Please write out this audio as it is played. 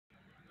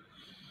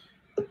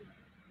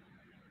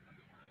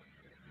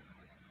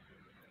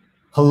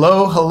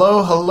Hello,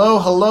 hello, hello,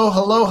 hello,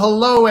 hello,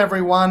 hello,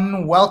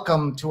 everyone.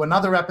 Welcome to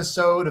another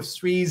episode of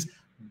Sree's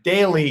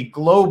daily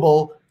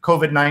global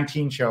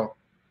COVID-19 show.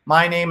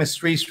 My name is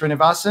Sree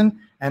Sreenivasan,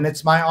 and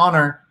it's my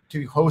honor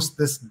to host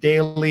this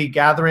daily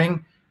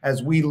gathering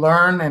as we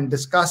learn and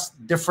discuss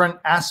different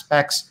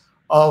aspects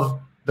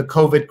of the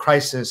COVID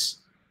crisis,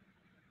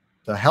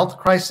 the health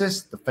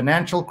crisis, the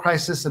financial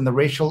crisis, and the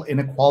racial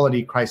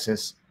inequality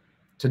crisis.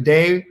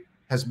 Today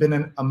has been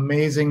an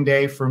amazing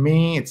day for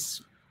me.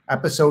 It's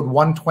episode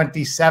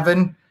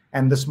 127,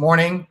 and this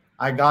morning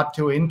I got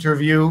to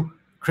interview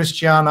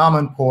Christiane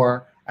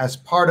Amanpour as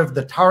part of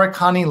the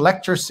Taricani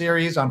lecture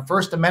series on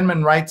First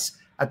Amendment rights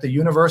at the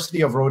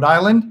University of Rhode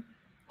Island,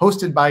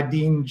 hosted by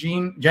Dean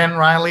Jen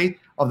Riley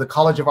of the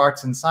College of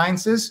Arts and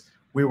Sciences.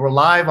 We were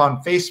live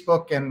on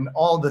Facebook and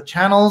all the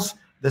channels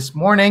this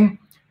morning,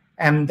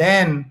 and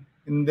then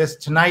in this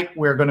tonight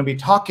we're going to be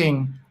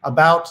talking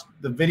about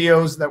the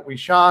videos that we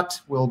shot.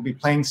 We'll be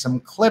playing some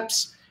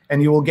clips,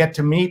 and you will get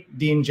to meet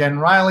Dean Jen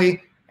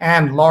Riley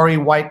and Laurie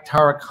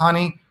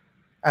White-Taricani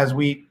as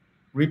we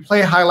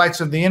replay highlights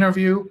of the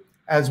interview,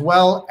 as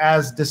well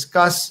as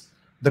discuss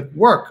the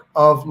work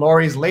of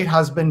Laurie's late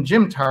husband,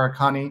 Jim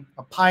Taricani,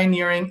 a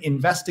pioneering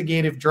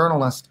investigative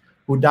journalist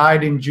who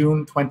died in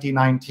June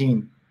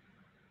 2019.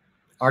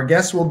 Our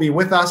guests will be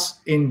with us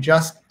in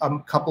just a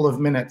couple of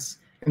minutes.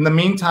 In the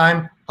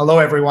meantime, hello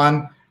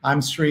everyone. I'm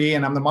Sree,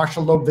 and I'm the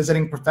Marshall Loeb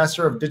Visiting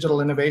Professor of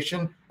Digital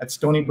Innovation at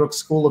Stony Brook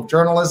School of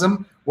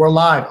Journalism. We're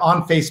live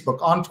on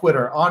Facebook, on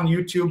Twitter, on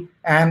YouTube,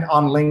 and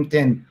on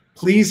LinkedIn.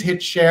 Please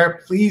hit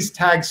share. Please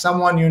tag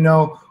someone you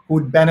know who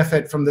would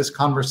benefit from this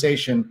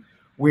conversation.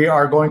 We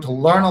are going to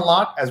learn a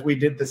lot, as we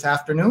did this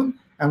afternoon,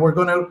 and we're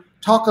going to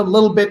talk a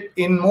little bit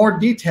in more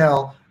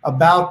detail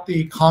about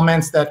the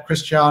comments that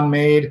Christiane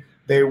made.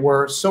 They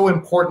were so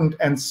important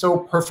and so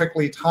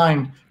perfectly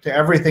timed to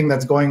everything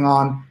that's going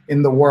on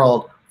in the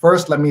world.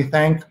 First, let me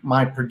thank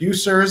my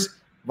producers,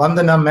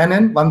 Vandana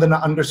Menon,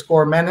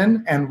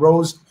 Vandana_Menon, and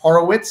Rose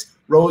Horowitz,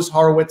 Rose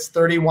Horowitz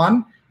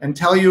 31, and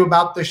tell you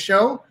about the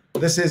show.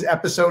 This is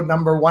episode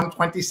number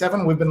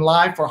 127. We've been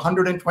live for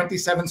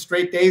 127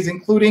 straight days,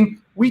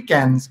 including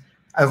weekends.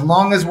 As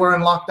long as we're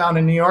in lockdown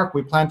in New York,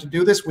 we plan to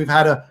do this. We've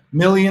had 1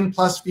 million+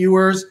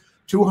 viewers,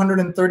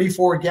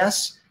 234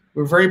 guests.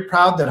 We're very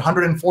proud that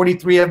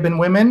 143 have been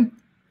women.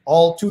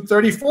 All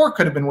 234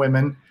 could have been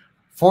women.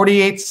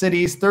 48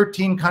 cities,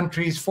 13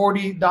 countries,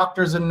 40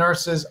 doctors and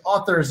nurses,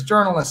 authors,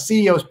 journalists,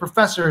 CEOs,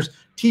 professors,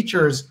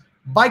 teachers,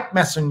 bike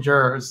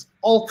messengers,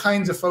 all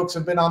kinds of folks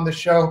have been on the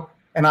show,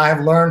 and I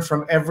have learned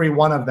from every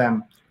one of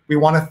them. We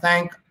want to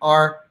thank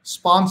our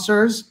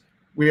sponsors.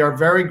 We are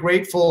very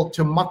grateful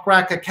to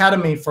Muckrack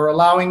Academy for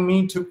allowing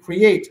me to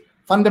create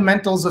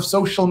Fundamentals of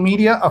Social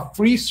Media, a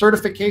free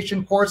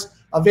certification course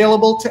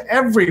available to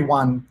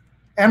everyone.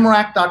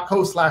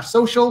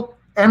 mrac.co/social,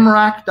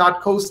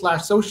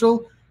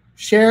 mrac.co/social.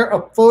 Share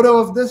a photo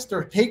of this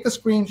or take a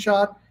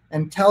screenshot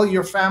and tell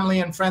your family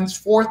and friends.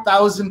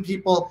 4,000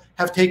 people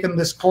have taken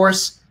this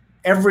course.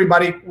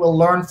 Everybody will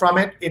learn from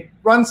it. It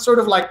runs sort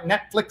of like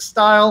Netflix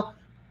style,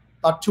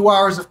 about 2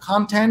 hours of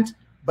content,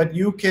 but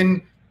you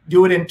can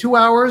do it in 2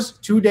 hours,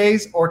 2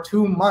 days, or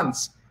 2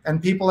 months.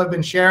 And people have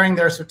been sharing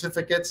their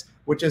certificates,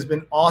 which has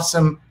been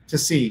awesome to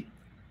see.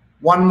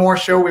 One more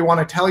show we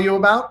want to tell you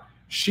about,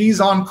 She's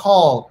on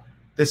Call.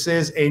 This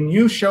is a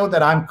new show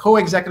that I'm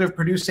co-executive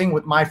producing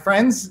with my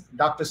friends,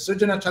 Dr.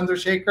 Sujana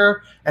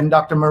Chandrasekhar and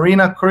Dr.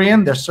 Marina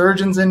Kurian. They're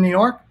surgeons in New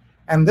York.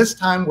 And this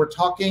time we're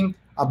talking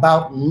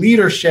about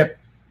leadership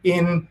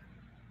in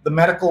the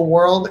medical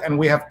world. And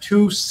we have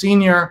 2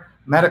 senior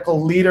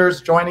medical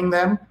leaders joining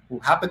them who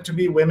happen to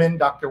be women,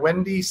 Dr.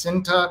 Wendy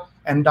Sinta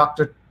and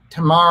Dr.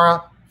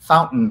 Tamara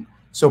Fountain.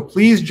 So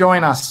please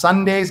join us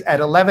Sundays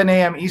at 11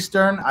 a.m.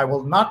 Eastern. I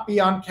will not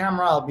be on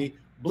camera. I'll be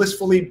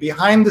blissfully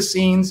behind the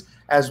scenes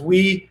as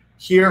we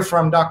hear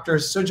from Dr.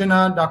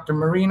 Sujana, Dr.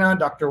 Marina,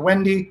 Dr.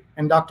 Wendy,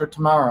 and Dr.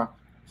 Tamara.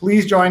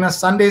 Please join us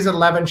Sundays at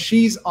 11.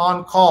 She's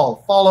on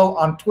Call. Follow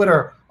on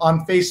Twitter,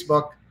 on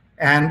Facebook,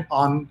 and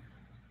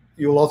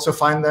you'll also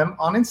find them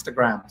on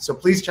Instagram. So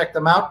please check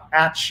them out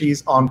at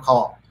She's on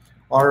Call.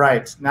 All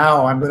right,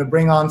 now I'm going to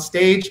bring on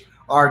stage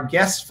our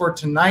guests for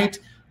tonight.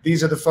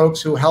 These are the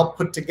folks who helped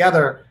put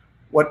together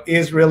what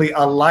is really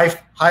a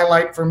life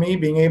highlight for me,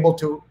 being able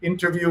to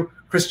interview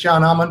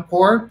Christiane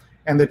Amanpour.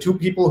 And the 2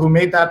 people who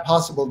made that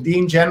possible,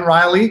 Dean Jen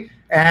Riley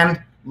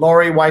and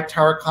Laurie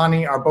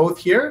White-Taricani, are both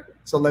here.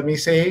 So let me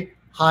say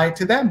hi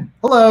to them.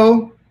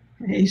 Hello.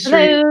 Hey,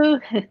 hello.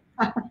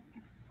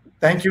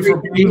 Thank you for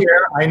being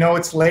here. I know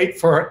it's late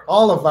for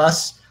all of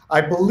us.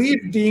 I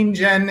believe Dean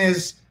Jen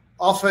is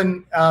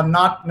often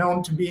not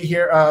known to be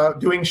here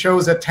doing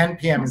shows at 10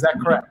 p.m. Is that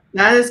correct?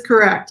 That is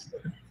correct.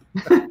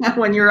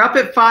 When you're up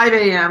at 5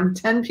 a.m.,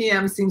 10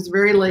 p.m. seems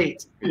very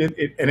late. And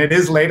it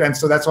is late, and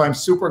so that's why I'm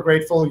super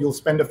grateful you'll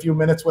spend a few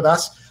minutes with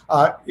us.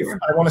 If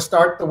I want to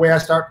start the way I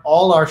start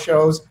all our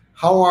shows.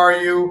 How are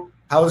you?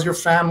 How's your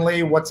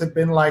family? What's it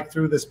been like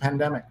through this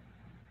pandemic?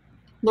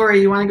 Laurie,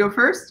 you want to go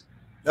first?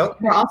 Oh.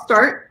 Well, I'll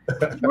start.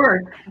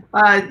 Sure.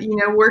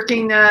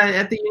 Working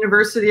at the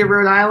University of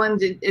Rhode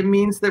Island, it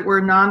means that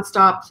we're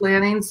nonstop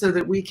planning so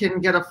that we can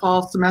get a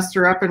fall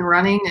semester up and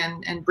running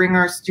and bring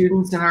our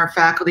students and our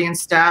faculty and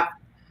staff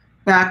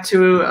back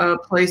to a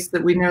place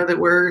that we know that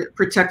we're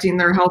protecting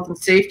their health and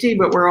safety,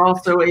 but we're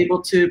also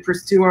able to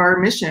pursue our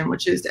mission,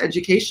 which is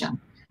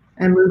education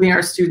and moving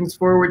our students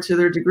forward to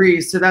their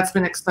degrees. So that's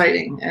been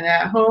exciting. And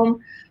at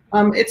home,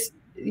 it's,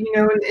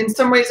 in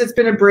some ways it's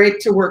been a break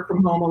to work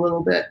from home a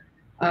little bit.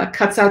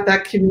 Cuts out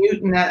that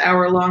commute and that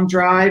hour-long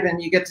drive,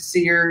 and you get to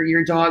see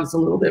your dogs a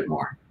little bit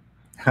more.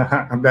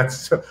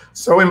 That's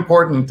so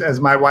important, as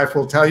my wife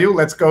will tell you.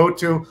 Let's go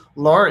to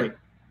Laurie.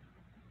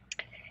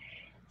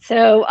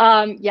 So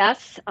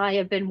yes, I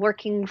have been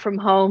working from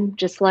home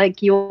just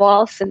like you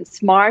all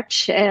since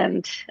March,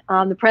 and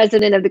I'm the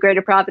president of the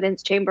Greater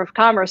Providence Chamber of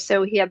Commerce.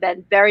 So we have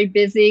been very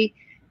busy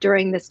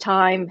during this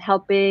time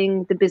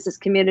helping the business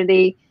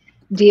community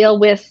deal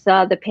with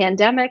the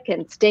pandemic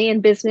and stay in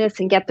business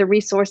and get the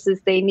resources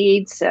they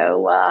need.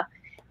 So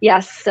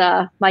yes,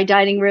 my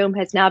dining room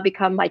has now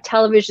become my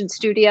television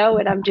studio,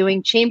 and I'm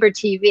doing chamber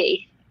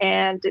TV,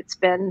 and it's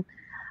been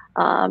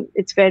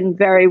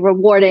very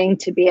rewarding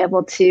to be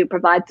able to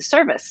provide the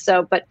service.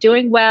 So, but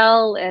doing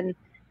well, and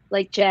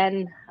like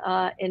Jen,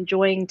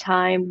 enjoying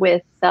time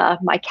with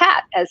my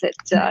cat, as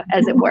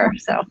it were.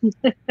 So,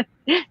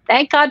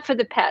 thank God for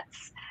the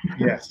pets.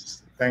 Yes.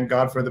 Thank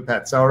God for the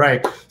pets. All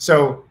right.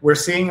 So we're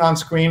seeing on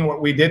screen what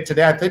we did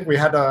today. I think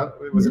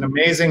it was an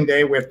amazing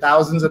day with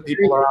thousands of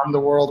people around the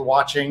world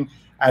watching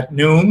at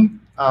noon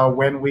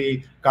when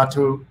we got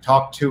to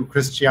talk to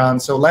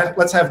Christiane. So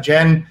let's have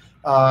Jen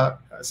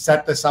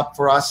set this up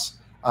for us.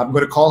 I'm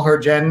going to call her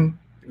Jen.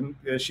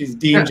 She's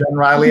Dean Jen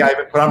Riley. I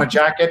haven't put on a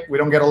jacket. We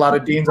don't get a lot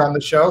of deans on the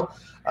show.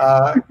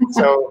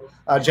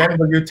 Jen,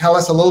 will you tell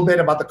us a little bit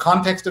about the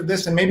context of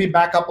this and maybe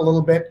back up a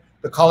little bit,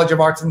 the College of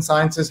Arts and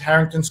Sciences,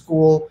 Harrington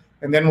School,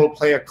 and then we'll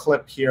play a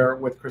clip here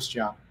with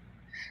Christiane.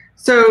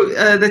 So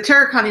the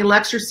Taricani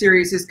lecture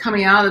series is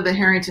coming out of the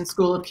Harrington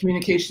School of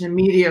Communication and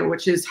Media,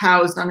 which is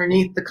housed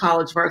underneath the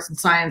College of Arts and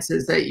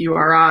Sciences at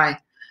URI.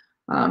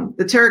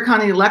 The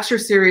Taricani lecture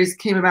series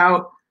came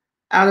about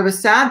out of a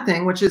sad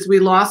thing, which is we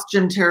lost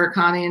Jim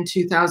Taricani in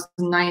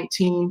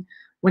 2019.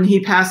 When he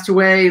passed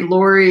away,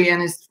 Laurie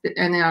and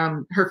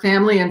her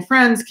family and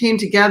friends came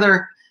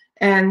together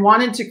and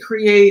wanted to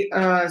create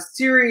a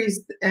series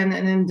and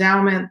an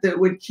endowment that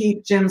would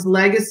keep Jim's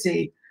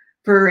legacy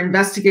for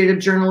investigative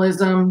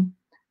journalism,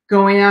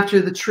 going after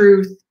the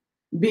truth,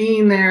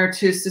 being there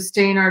to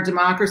sustain our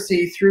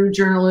democracy through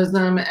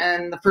journalism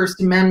and the First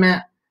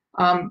Amendment,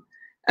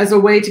 as a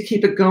way to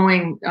keep it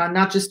going,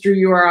 not just through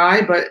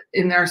URI, but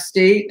in our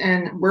state.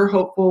 And we're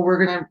hopeful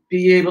we're going to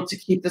be able to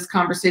keep this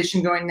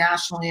conversation going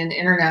nationally and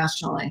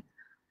internationally.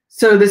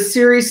 So this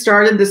series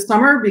started this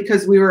summer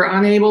because we were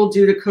unable,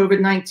 due to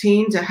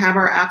COVID-19, to have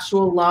our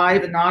actual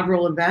live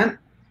inaugural event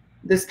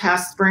this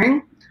past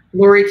spring.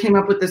 Laurie came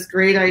up with this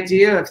great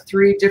idea of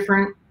 3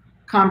 different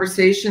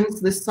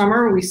conversations this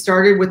summer. We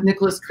started with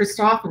Nicholas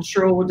Kristof and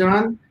Cheryl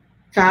Wadun.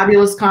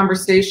 Fabulous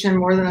conversation,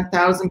 more than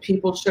 1,000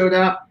 people showed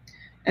up.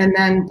 And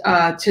then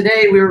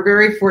today we were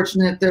very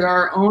fortunate that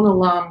our own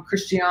alum,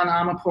 Christiane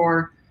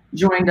Amanpour,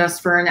 joined us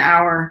for an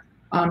hour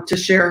to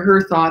share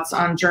her thoughts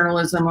on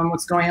journalism and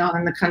what's going on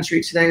in the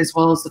country today, as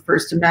well as the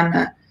First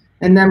Amendment.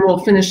 And then we'll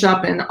finish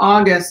up in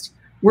August.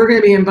 We're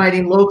going to be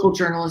inviting local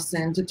journalists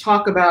in to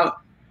talk about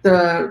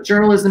the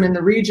journalism in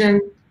the region,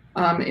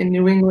 in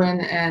New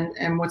England,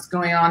 and what's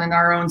going on in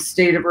our own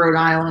state of Rhode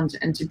Island,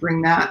 and to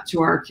bring that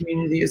to our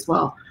community as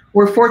well.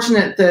 We're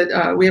fortunate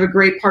that we have a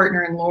great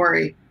partner in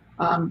Laurie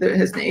that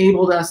has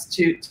enabled us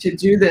to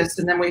do this.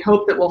 And then we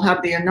hope that we'll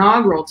have the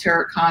inaugural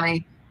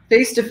Taricani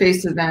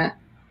face-to-face event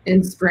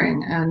in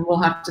spring, and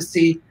we'll have to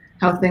see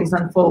how things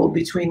unfold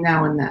between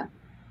now and then.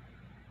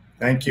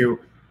 Thank you.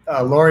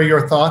 Laurie,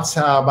 your thoughts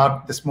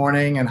about this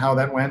morning and how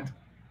that went?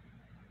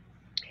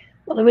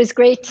 Well, it was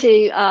great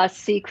to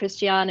see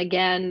Christiane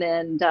again,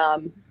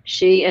 and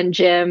she and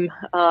Jim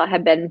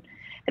have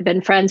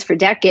been friends for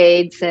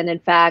decades. And in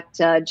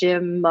fact,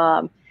 Jim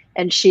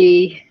and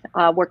she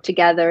worked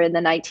together in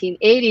the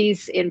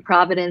 1980s in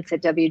Providence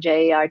at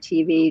WJAR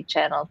TV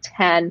Channel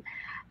 10.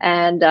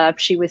 And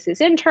she was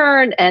his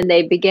intern, and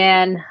they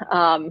began,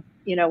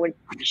 when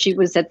she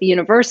was at the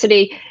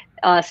university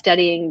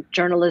studying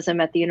journalism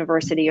at the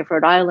University of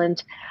Rhode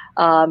Island.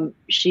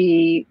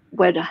 She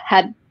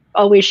had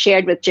always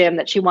shared with Jim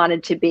that she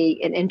wanted to be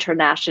an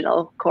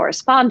international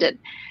correspondent.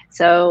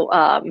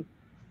 So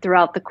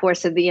throughout the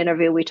course of the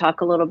interview, we talk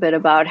a little bit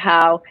about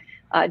how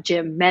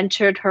Jim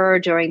mentored her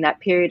during that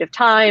period of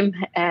time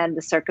and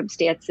the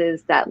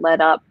circumstances that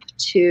led up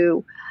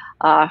to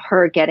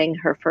her getting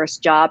her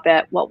first job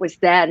at what was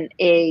then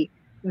a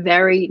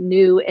very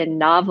new and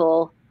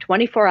novel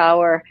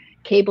 24-hour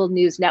cable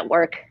news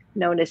network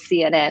known as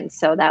CNN.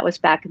 So that was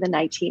back in the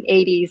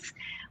 1980s,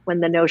 when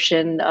the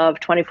notion of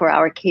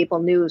 24-hour cable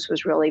news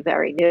was really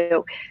very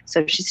new.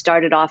 So she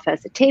started off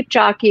as a tape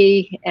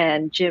jockey,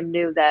 and Jim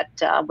knew that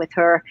with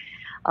her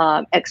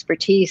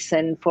expertise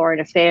in foreign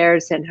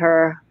affairs and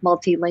her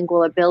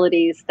multilingual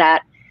abilities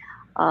that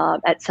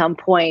at some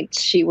point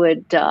she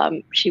would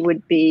jump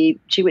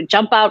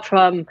out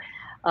from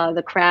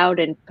the crowd,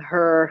 and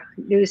her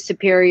new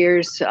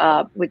superiors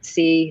would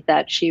see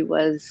that she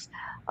was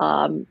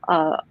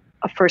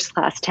a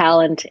first-class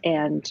talent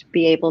and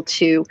be able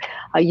to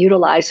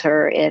utilize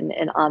her in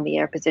an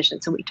on-the-air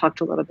position. So we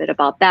talked a little bit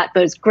about that,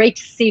 but it's great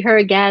to see her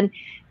again.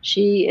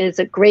 She is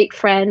a great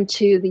friend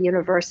to the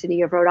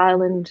University of Rhode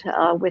Island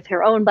with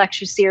her own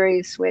lecture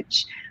series,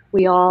 which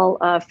we all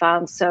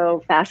found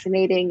so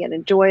fascinating and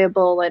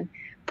enjoyable and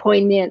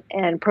poignant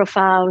and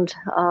profound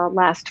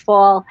last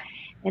fall.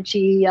 And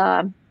she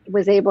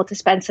was able to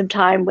spend some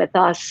time with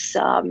us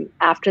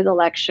after the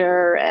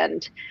lecture,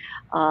 and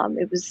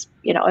it was,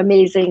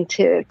 amazing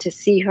to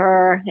see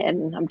her.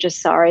 And I'm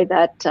just sorry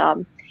that,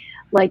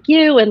 like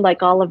you and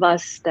like all of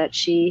us, that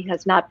she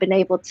has not been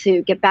able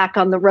to get back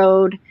on the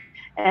road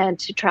and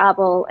to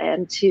travel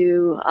and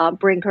to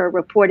bring her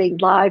reporting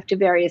live to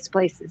various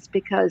places,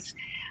 because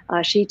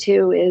she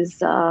too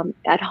is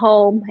at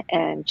home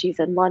and she's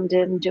in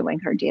London doing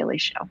her daily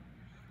show.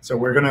 So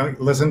we're going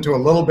to listen to a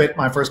little bit.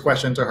 My first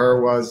question to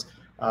her was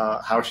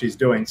how she's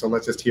doing. So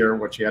let's just hear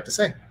what she had to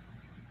say.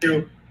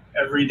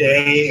 Every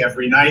day,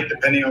 every night,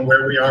 depending on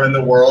where we are in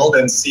the world,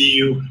 and see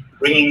you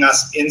bringing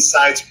us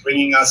insights,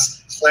 bringing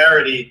us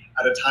clarity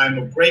at a time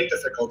of great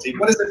difficulty.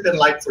 What has it been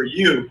like for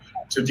you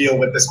to deal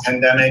with this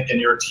pandemic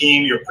and your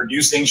team? You're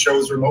producing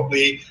shows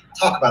remotely.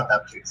 Talk about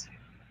that, please.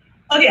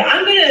 Okay,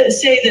 I'm going to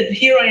say that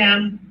here I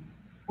am,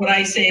 what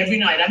I say every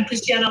night. I'm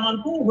Christiane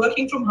Amanpour,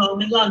 working from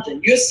home in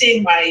London. You're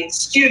seeing my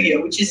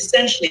studio, which is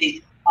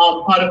essentially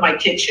part of my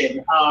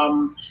kitchen.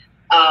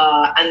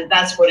 And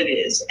that's what it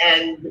is.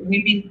 And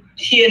we've been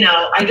here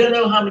now, I don't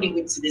know how many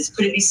weeks it is.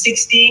 Could it be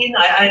 16?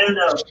 I don't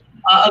know.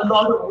 A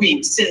lot of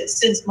weeks,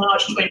 since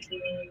March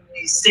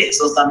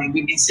 26 or something,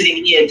 we've been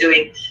sitting here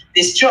doing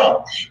this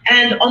job.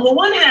 And on the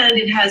one hand,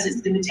 it has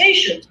its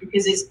limitations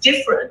because it's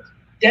different,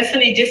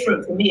 definitely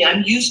different for me.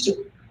 I'm used to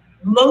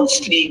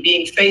mostly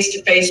being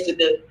face-to-face with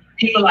the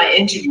people I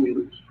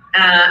interview.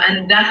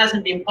 And that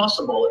hasn't been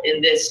possible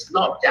in this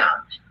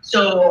lockdown.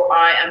 So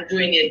I am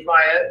doing it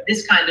via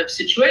this kind of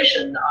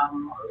situation,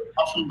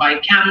 often by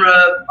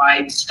camera,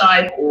 by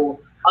Skype, or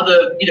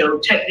other,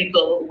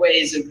 technical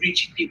ways of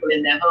reaching people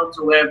in their homes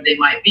or wherever they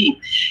might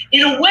be.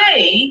 In a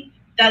way,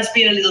 that's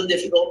been a little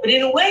difficult, but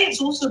in a way,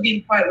 it's also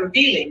been quite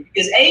revealing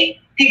because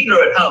people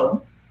are at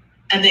home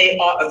and they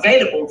are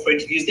available for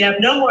interviews. They have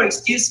no more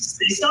excuses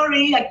to say,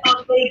 sorry, I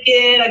can't make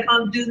it, I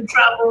can't do the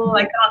travel,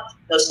 I can't.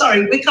 No,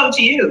 sorry, we come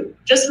to you,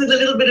 just with a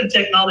little bit of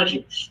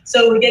technology.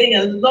 So we're getting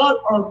a lot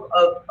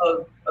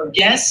of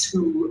guests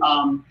who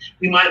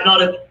we might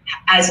not have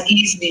as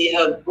easily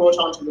have brought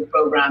onto the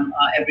program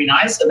every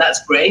night, so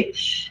that's great.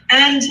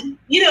 And,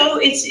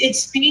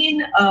 it's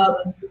been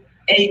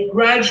a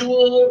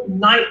gradual,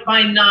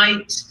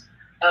 night-by-night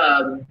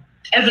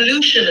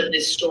evolution of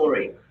this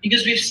story,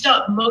 because we've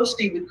stuck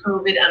mostly with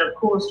COVID and of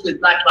course with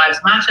Black Lives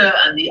Matter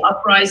and the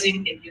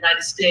uprising in the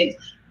United States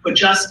for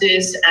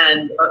justice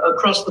and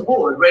across the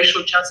board,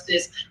 racial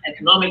justice,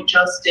 economic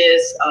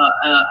justice,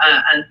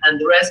 and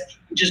the rest,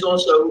 which has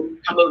also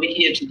come over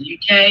here to the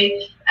UK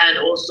and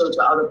also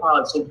to other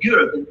parts of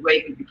Europe in the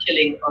wake of the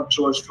killing of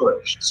George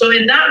Floyd. So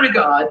in that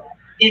regard,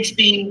 it's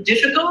been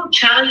difficult,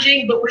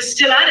 challenging, but we're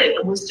still at it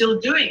and we're still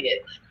doing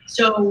it.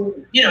 So,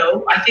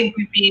 I think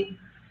we've been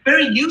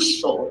very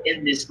useful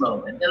in this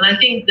moment. And I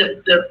think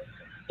that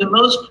the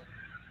most,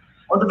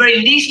 or the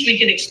very least we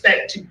can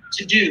expect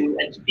to do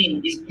and to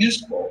be is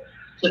useful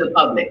to the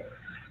public.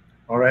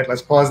 All right,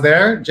 let's pause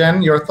there.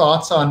 Jen, your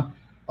thoughts on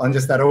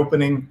just that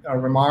opening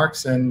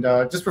remarks, and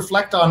just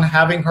reflect on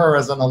having her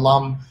as an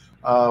alum,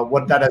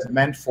 what that has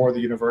meant for the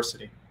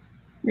university.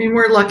 I mean,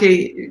 we're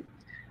lucky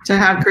to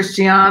have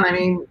Christiane. I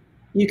mean,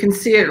 you can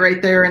see it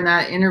right there in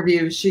that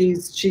interview.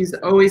 She's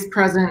always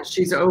present.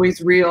 She's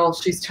always real.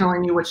 She's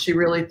telling you what she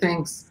really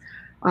thinks.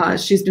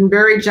 She's been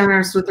very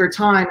generous with her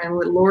time. And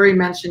what Laurie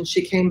mentioned,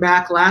 she came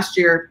back last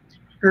year,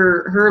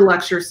 her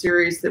lecture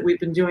series that we've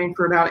been doing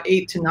for about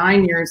 8 to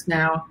 9 years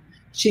now.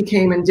 She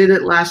came and did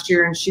it last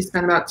year, and she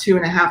spent about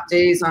 2.5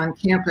 days on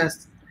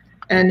campus.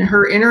 And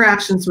her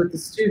interactions with the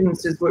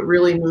students is what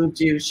really moved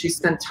you. She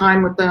spent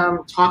time with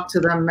them, talked to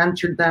them,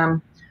 mentored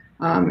them.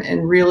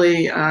 And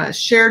really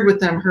shared with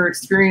them her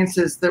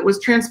experiences that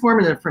was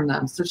transformative from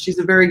them. So she's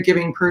a very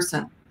giving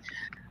person.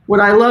 What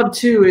I love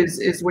too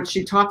is what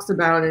she talks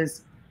about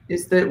is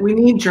that we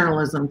need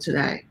journalism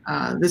today.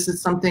 This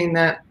is something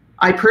that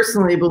I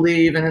personally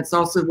believe, and it's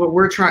also what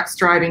we're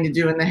striving to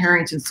do in the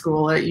Harrington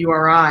School at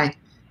URI,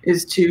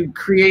 is to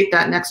create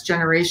that next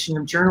generation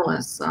of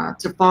journalists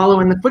to follow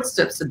in the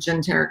footsteps of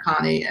Jen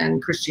Taricani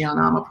and Christiane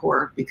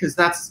Amanpour, because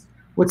that's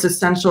what's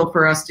essential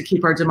for us to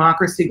keep our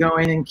democracy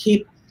going and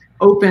keep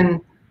open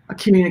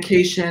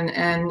communication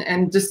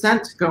and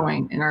dissent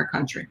going in our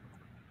country.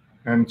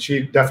 And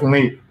she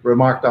definitely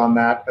remarked on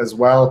that as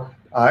well.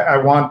 I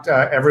want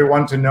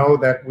everyone to know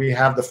that we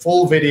have the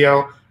full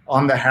video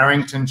on the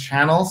Harrington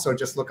channel. So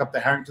just look up the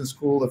Harrington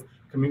School of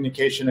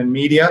communication and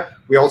media.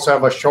 We also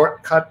have a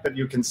shortcut that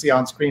you can see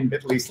on screen,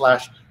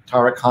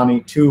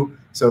 bit.ly/Taricani2,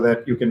 so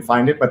that you can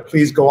find it. But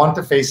please go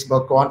onto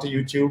Facebook, go onto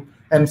YouTube,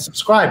 and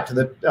subscribe to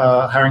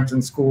the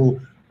Harrington School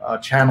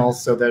channel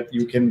so that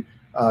you can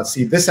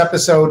see this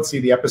episode, see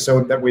the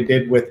episode that we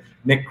did with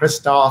Nick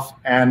Kristoff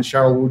and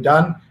Cheryl Wu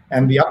Dunn,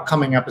 and the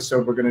upcoming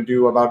episode we're going to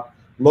do about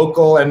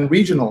local and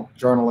regional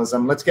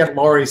journalism. Let's get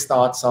Laurie's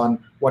thoughts on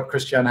what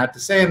Christiane had to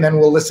say, and then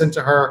we'll listen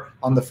to her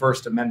on the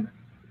First Amendment.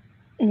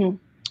 Mm-hmm.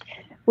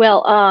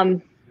 Well,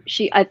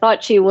 I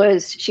thought she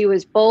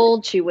was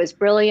bold, she was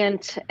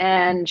brilliant,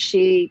 and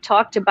she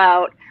talked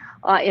about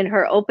in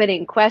her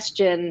opening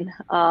question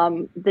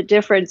the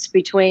difference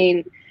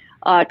between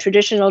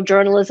traditional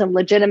journalism,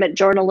 legitimate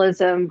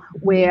journalism,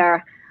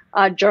 where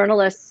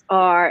journalists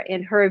are,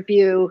 in her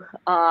view,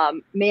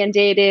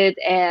 mandated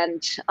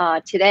and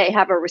today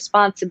have a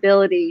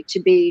responsibility to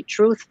be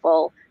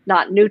truthful,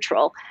 not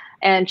neutral.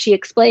 And she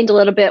explained a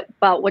little bit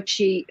about what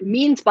she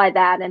means by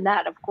that. And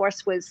that, of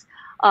course, was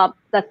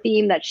the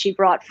theme that she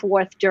brought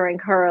forth during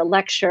her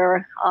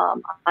lecture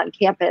on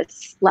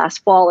campus last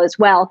fall as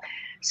well.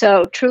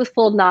 So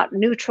truthful, not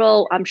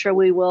neutral. I'm sure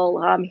we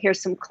will hear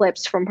some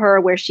clips from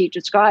her where she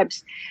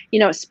describes,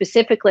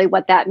 specifically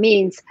what that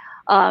means.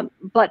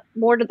 But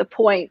more to the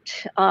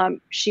point,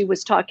 she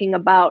was talking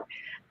about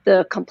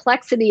the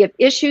complexity of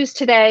issues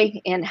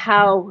today and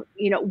how,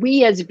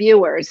 we as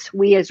viewers,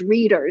 we as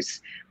readers,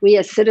 we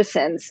as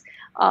citizens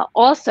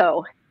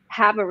also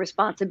have a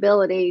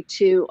responsibility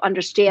to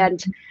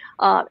understand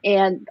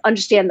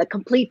the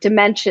complete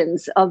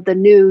dimensions of the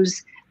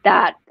news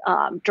that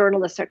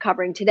journalists are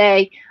covering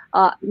today,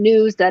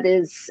 news that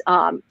is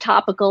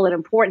topical and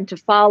important to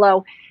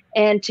follow,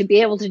 and to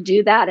be able to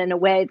do that in a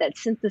way that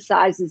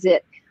synthesizes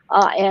it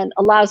and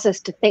allows us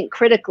to think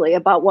critically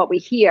about what we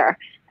hear.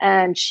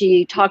 And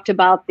she talked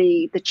about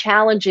the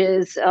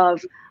challenges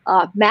of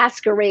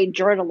masquerade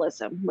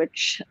journalism,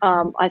 which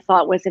I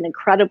thought was an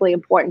incredibly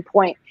important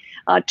point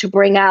to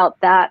bring out,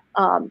 that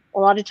a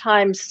lot of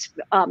times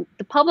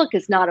the public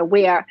is not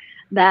aware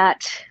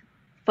that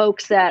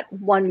folks that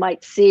one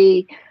might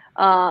see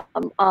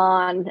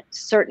on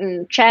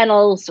certain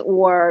channels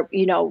or,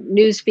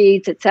 news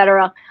feeds, et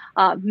cetera,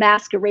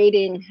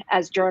 masquerading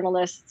as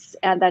journalists,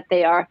 and that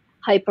they are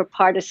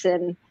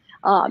hyper-partisan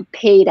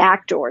paid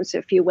actors,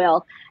 if you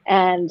will.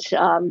 And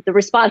the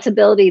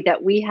responsibility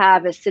that we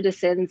have as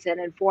citizens and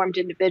informed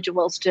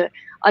individuals to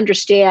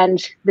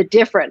understand the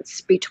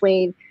difference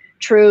between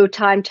true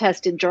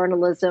time-tested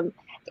journalism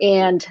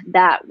and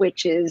that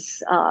which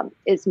is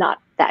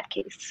not that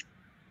case.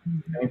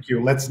 Thank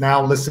you. Let's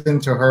now listen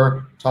to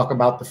her talk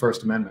about the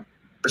First Amendment.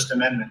 First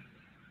Amendment.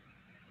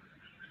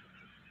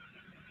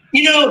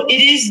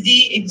 It is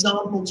the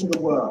example to the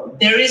world.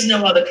 There is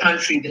no other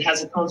country that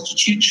has a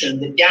constitution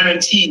that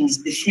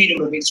guarantees the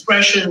freedom of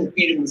expression, the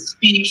freedom of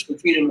speech, the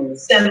freedom of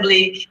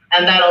assembly,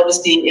 and that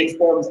obviously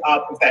informs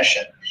our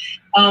profession.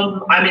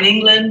 I'm in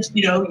England.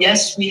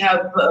 Yes, we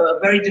have a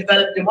very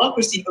developed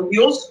democracy, but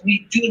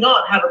we do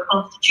not have a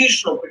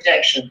constitutional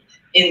protection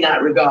in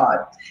that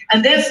regard.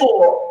 And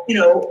therefore,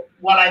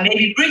 while I may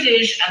be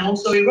British and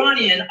also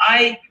Iranian,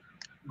 I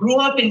grew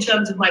up in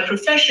terms of my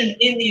profession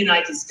in the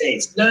United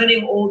States,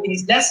 learning all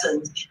these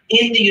lessons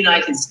in the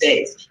United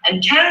States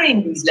and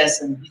carrying these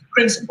lessons, these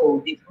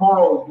principles, these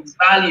morals, these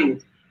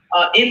values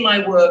in my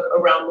work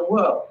around the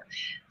world.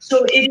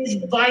 So it is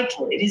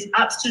vital, it is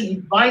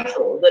absolutely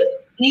vital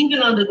that even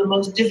under the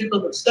most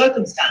difficult of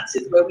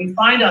circumstances, where we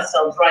find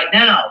ourselves right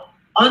now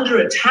under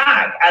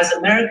attack as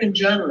American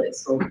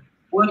journalists or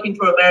working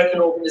for American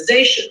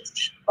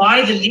organizations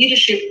by the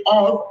leadership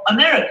of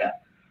America.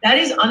 That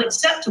is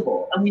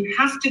unacceptable, and we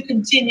have to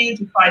continue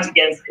to fight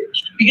against it.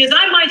 Because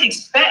I might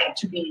expect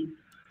to be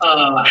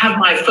have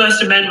my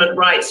First Amendment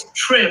rights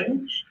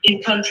trimmed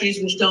in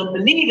countries which don't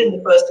believe in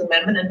the First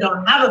Amendment and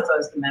don't have a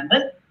First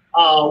Amendment,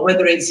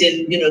 whether it's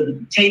in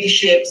the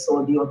dictatorships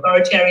or the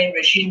authoritarian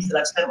regimes that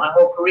I've spent my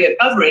whole career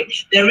covering.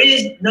 There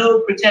is no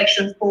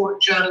protection for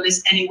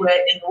journalists anywhere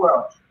in the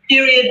world.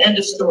 Period. End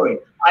of story.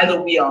 Either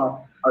we are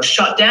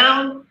shut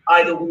down,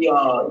 either we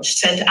are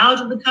sent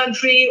out of the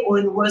country, or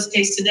in the worst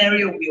case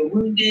scenario, we are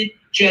wounded,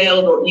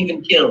 jailed, or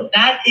even killed.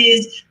 That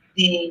is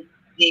the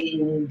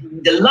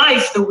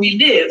life that we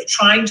live,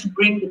 trying to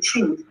bring the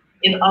truth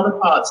in other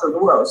parts of the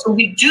world. So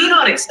we do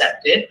not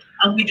accept it,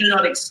 and we do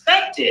not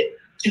expect it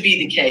to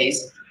be the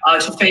case,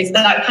 to face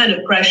that kind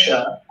of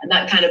pressure and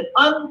that kind of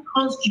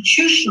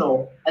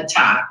unconstitutional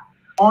attack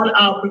on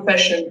our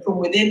profession from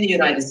within the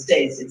United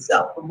States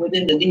itself, from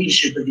within the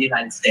leadership of the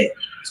United States.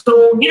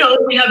 So, we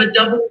have a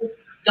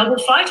double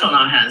fight on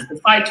our hands: the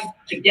fight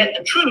to get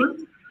the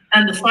truth,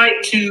 and the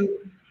fight to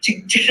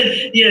keep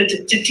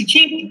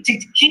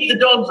the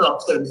dogs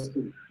off, so to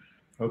speak.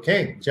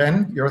 Okay,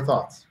 Jen, your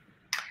thoughts.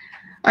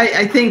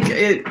 I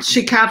think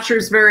she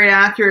captures very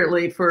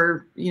accurately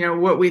for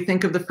what we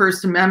think of the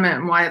First Amendment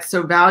and why it's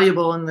so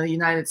valuable in the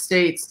United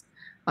States,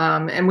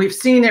 and we've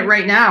seen it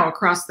right now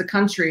across the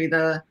country.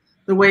 The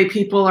way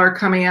people are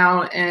coming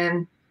out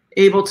and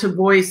able to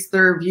voice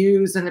their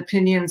views and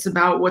opinions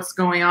about what's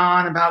going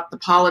on, about the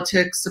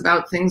politics,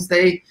 about things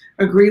they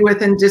agree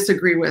with and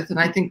disagree with. And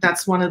I think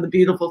that's one of the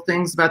beautiful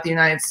things about the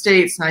United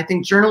States. And I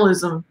think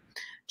journalists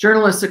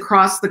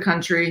across the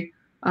country,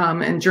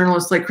 and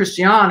journalists like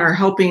Christiane are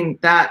helping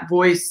that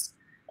voice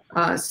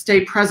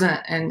stay present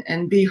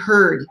and be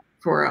heard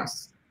for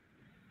us.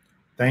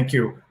 Thank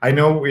you. I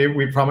know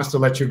we promised to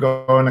let you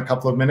go in a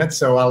couple of minutes,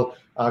 so I'll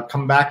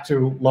come back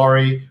to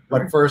Laurie.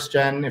 But first,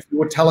 Jen, if you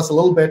would tell us a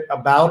little bit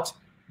about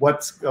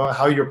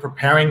how you're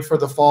preparing for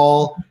the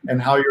fall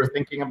and how you're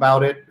thinking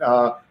about it.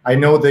 I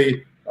know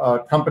the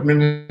Trump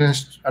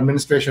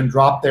administration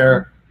dropped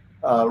their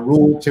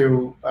rule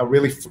to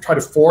really try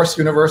to force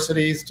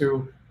universities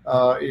to,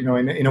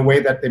 in a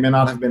way that they may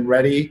not have been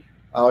ready,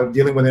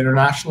 dealing with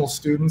international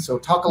students. So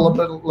talk a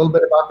little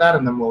bit about that,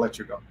 and then we'll let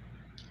you go.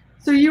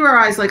 So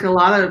URIs, like a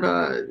lot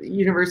of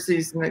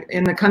universities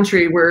in the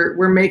country,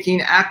 we're making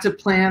active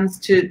plans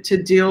to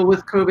deal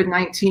with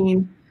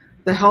COVID-19.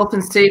 The health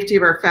and safety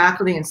of our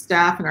faculty and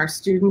staff and our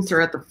students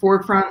are at the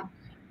forefront.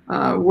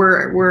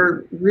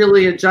 We're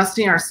really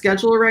adjusting our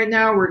schedule right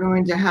now. We're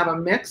going to have a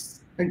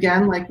mix,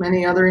 again, like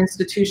many other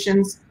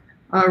institutions,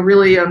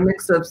 really a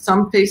mix of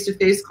some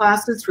face-to-face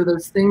classes for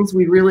those things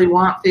we really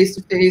want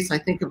face-to-face. I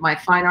think of my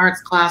fine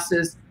arts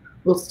classes.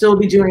 We'll still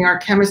be doing our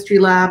chemistry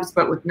labs,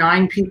 but with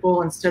 9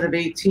 people instead of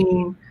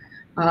 18.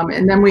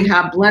 And then we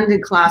have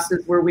blended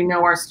classes where we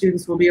know our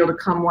students will be able to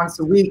come once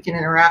a week and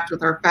interact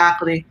with our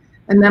faculty.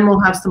 And then we'll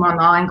have some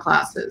online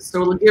classes.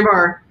 So it'll give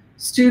our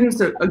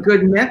students a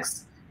good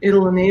mix.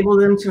 It'll enable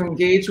them to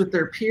engage with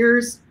their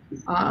peers.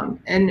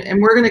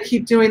 And we're going to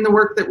keep doing the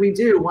work that we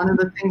do. One of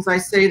the things I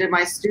say to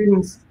my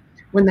students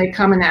when they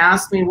come and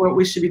ask me what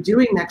we should be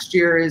doing next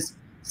year is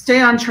stay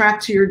on track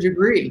to your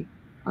degree.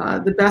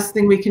 The best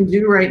thing we can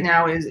do right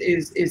now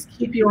is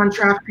keep you on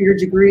track for your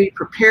degree,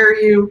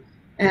 prepare you,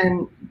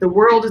 and the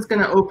world is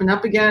going to open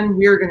up again.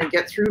 We are going to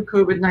get through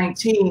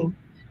COVID-19,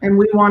 and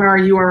we want our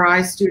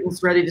URI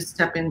students ready to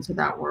step into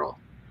that world.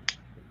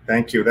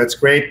 Thank you. That's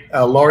great.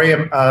 Laurie,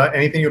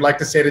 anything you'd like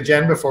to say to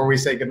Jen before we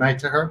say goodnight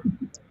to her?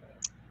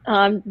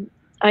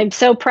 I'm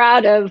so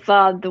proud of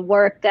the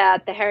work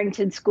that the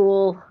Harrington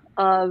School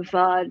of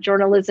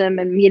Journalism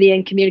and Media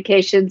and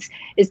Communications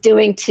is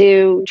doing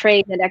to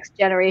train the next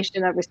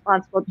generation of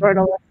responsible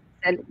journalists.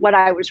 And what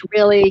I was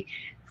really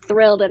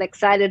thrilled and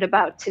excited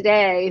about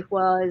today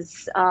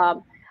was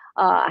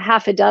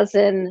half a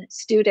dozen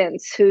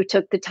students who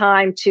took the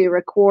time to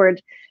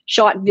record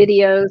short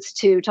videos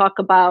to talk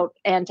about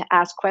and to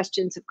ask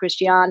questions of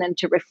Christiane and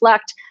to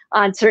reflect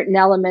on certain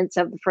elements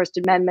of the First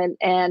Amendment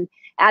and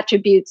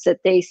attributes that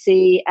they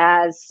see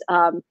as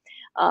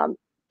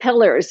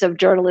pillars of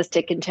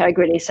journalistic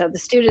integrity. So the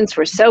students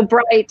were so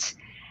bright,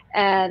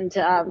 and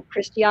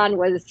Christiane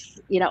was,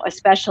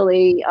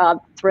 especially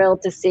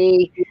thrilled to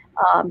see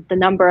the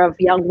number of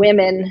young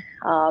women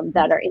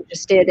that are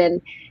interested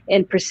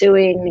in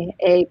pursuing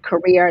a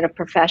career and a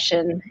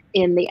profession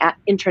in the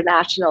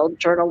international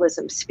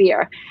journalism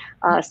sphere.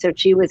 So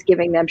she was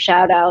giving them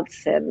shout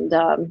outs, and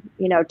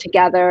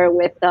together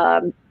with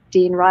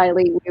Dean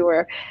Riley, we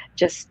were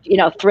just,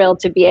 thrilled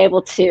to be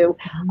able to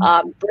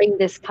bring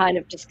this kind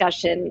of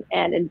discussion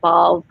and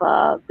involve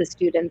the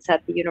students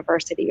at the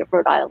University of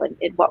Rhode Island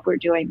in what we're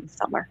doing this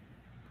summer.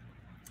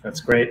 That's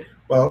great.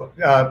 Well,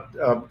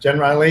 Jen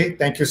Riley,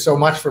 thank you so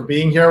much for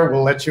being here.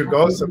 We'll let you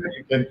go so that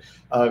you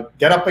can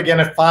get up again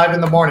at 5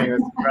 in the morning.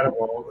 It's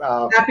incredible.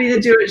 Happy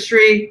to do it,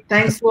 Sree.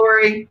 Thanks,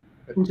 Laurie.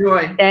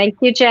 Enjoy. Thank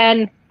you,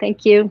 Jen.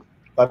 Thank you.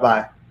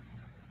 Bye-bye.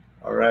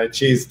 All right,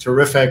 she's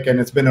terrific, and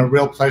it's been a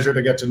real pleasure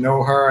to get to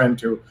know her and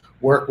to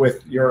work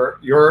with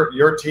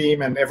your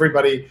team and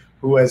everybody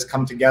who has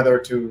come together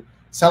to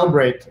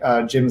celebrate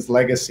Jim's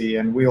legacy.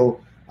 And we'll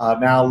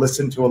now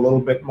listen to a little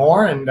bit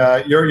more. And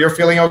you're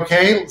feeling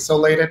okay so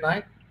late at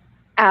night?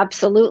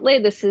 Absolutely,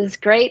 this is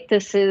great.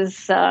 This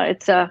is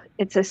it's a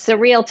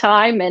surreal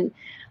time, and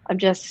I'm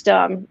just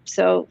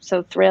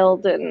so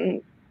thrilled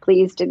and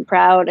pleased and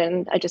proud.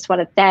 And I just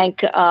want to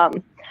thank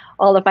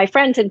all of my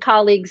friends and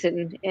colleagues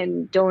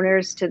and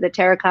donors to the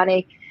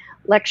Taricani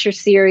Lecture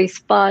Series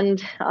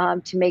Fund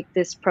to make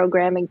this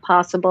programming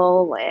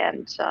possible.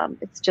 And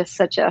it's just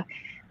such a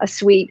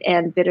sweet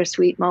and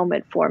bittersweet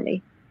moment for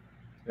me.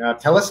 Yeah,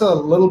 tell us a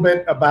little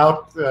bit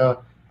about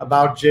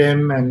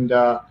Jim. And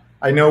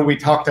I know we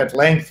talked at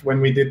length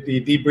when we did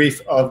the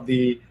debrief of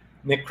the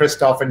Nick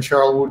Kristof and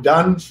Cheryl Wu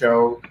Dunn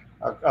show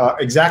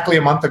exactly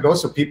a month ago,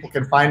 so people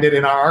can find it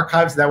in our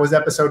archives. That was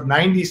episode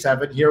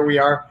 97. Here we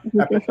are,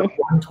 episode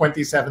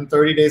 127.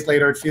 30 days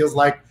later, it feels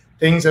like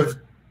things have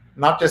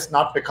not just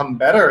not become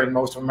better in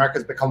most of America,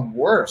 it's become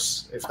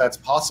worse, if that's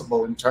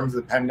possible, in terms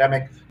of the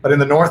pandemic. But in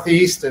the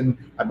Northeast, and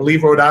I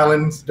believe Rhode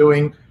Island's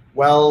doing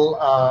well,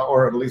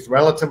 or at least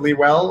relatively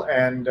well.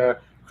 And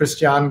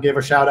Christiane gave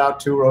a shout out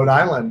to Rhode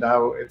Island,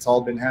 how it's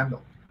all been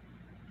handled.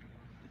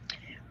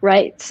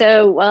 Right.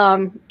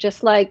 So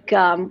just like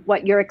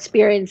what you're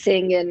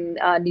experiencing in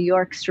New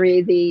York,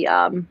 Sree,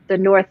 the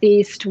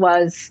Northeast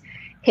was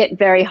hit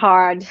very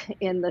hard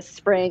in the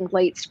spring,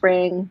 late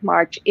spring,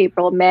 March,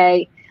 April,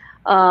 May.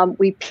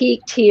 We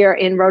peaked here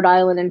in Rhode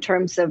Island in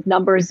terms of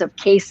numbers of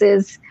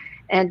cases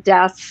and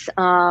deaths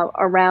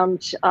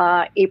around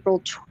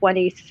April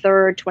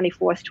 23rd,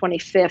 24th,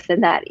 25th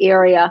in that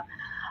area.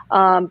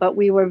 But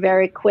we were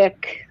very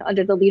quick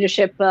under the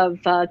leadership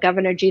of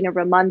Governor Gina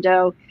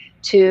Raimondo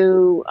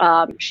to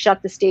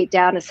shut the state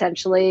down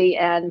essentially,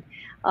 and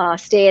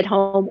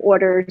stay-at-home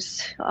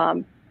orders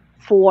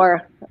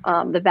for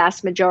the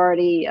vast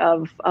majority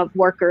of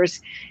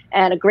workers.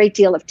 And a great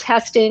deal of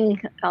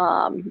testing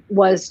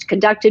was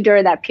conducted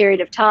during that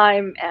period of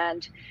time,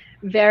 and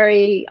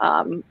very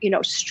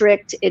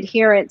strict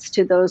adherence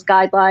to those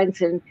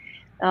guidelines.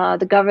 And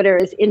the governor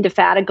is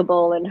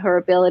indefatigable in her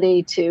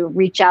ability to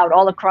reach out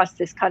all across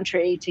this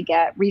country to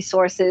get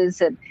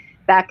resources. And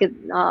back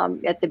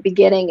at the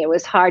beginning, it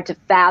was hard to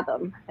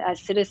fathom as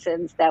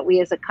citizens that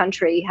we as a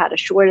country had a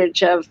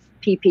shortage of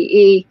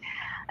PPE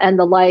and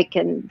the like,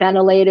 and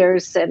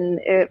ventilators. And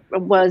it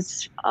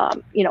was,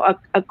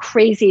 a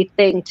crazy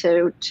thing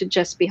to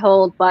just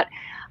behold. But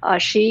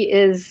she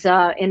is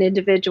an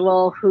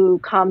individual who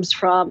comes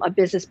from a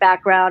business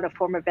background, a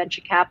former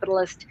venture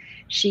capitalist.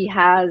 She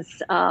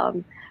has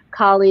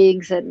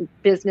colleagues and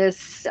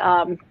business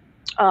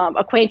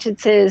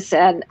acquaintances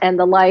and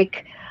the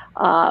like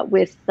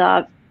with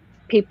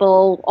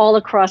people all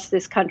across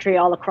this country,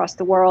 all across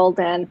the world.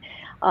 And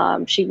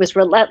she was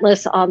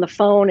relentless on the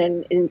phone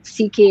in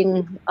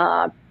seeking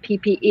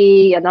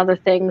PPE and other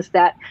things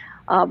that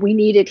we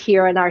needed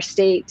here in our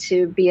state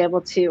to be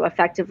able to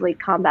effectively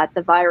combat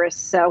the virus.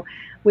 So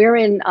we're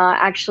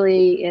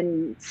actually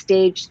in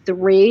stage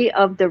 3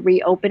 of the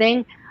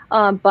reopening,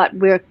 but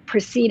we're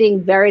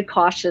proceeding very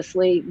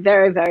cautiously,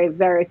 very, very,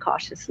 very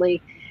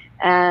cautiously.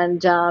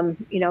 And,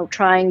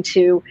 trying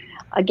to,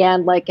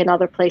 again, like in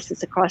other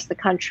places across the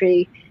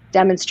country,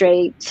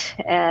 demonstrate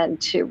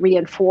and to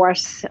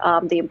reinforce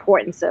the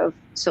importance of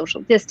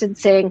social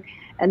distancing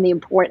and the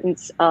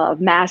importance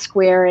of mask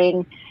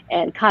wearing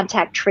and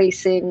contact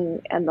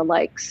tracing and the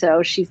like.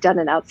 So she's done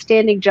an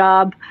outstanding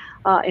job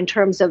in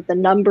terms of the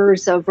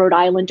numbers of Rhode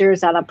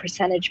Islanders on a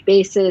percentage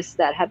basis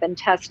that have been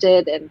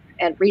tested and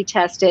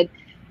retested.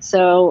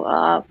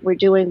 So we're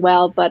doing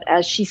well. But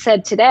as she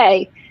said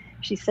today,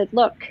 she said,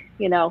 look,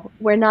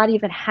 we're not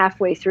even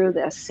halfway through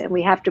this, and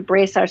we have to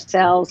brace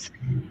ourselves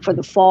for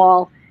the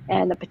fall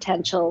and the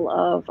potential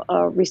of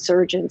a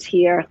resurgence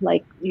here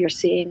like you're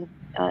seeing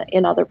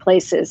in other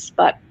places.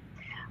 But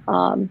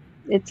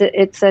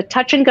it's a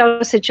touch and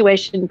go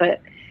situation,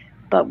 but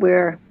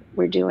we're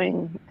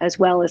doing as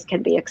well as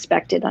can be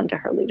expected under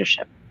her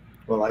leadership.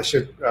 Well, I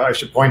should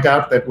point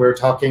out that we're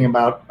talking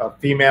about a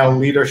female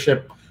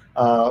leadership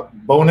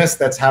bonus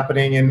that's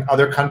happening in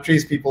other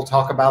countries. People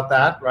talk about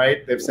that,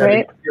 right? They've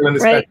said New Zealand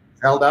is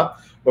held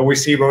up, but we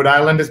see Rhode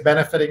Island is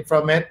benefiting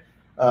from it.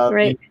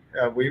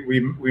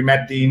 We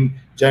met Dean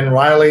Jen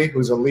Riley,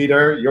 who's a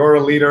leader. You're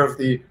a leader of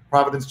the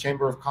Providence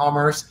Chamber of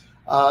Commerce.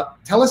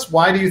 Tell us,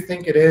 why do you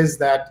think it is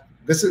that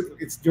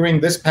it's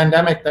during this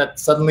pandemic that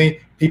suddenly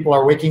people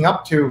are waking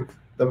up to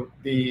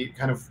the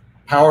kind of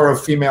power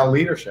of female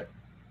leadership?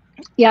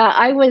 Yeah,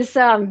 I was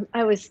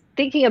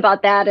thinking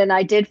about that, and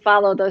I did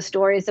follow those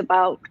stories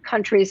about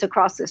countries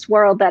across this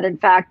world that in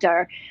fact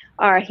are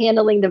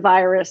handling the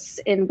virus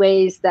in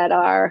ways that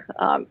are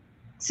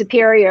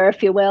superior,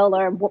 if you will,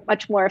 or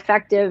much more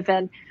effective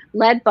and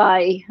led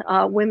by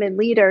women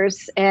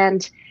leaders.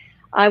 And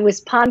I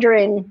was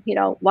pondering,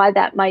 why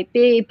that might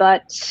be,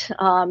 but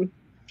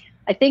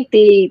I think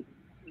the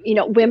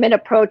women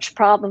approach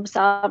problem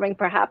solving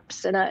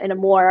perhaps in a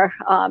more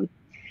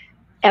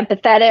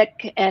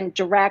empathetic and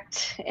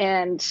direct,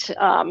 and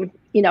are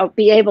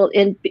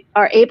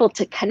able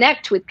to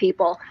connect with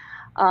people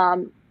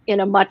in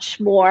a much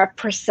more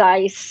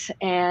precise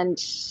and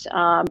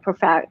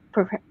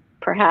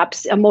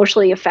perhaps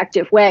emotionally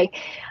effective way.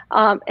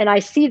 And I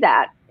see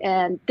that.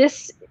 And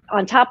this,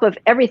 on top of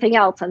everything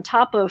else, on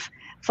top of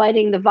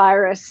fighting the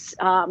virus,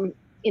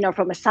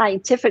 from a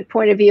scientific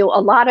point of view, a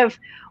lot of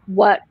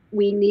what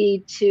we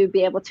need to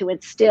be able to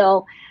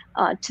instill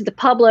to the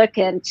public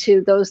and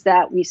to those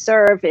that we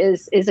serve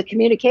is a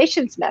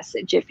communications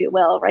message, if you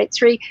will, right,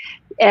 Sree?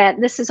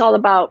 And this is all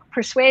about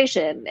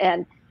persuasion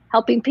and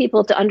helping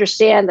people to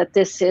understand that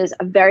this is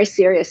a very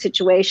serious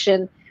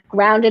situation,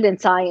 grounded in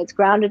science,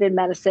 grounded in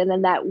medicine,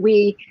 and that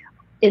we,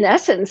 in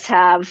essence,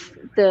 have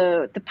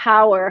the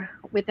power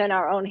within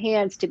our own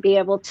hands to be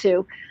able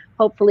to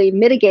hopefully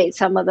mitigate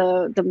some of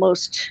the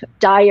most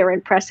dire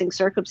and pressing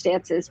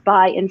circumstances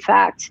by, in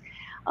fact,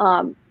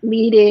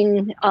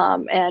 leading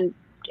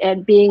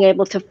and being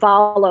able to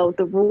follow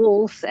the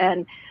rules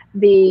and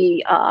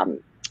the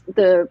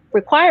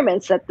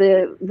requirements that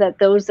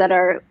those that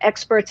are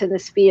experts in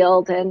this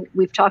field. And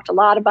we've talked a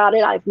lot about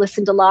it. I've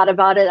listened a lot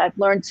about it. I've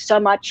learned so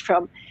much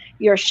from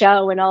your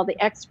show and all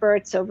the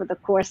experts over the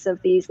course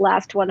of these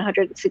last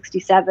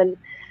 167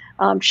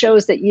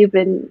 shows that you've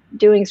been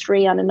doing,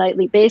 Sree, on a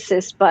nightly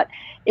basis. But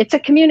it's a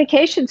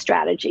communication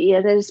strategy,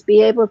 and it's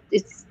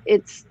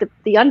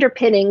the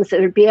underpinnings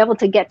that would be able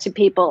to get to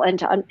people and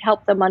to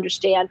help them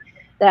understand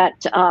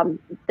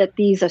that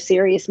these are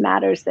serious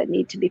matters that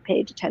need to be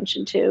paid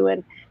attention to,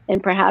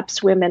 and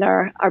perhaps women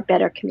are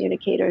better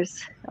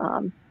communicators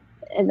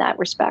in that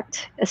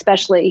respect,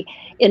 especially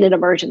in an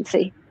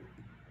emergency.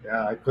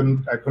 Yeah, I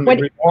couldn't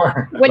agree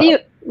more. What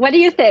do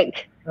you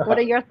think? What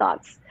are your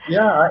thoughts?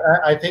 Yeah,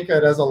 I think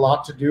it has a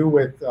lot to do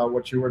with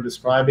what you were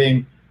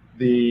describing,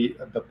 the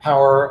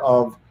power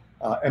of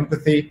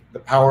empathy, the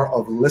power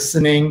of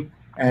listening,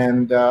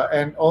 and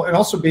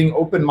also being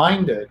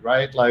open-minded,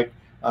 right? Like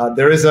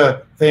there is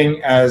a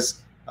thing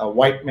as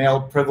white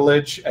male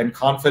privilege and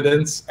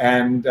confidence,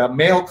 and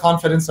male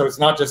confidence. So it's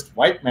not just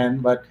white men,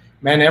 but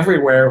men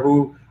everywhere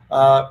who,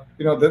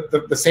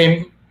 the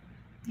same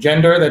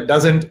gender that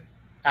doesn't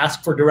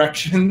ask for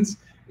directions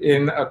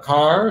in a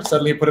car,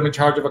 suddenly put them in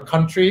charge of a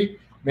country.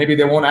 Maybe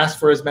they won't ask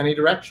for as many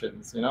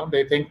directions.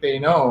 They think they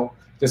know.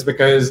 Just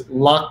because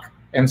luck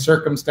and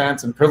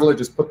circumstance and privilege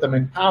has put them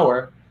in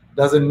power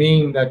doesn't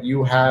mean that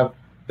you have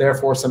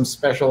therefore some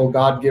special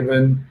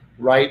God-given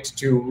right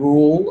to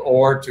rule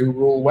or to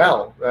rule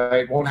well.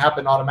 It won't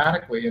happen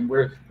automatically, and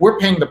we're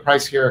paying the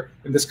price here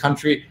in this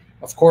country.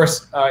 Of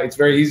course, it's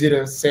very easy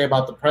to say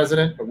about the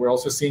president, but we're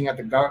also seeing at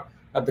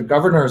the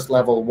governor's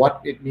level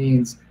what it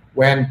means.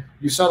 When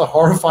you saw the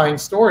horrifying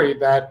story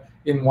that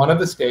in one of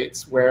the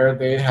states where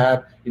they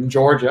had, in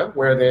Georgia,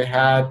 where they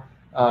had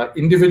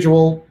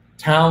individual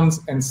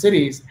towns and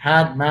cities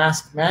had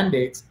mask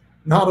mandates,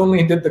 not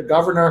only did the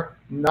governor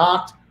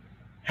not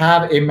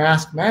have a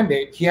mask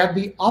mandate, he had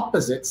the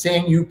opposite,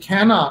 saying you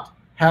cannot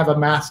have a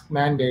mask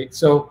mandate.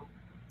 So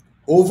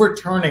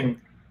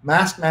overturning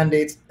mask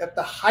mandates at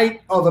the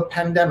height of a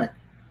pandemic,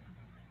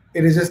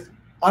 it is just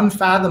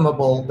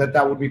unfathomable that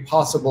that would be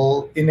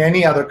possible in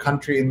any other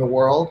country in the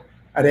world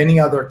at any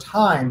other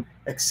time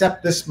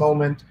except this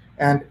moment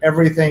and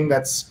everything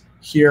that's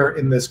here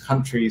in this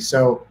country.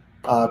 So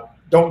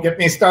don't get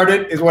me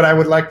started is what I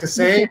would like to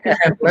say.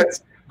 And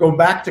let's go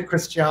back to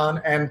Christiane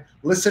and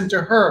listen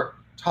to her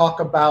talk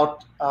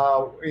about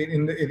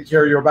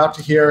here you're about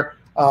to hear.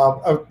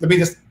 Let me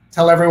just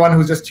tell everyone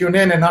who's just tuned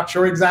in and not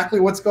sure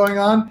exactly what's going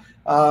on.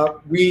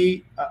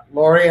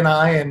 Laurie and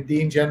I and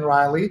Dean Jen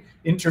Riley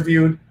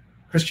interviewed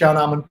Christiane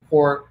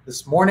Amanpour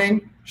this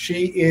morning.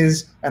 She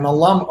is an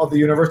alum of the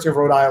University of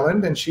Rhode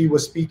Island, and she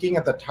was speaking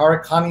at the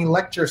Taricani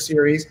lecture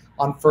series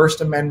on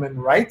First Amendment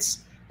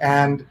rights.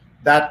 And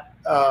that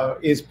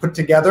is put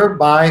together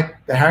by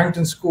the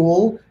Harrington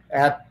School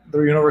at the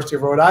University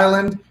of Rhode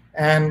Island,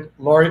 and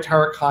Laurie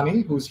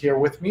Taricani, who's here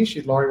with me.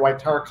 She's Laurie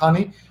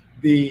White-Taricani.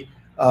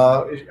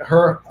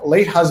 Her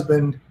late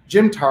husband,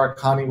 Jim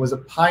Taricani, was a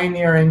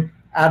pioneering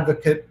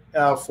advocate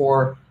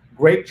for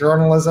great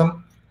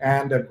journalism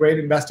and a great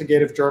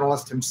investigative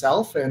journalist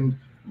himself. And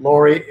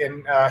Laurie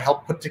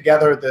helped put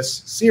together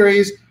this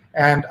series,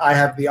 and I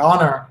have the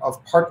honor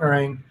of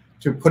partnering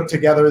to put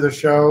together the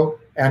show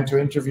and to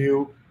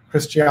interview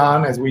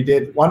Christiane, as we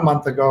did 1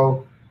 month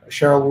ago,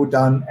 Cheryl Wu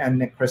Dunn and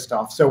Nick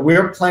Kristof. So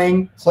we're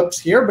playing clips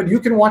here, but you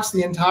can watch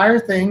the entire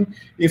thing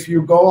if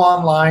you go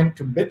online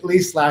to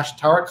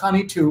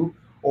bit.ly/Taricani2,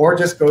 or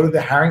just go to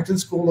the Harrington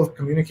School of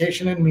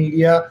Communication and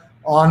Media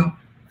on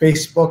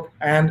Facebook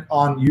and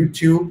on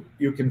YouTube.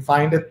 You can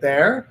find it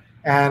there,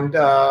 and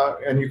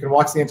you can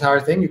watch the entire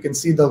thing. You can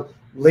see the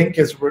link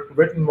is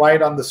written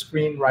right on the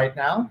screen right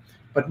now.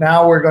 But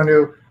now we're going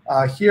to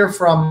hear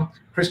from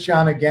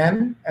Christiane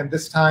again, and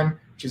this time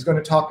she's going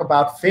to talk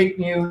about fake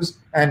news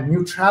and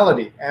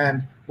neutrality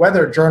and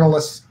whether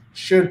journalists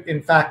should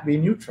in fact be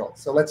neutral.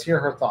 So let's hear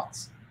her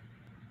thoughts.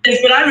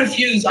 But I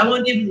refuse. I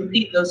won't even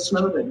repeat those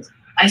slogans.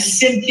 I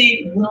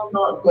simply will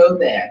not go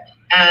there.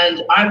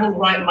 And I will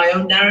write my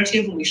own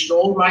narrative, and we should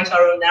all write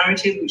our own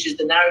narrative, which is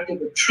the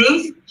narrative of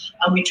truth.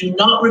 And we do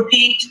not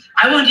repeat.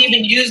 I won't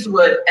even use the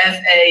word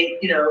FA,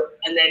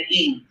 and then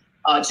E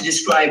to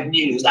describe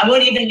news. I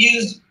won't even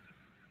use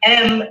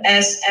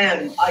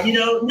MSM.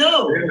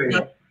 No. Really?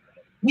 No.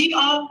 We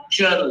are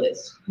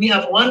journalists. We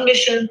have one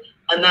mission,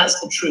 and that's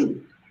the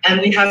truth.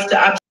 And we have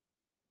to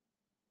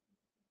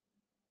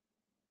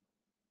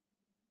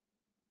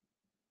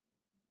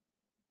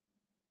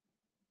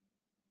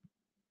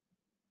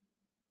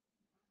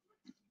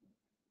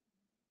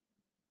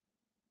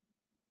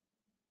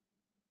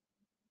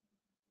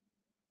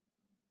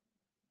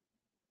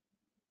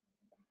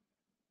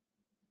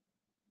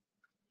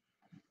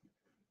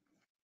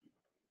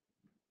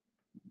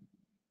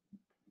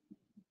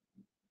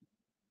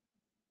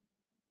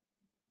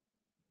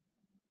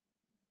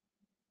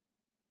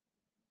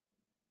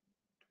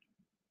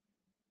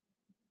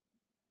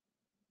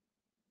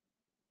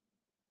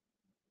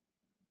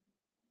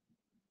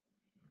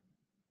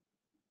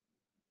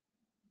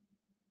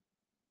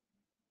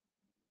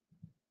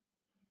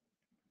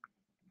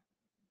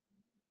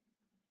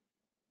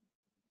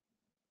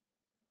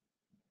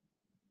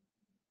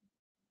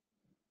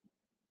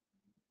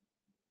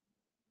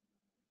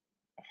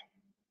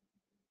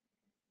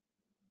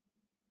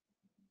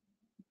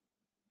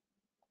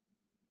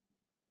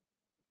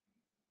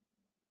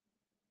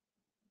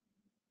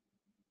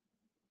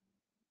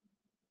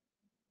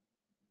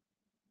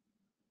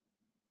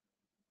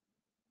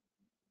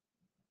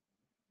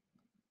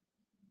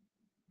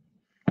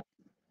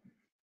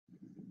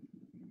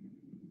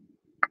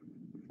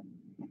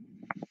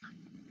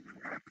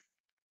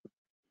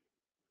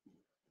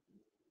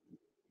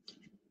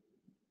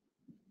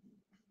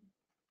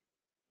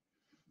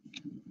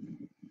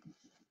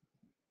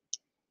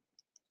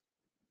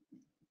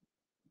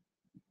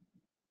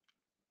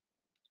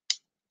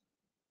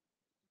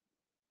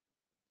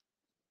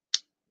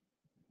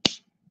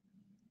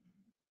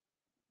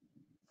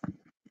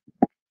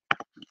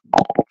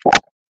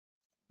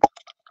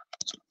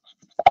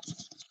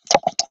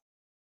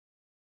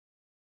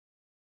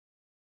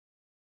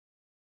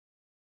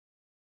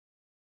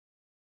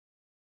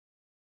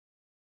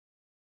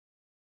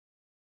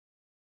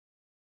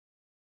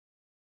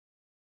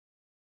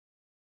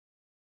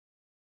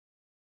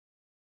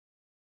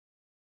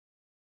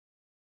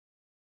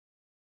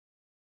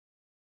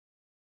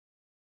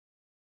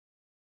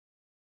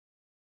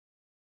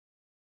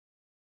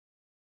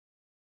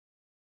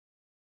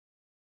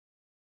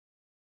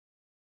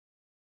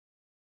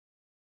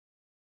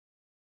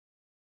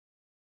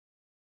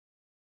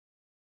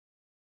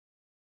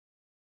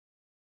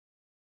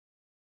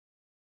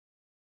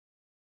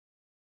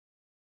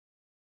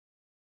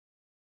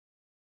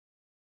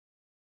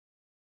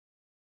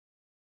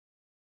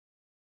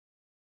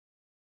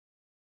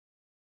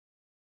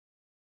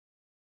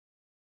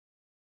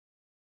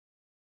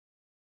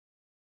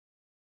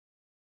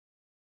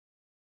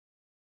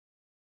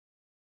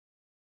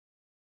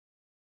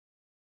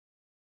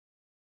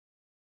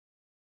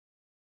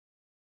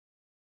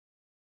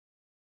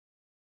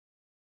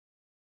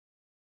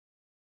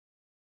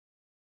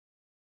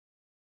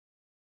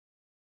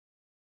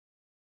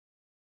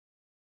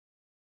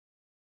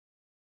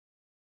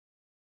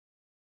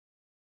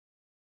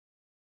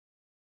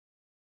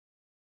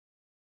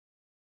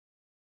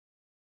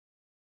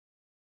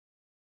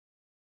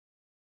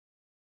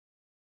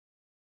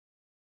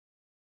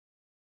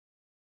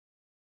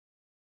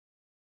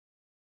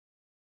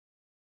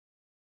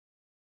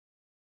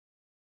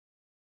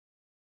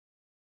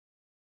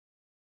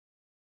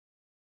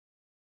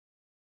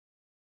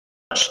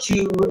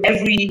to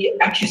every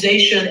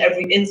accusation,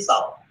 every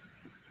insult.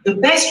 The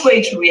best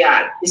way to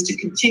react is to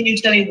continue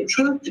telling the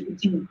truth, to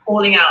continue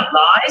calling out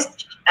lies,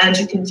 and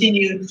to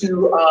continue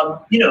to,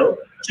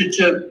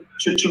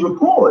 to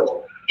report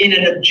in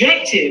an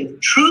objective,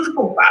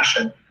 truthful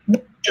fashion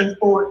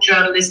for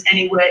journalists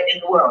anywhere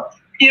in the world.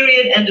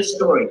 Period. End of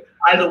story.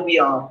 Either we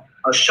are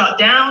shut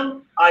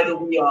down, either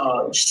we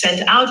are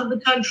sent out of the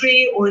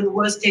country, or in the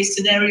worst case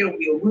scenario,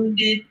 we are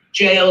wounded,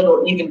 jailed,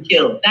 or even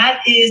killed.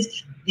 That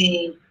is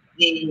the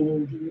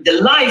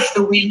life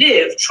that we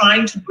live,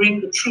 trying to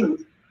bring the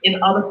truth in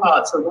other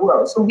parts of the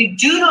world. So we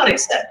do not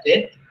accept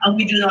it, and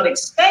we do not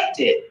expect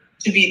it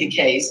to be the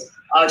case,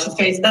 to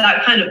face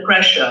that kind of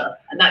pressure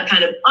and that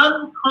kind of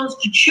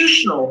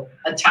unconstitutional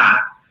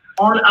attack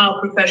on our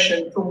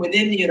profession from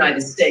within the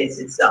United States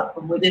itself,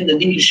 from within the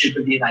leadership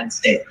of the United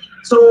States.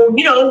 So,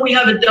 you know, we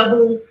have a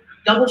double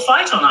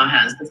fight on our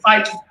hands: the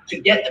fight to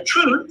get the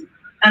truth,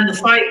 and the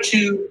fight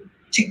to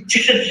keep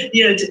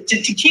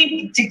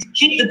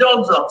the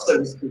dogs off, so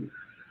to speak.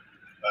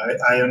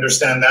 I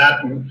understand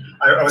that. And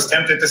I was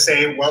tempted to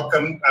say,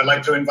 welcome. I'd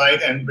like to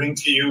invite and bring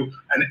to you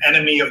an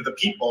enemy of the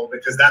people,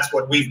 because that's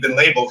what we've been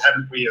labeled,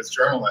 haven't we, as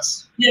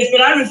journalists? Yes, but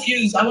I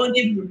refuse. I won't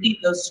even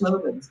repeat those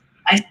slogans.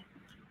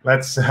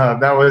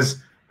 That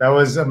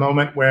was a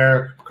moment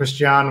where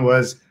Christiane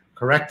was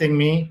correcting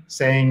me,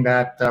 saying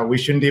that we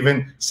shouldn't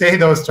even say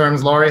those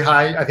terms. Laurie,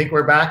 hi. I think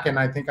we're back, and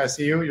I think I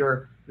see you.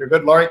 You're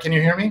good, Laurie. Can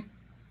you hear me?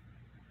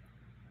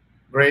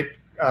 Great.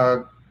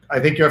 I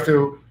think you have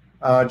to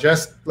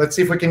just let's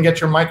see if we can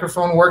get your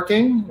microphone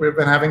working. We've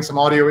been having some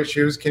audio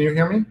issues. Can you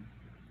hear me?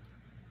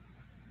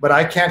 But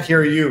I can't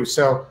hear you.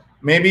 So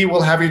maybe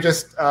we'll have you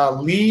just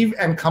leave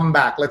and come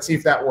back. Let's see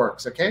if that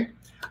works. Okay.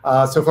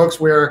 So folks,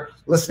 we're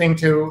listening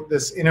to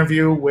this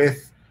interview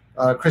with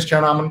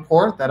Christiane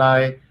Amanpour that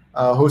I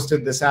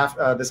hosted this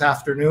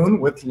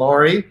afternoon with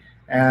Laurie,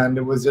 and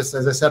it was just,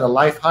 as I said, a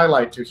life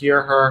highlight to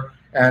hear her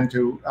and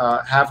to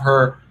have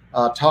her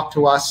talk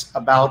to us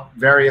about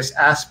various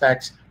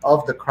aspects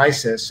of the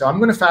crisis. So I'm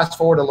going to fast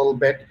forward a little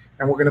bit,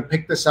 and we're going to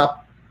pick this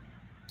up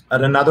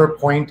at another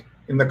point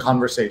in the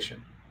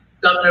conversation.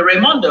 Governor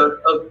Raimondo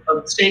of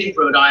the state of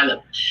Rhode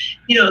Island.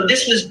 You know,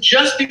 this was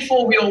just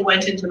before we all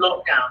went into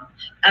lockdown,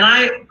 and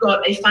I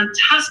got a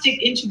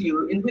fantastic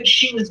interview in which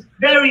she was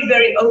very,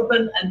 very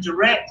open and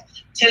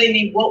direct, telling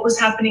me what was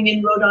happening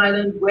in Rhode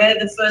Island, where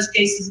the first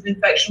cases of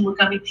infection were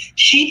coming.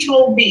 She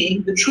told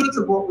me the truth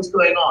of what was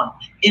going on,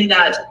 in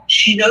that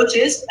she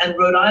noticed, and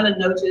Rhode Island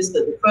noticed,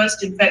 that the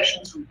first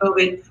infections from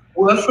COVID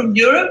were from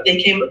Europe.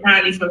 They came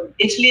apparently from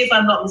Italy, if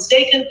I'm not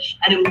mistaken,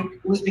 and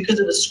it was because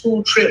of a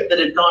school trip that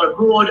had gone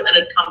abroad and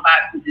had come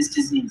back with this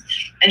disease.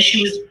 And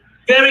she was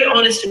very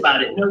honest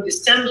about it. No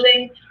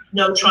dissembling,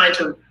 no trying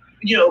to,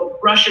 you know,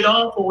 brush it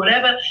off or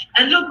whatever.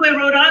 And look where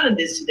Rhode Island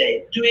is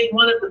today, doing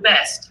one of the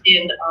best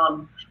in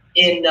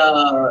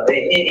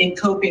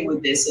coping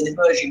with this and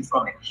emerging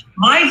from it.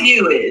 My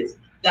view is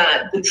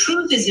that the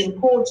truth is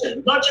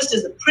important, not just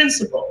as a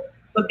principle,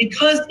 but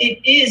because it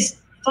is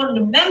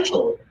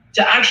fundamental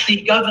to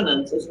actually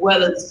governance as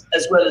well as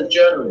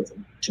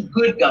journalism, to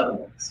good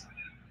governance.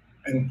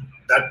 And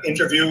that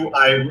interview,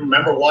 I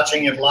remember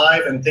watching it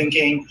live and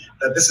thinking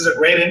that this is a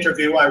great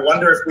interview. I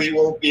wonder if we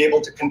will be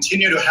able to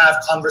continue to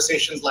have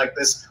conversations like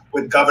this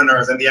with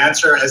governors. And the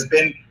answer has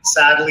been,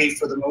 sadly,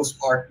 for the most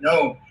part,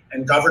 no.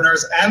 And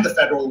governors and the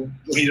federal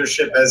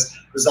leadership has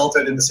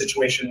resulted in the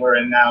situation we're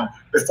in now.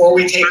 Before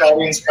we take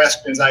audience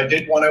questions, I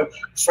did want to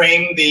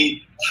frame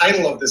the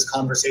title of this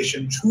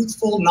conversation: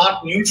 Truthful,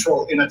 Not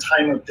Neutral in a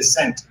Time of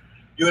Dissent.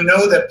 You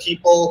know that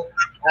people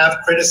have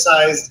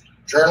criticized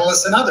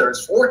journalists and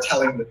others for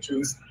telling the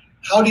truth.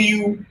 How do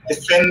you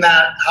defend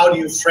that? How do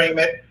you frame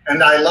it?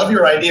 And I love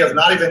your idea of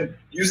not even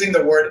using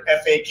the word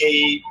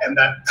FAKE and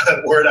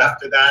that word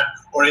after that,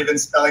 or even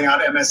spelling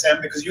out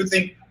MSM, because you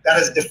think that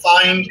has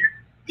defined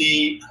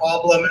the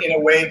problem in a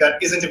way that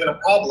isn't even a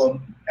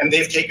problem, and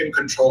they've taken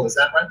control. Is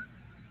that right?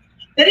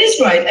 That is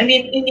right. I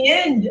mean, in the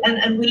end,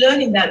 and we're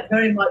learning that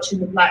very much in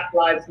the Black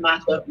Lives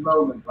Matter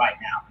moment right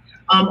now.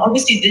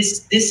 Obviously,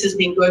 this has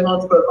been going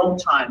on for a long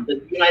time.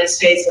 The United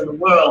States and the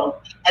world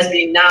has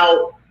been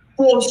now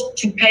forced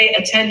to pay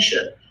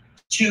attention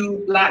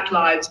to Black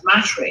Lives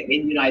Mattering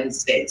in the United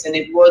States. And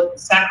it was a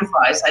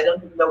sacrifice. I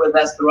don't even know whether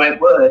that's the right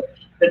word,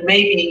 but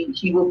maybe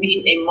he will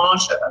be a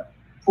martyr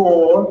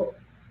for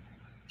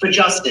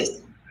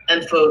justice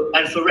and for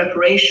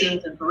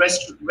reparations and for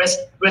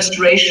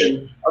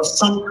restoration of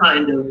some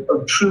kind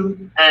of truth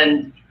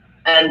and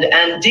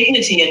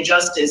dignity and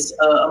justice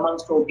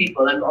amongst all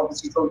people. I'm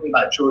obviously talking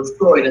about George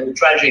Floyd and the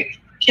tragic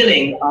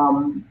killing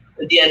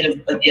at the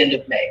end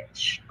of May.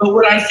 But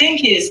what I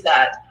think is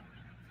that,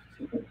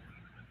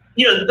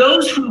 you know,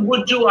 those who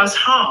would do us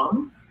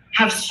harm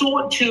have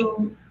sought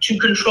to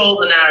control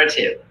the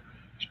narrative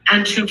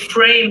and to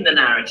frame the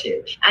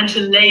narrative and to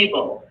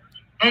label.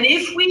 And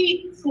if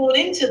we fall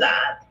into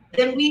that,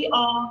 then we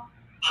are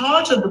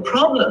part of the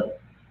problem.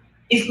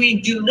 If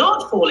we do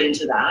not fall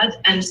into that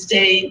and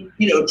stay,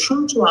 you know,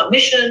 true to our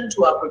mission,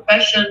 to our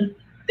profession,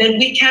 then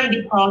we can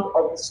be part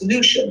of the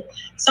solution.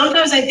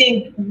 Sometimes I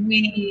think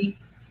we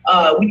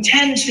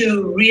tend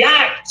to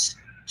react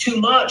too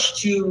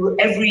much to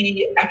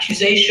every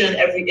accusation,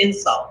 every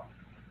insult.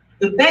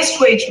 The best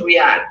way to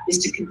react is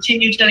to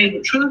continue telling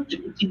the truth, to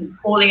continue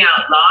calling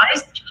out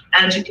lies,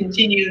 and to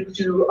continue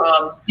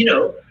to,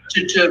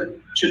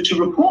 to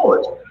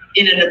report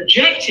in an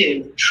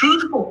objective,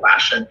 truthful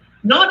fashion,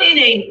 not in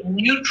a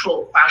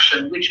neutral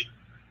fashion, which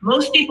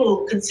most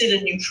people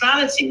consider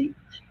neutrality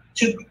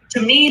to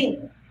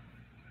mean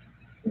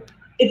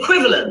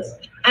equivalence.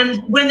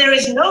 And when there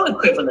is no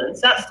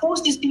equivalence, that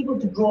forces people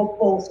to draw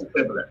false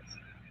equivalence.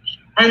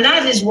 And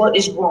that is what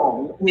is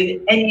wrong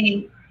with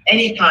any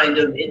kind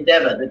of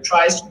endeavor that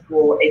tries to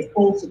draw a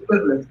false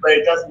equivalence where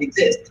it doesn't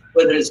exist,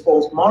 whether it's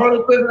false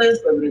moral equivalence,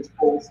 whether it's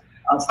false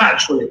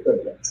factual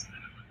equivalence.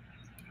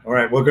 All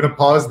right, we're going to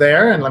pause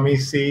there and let me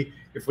see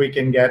if we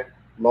can get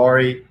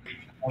Laurie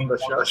on the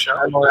show.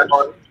 Hi,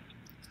 Laurie.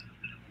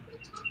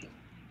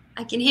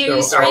 I can hear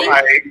you, Sree.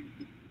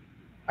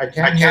 I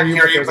can't hear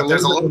you, but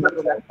there's a little bit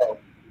of echo.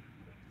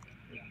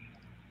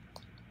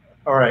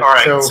 All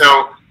right, so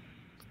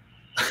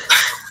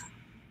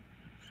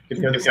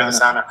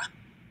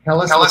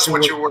tell us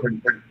what you were.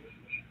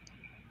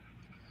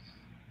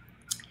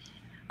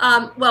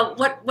 Well,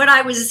 what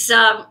I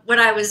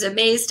was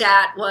amazed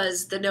at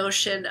was the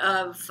notion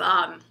of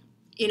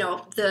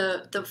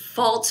the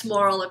false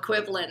moral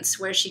equivalence,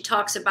 where she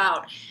talks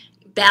about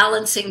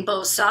balancing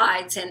both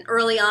sides. And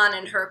early on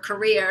in her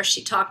career,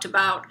 she talked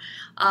about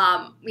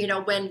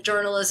when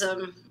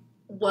journalism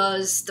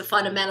was, the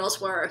fundamentals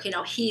were,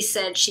 he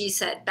said, she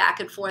said, back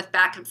and forth,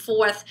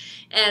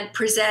 and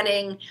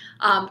presenting,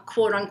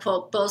 quote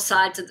unquote, both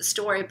sides of the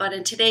story. But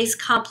in today's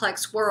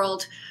complex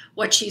world,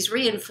 what she's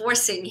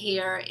reinforcing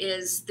here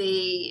is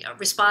the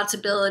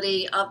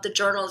responsibility of the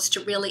journalists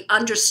to really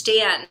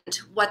understand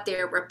what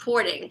they're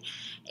reporting,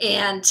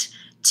 and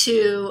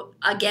to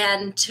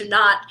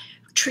not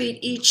treat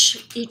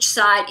each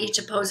side, each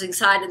opposing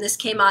side, and this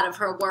came out of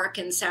her work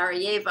in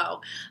Sarajevo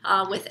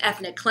with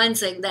ethnic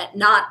cleansing, that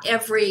not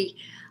every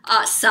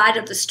side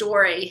of the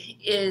story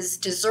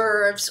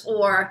deserves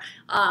or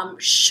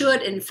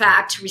should in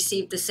fact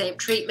receive the same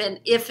treatment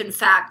if in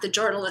fact the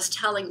journalist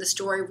telling the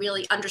story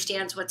really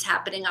understands what's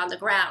happening on the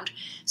ground.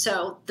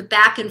 So the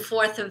back and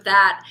forth of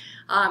that,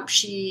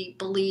 she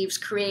believes,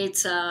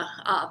 creates a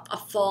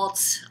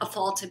false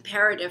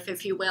imperative,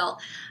 if you will,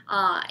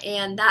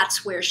 and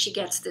that's where she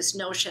gets this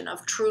notion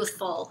of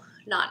truthful,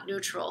 not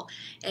neutral,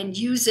 and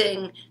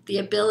using the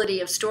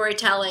ability of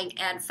storytelling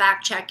and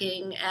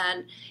fact-checking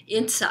and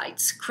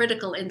insights,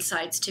 critical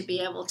insights, to be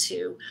able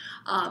to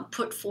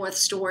put forth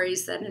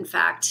stories that in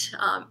fact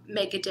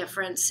make a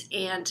difference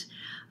and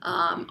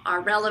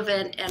are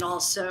relevant, and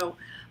also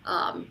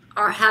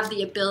have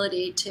the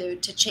ability to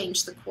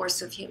change the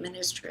course of human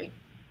history.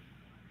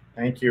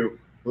 Thank you.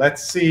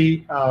 Let's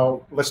see.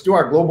 Let's do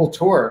our global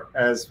tour,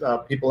 as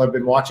people have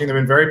been watching. They've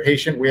been very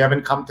patient. We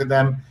haven't come to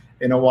them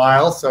in a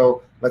while.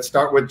 So let's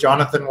start with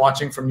Jonathan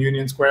watching from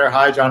Union Square.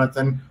 Hi,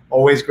 Jonathan.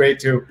 Always great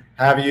to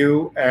have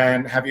you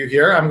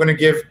here. I'm going to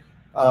give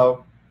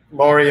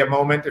Laurie a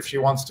moment if she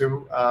wants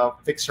to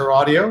fix her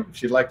audio. If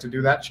she'd like to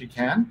do that, she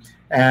can.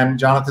 And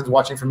Jonathan's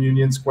watching from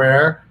Union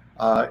Square.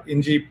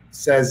 Inji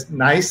says,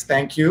 nice,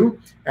 thank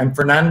you. And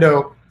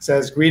Fernando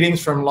says,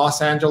 greetings from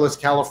Los Angeles,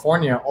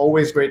 California.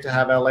 Always great to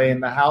have LA in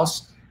the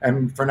house.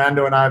 And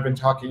Fernando and I have been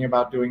talking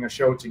about doing a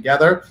show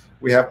together.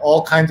 We have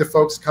all kinds of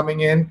folks coming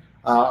in.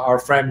 Our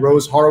friend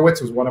Rose Horowitz,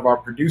 who's one of our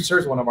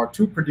producers, one of our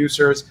two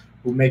producers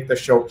who make the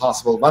show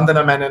possible,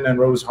 Vandana Menon and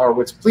Rose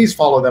Horowitz. Please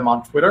follow them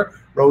on Twitter,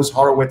 Rose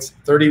Horowitz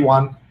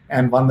 31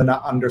 and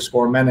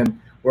Vandana_Menon.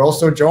 We're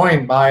also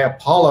joined by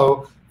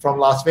Apollo from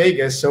Las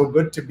Vegas. So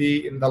good to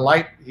be in the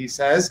light, he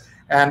says.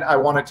 And I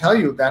want to tell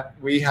you that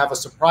we have a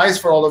surprise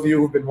for all of you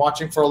who've been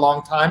watching for a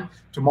long time.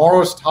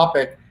 Tomorrow's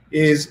topic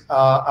is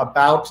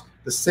about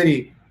the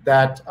city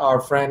that our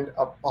friend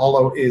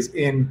Apollo is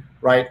in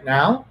right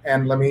now.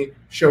 And let me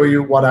show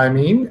you what I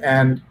mean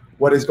and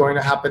what is going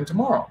to happen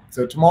tomorrow.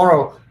 So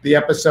tomorrow, the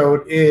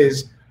episode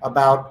is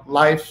about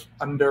life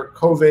under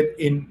COVID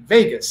in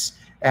Vegas.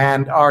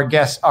 And our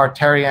guests are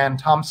Terry Ann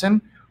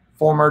Thompson,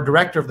 former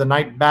director of the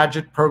Knight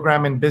Badgett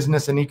Program in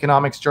Business and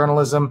Economics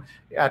Journalism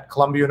at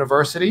Columbia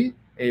University,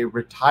 a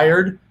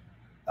retired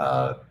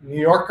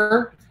New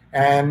Yorker,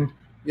 and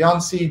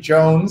Yancey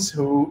Jones,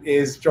 who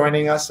is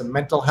joining us, a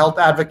mental health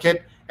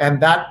advocate.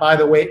 And that, by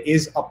the way,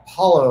 is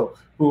Apollo,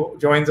 who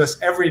joins us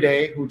every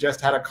day, who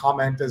just had a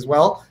comment as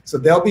well. So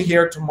they'll be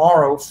here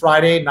tomorrow,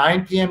 Friday,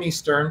 9 p.m.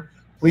 Eastern.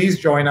 Please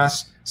join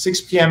us,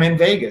 6 p.m. in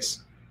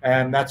Vegas.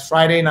 And that's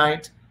Friday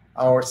night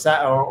or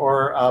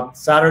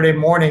Saturday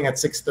morning at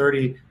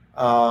 6:30.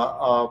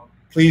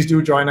 Please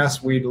do join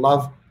us. We'd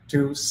love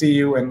to see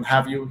you and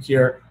have you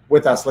here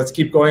with us. Let's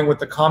keep going with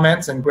the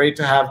comments, and great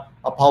to have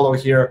Apollo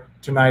here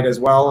tonight as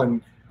well.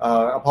 And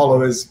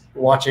Apollo is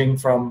watching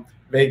from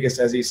Vegas,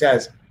 as he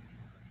says.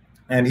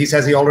 And he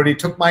says he already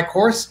took my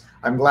course.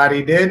 I'm glad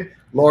he did.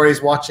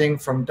 Laurie's watching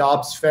from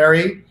Dobbs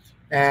Ferry,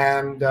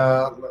 and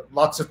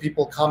lots of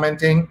people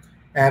commenting.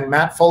 And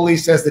Matt Foley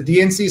says the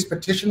DNC is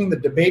petitioning the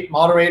debate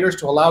moderators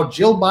to allow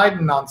Jill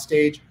Biden on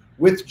stage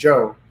with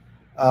Joe.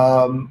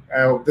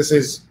 This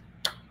is,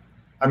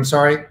 I'm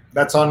sorry,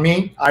 that's on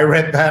me. I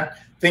read that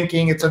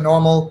thinking it's a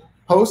normal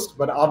post,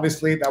 but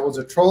obviously that was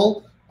a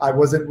troll. I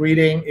wasn't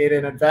reading it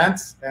in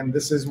advance, and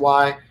this is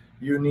why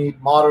you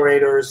need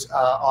moderators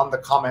on the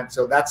comment.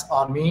 So that's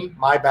on me,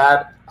 my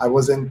bad. I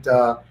wasn't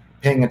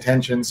paying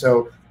attention.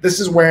 So this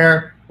is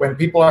where, when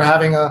people are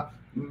having a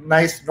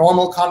nice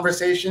normal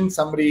conversation,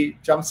 somebody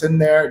jumps in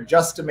there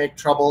just to make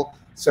trouble.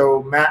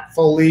 So Matt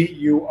Foley,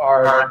 you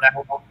are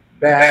now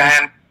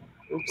banned.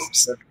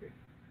 Oops.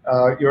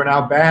 You're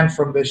now banned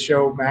from this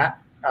show, Matt.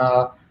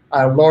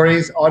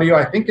 Laurie's audio,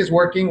 I think, is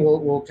working.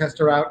 We'll test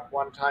her out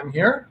one time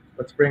here.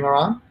 Let's bring her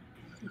on.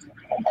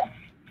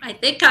 I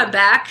think I'm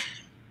back.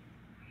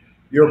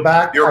 You're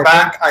back.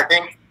 I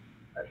think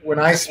when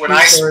I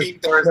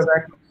speak,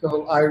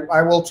 so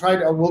I will try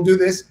to. We'll do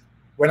this.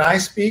 When I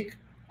speak,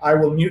 I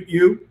will mute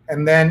you,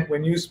 and then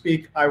when you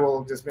speak, I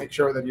will just make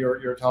sure that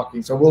you're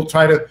talking. So we'll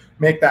try to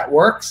make that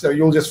work. So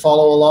you'll just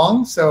follow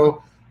along.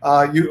 So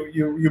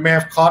you may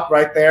have caught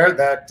right there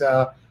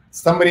that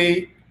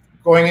somebody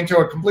going into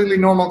a completely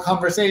normal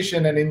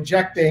conversation and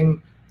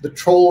injecting the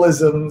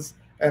trollisms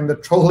and the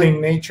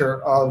trolling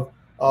nature of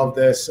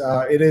this.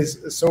 It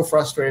is so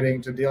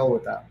frustrating to deal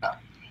with that.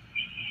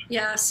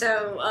 Yeah,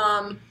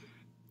 so,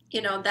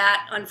 you know,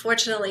 that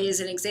unfortunately is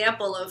an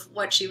example of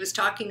what she was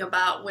talking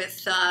about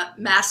with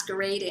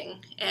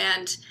masquerading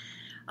and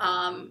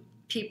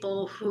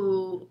people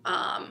who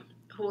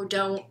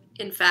don't,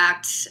 in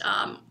fact,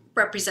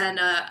 represent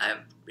a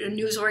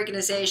news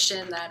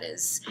organization that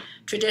is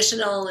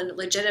traditional and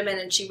legitimate,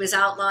 and she was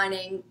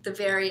outlining the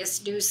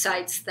various news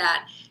sites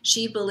that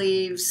she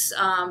believes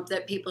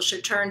that people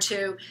should turn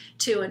to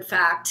in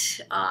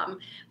fact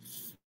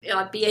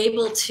be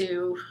able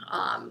to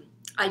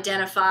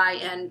identify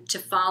and to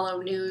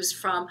follow news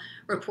from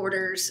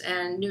reporters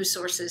and news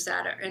sources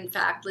that are in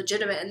fact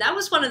legitimate. And that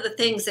was one of the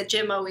things that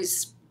Jim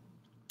always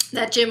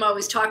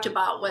talked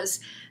about, was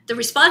the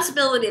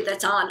responsibility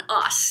that's on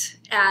us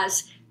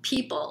as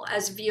people,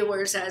 as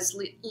viewers, as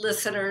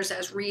listeners,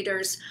 as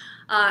readers,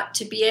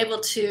 to be able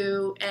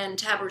to and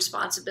to have a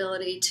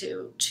responsibility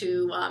to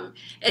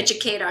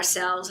educate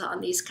ourselves on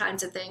these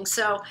kinds of things.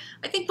 So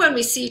I think when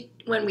we see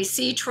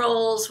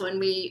trolls, when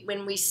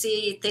we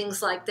see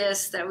things like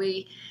this, that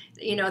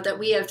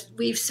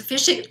we've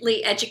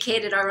sufficiently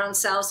educated our own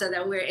selves so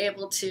that we're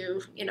able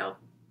to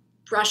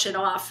brush it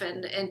off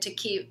and to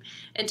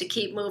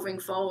keep moving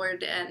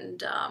forward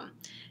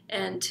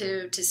and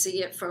to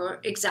see it for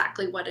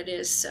exactly what it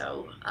is.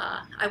 So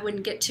I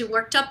wouldn't get too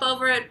worked up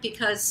over it,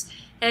 because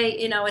hey,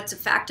 it's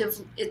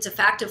a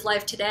fact of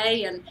life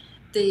today, and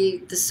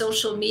the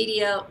social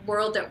media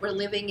world that we're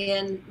living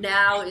in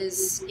now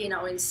is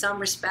in some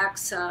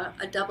respects a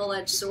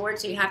double-edged sword.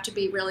 So you have to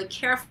be really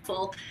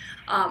careful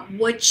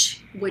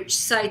which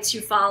sites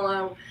you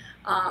follow,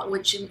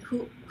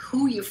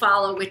 who you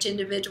follow, which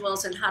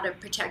individuals, and how to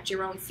protect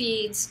your own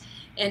feeds,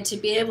 and to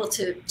be able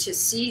to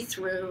see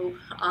through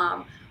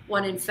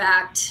what in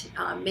fact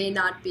may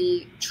not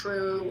be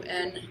true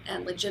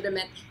and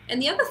legitimate.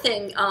 And the other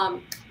thing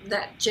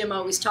that Jim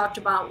always talked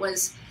about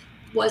was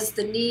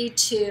the need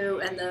to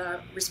and the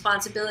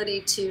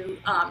responsibility to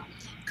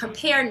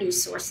compare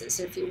news sources,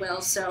 if you will.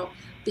 So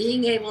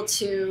being able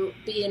to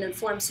be an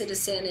informed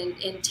citizen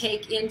and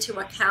take into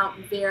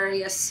account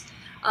various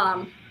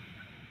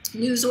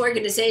news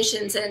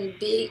organizations and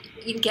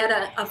get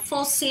a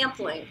full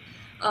sampling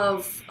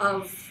of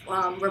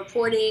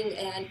reporting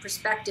and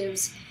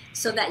perspectives,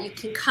 so that you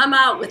can come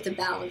out with a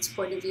balanced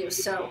point of view.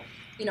 So,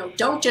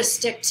 don't just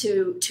stick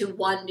to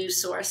one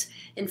news source.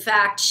 In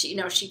fact, she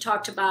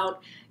talked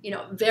about,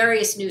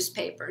 various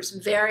newspapers,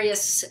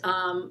 various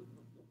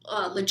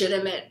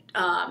legitimate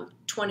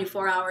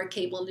 24-hour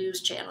cable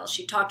news channels.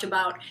 She talked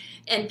about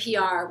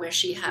NPR, where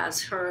she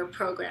has her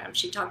program.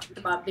 She talked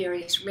about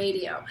various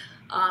radio,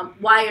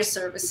 wire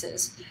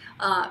services,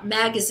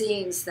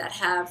 magazines that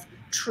have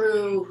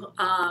true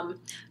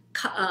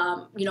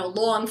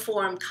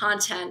long-form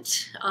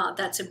content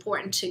that's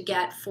important to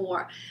get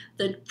for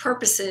the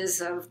purposes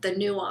of the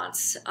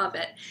nuance of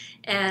it.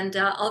 And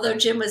although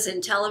Jim was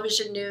in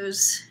television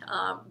news,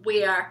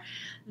 where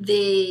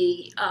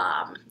the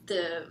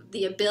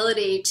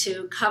ability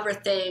to cover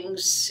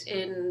things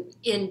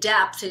in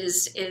depth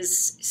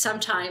is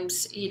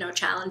sometimes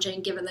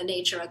challenging, given the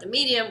nature of the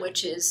medium,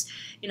 which is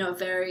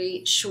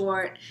very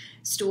short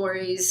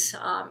stories,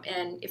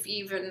 and if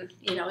even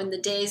in the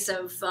days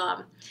of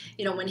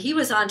when he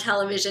was on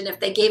television, if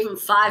they gave him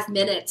 5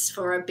 minutes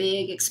for a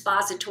big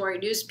expository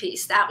news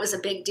piece, that was a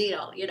big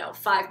deal.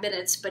 5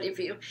 minutes. But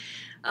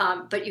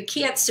but you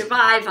can't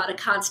survive on a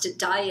constant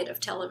diet of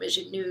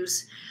television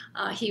news,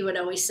 he would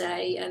always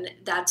say, and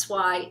that's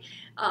why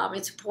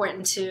it's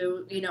important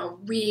to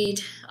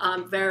read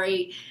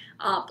very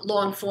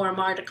long form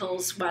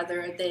articles,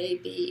 whether they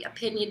be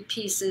opinion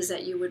pieces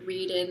that you would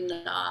read in,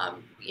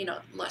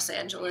 Los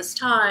Angeles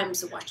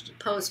Times, the Washington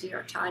Post, New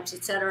York Times,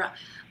 etc.,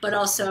 but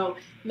also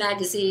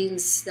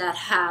magazines that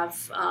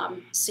have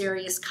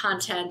serious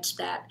content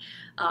that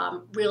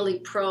really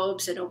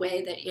probes in a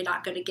way that you're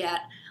not going to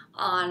get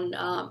on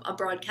a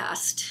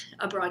broadcast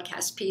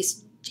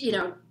piece,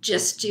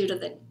 just due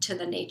to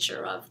the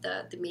nature of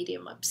the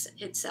medium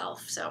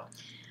itself. So.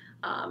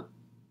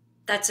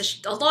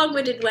 That's a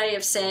long-winded way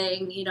of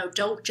saying,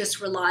 don't just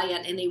rely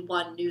on any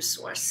one news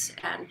source,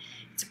 and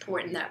it's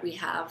important that we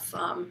have,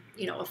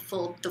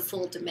 the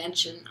full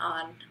dimension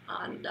on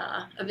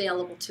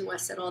available to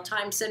us at all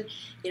times. And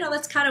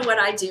that's kind of what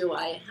I do.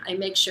 I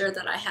make sure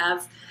that I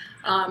have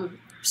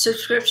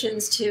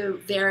subscriptions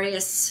to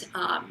various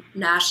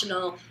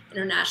national,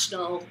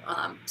 international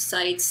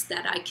sites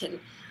that I can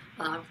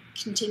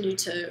continue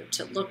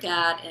to look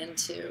at and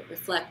to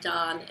reflect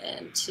on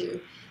and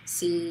to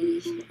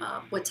see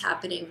what's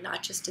happening,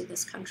 not just in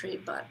this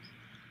country, but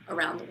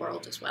around the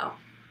world as well.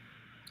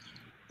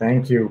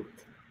 Thank you.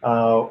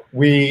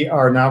 We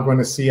are now going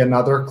to see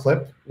another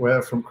clip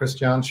from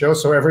Christiane's show.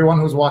 So everyone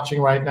who's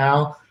watching right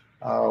now,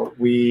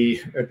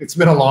 it's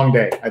been a long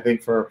day, I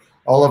think, for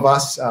all of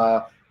us.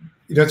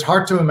 It's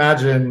hard to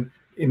imagine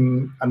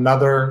in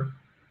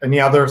any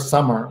other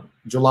summer.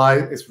 July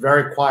is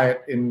very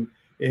quiet in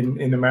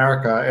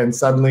America, and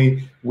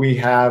suddenly we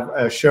have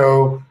a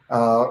show.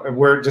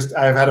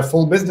 I've had a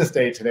full business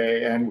day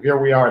today, and here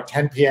we are at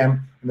 10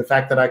 p.m. And the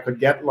fact that I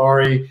could get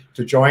Laurie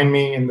to join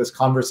me in this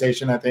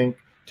conversation, I think,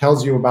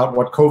 tells you about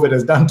what COVID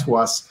has done to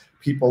us.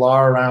 People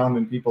are around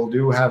and people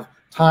do have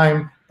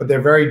time, but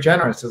they're very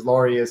generous, as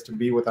Laurie is, to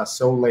be with us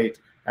so late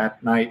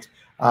at night.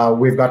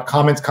 We've got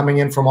comments coming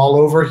in from all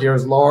over.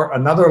 Here's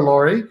another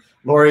Laurie.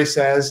 Laurie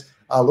says,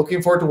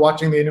 looking forward to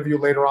watching the interview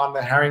later on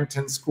the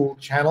Harrington School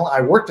channel.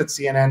 I worked at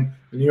CNN,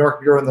 the New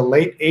York Bureau, in the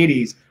late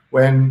 80s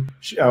when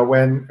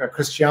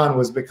Christiane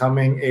was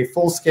becoming a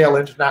full-scale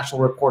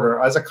international reporter.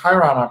 As a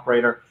Chiron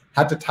operator,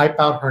 had to type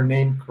out her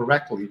name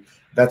correctly.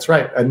 That's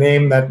right, a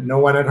name that no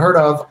one had heard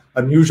of,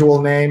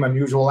 unusual name,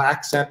 unusual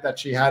accent that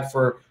she had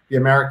for the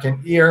American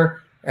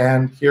ear.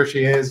 And here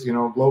she is,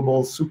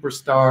 global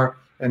superstar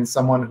and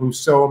someone who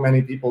so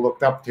many people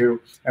look up to.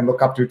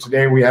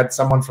 Today, we had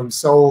someone from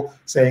Seoul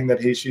saying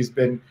that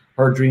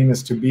her dream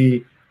is to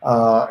be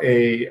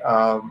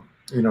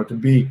to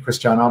be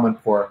Christiane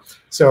Amanpour.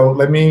 So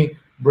let me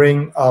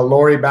bring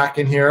Laurie back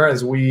in here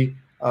as we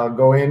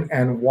go in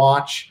and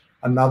watch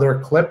another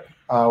clip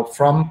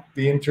from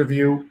the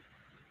interview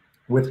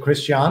with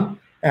Christiane.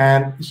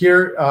 And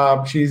here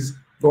she's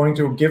going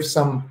to give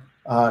some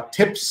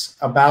tips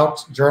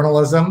about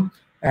journalism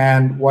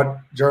and what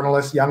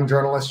young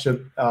journalists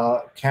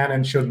can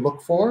and should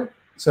look for.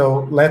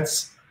 So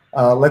let's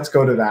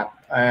go to that.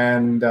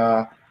 And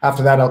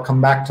after that, I'll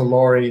come back to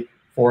Laurie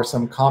for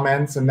some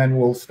comments, and then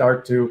we'll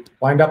start to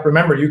wind up.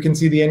 Remember, you can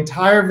see the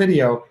entire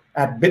video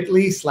at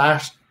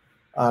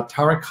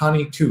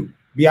bit.ly/Taricani2,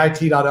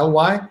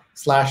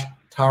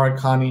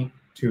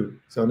 bit.ly/Taricani2.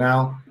 So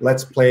now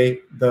let's play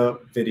the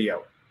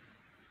video.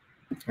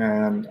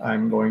 And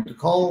I'm going to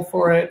call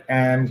for it,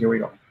 and here we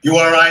go.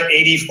 URI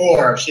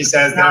 84, she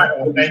says there.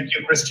 Oh, thank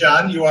you,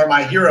 Christiane. You are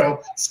my hero.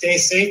 Stay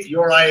safe.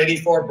 URI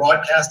 84,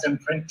 broadcast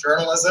and print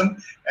journalism.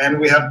 And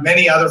we have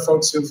many other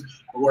folks who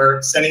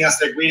are sending us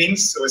their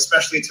greetings, so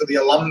especially to the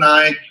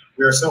alumni.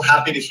 We are so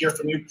happy to hear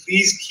from you.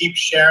 Please keep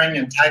sharing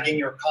and tagging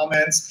your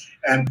comments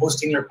and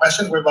posting your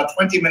questions. We're about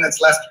 20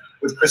 minutes left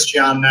with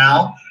Christiane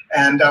now.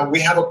 And we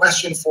have a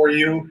question for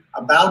you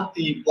about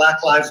the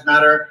Black Lives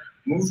Matter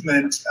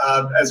movement,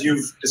 as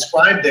you've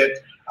described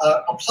it.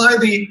 Apply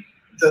the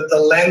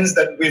lens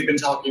that we've been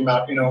talking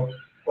about,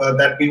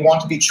 that we want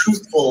to be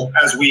truthful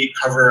as we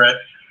cover it.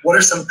 What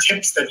are some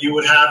tips that you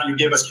would have? You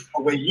gave us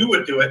a way you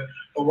would do it,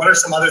 but what are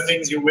some other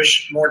things you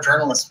wish more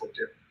journalists would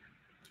do?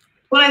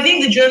 Well, I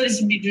think the journalists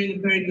have been doing a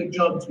very good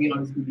job, to be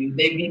honest with you.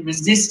 They've been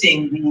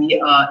resisting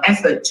the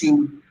effort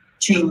to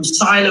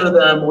silo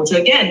them or to,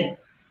 again,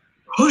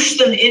 push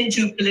them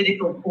into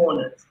political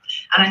corners.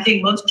 And I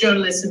think most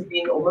journalists have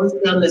been, or most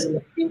journalism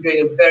has been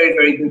doing a very,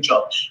 very good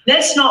job.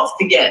 Let's not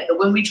forget that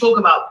when we talk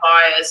about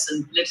bias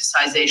and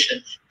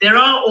politicization, there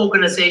are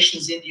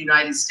organizations in the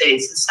United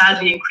States, and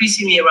sadly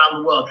increasingly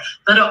around the world,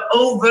 that are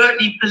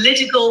overtly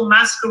political,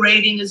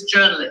 masquerading as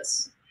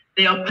journalists.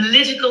 They are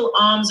political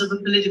arms of a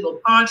political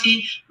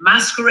party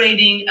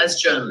masquerading as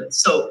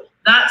journalists. So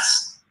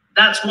that's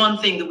one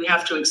thing that we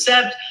have to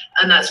accept,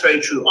 and that's very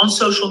true. On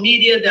social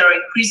media, there are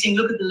increasing,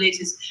 look at the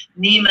latest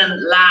Neiman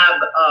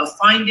Lab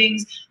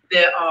findings.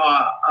 There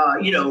are,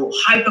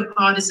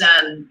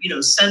 hyper-partisan,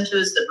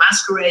 centers that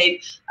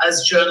masquerade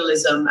as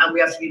journalism, and we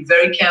have to be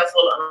very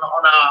careful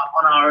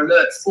on our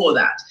alert for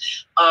that.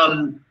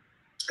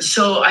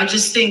 So I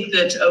just think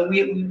that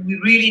we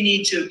really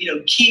need to,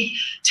 keep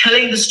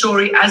telling the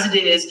story as it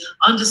is,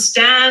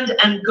 understand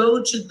and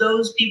go to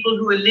those people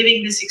who are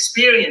living this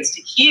experience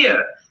to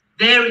hear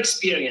their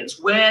experience,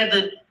 where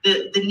the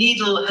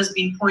needle has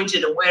been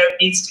pointed and where it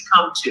needs to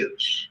come to.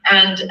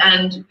 And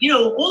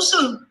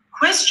also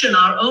question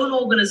our own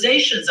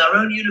organizations, our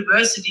own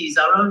universities,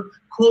 our own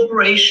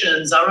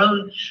corporations, our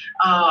own,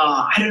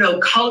 I don't know,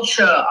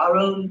 culture, our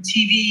own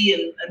TV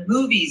and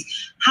movies.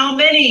 How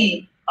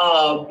many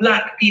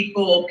Black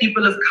people,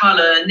 people of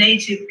color,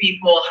 Native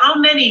people, how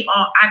many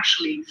are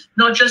actually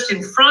not just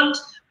in front,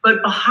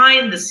 but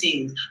behind the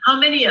scenes? How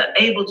many are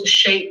able to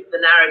shape the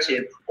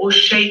narrative or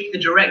shape the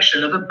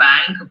direction of a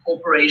bank, a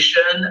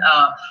corporation,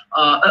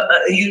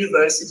 a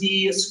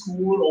university, a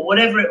school, or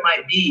whatever it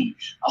might be,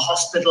 a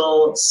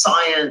hospital,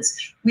 science?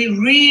 We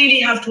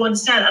really have to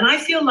understand. And I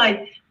feel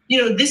like,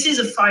 this is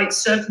a fight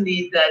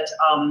certainly that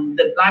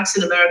that Blacks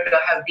in America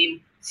have been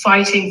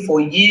fighting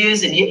for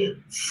years and years,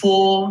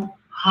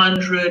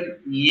 400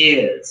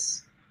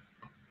 years.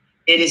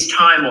 It is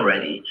time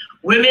already.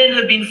 Women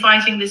have been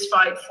fighting this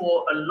fight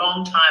for a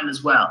long time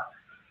as well.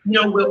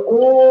 We're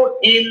all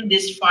in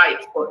this fight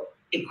for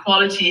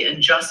equality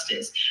and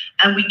justice,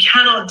 and we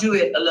cannot do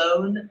it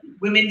alone.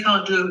 Women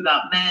can't do it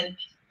without men.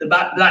 The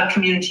Black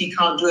community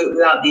can't do it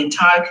without the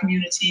entire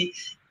community.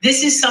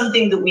 This is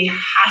something that we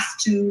have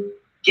to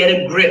get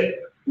a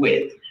grip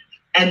with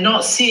and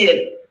not see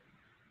it,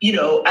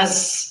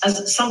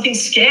 as something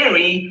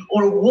scary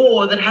or a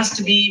war that has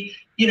to be,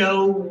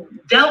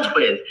 dealt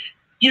with.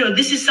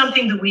 This is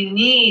something that we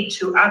need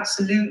to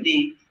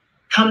absolutely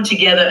come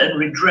together and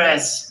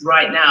redress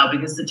right now,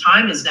 because the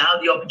time is now,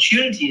 the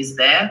opportunity is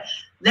there.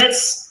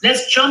 Let's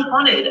jump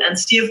on it and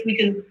see if we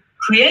can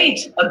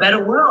create a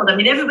better world. I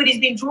mean, everybody's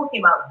been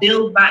talking about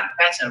build back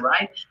better,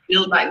 right?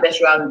 Build back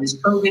better out of this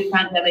COVID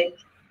pandemic.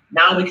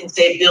 Now we can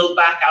say build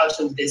back out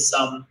of this,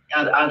 out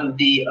of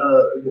the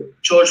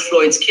George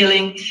Floyd's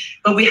killing.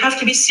 But we have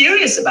to be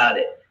serious about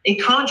it.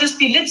 It can't just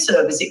be lip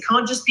service. It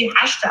can't just be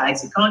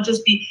hashtags. It can't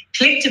just be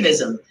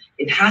clicktivism.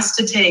 It has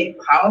to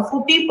take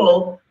powerful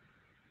people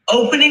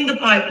opening the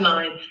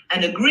pipeline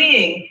and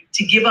agreeing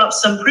to give up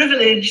some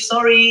privilege.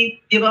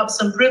 Give up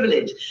some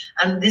privilege.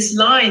 And this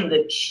line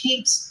that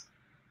keeps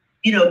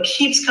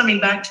coming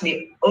back to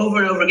me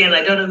over and over again.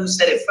 I don't know who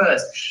said it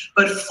first,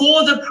 but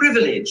for the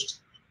privileged,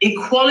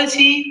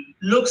 equality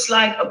looks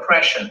like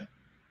oppression.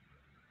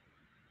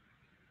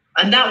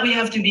 And that we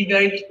have to be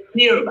very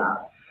clear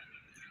about.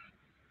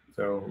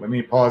 So let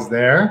me pause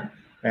there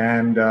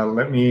and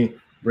let me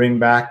bring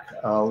back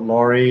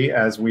Laurie.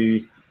 As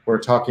we were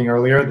talking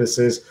earlier, this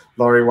is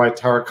Laurie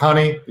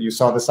White-Taricani. You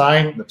saw the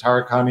sign, the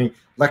Taricani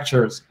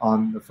Lectures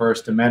on the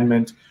First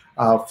Amendment.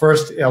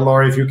 First,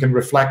 Laurie, if you can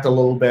reflect a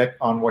little bit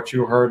on what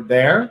you heard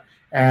there,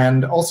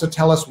 and also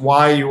tell us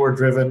why you were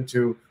driven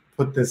to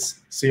put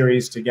this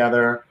series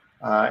together,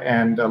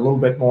 and a little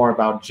bit more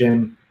about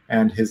Jim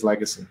and his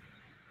legacy.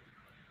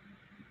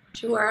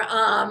 Sure.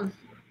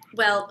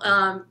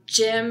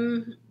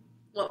 Jim,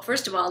 well,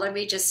 first of all, let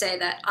me just say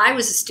that I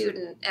was a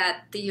student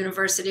at the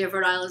University of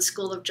Rhode Island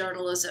School of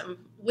Journalism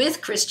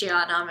with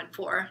Christiane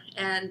Amanpour,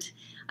 and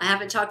I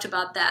haven't talked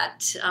about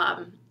that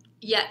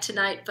yet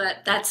tonight, but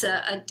that's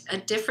a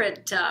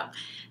different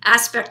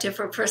aspect of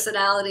her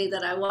personality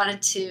that I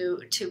wanted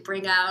to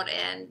bring out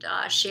and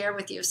share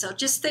with you. So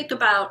just think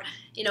about,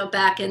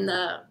 back in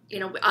the,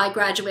 I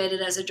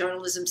graduated as a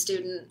journalism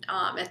student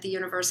at the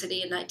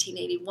university in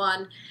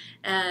 1981,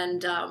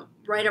 and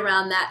right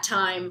around that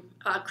time,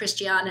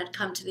 Christiane had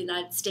come to the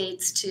United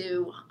States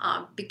to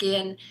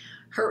begin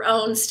her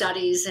own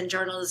studies in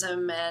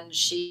journalism, and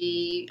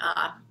she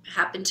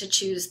happened to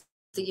choose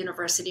the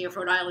University of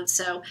Rhode Island.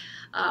 So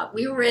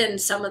we were in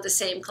some of the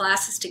same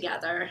classes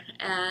together,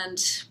 and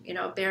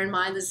bear in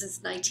mind this is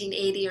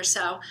 1980 or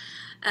so,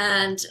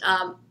 and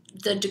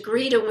the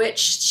degree to which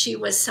she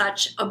was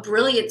such a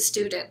brilliant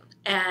student,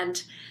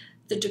 and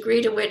the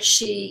degree to which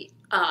she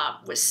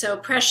was so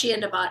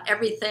prescient about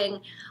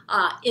everything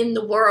in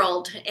the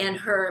world, and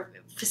her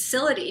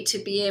facility to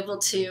be able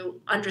to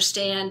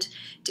understand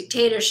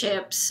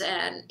dictatorships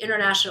and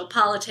international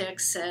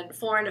politics and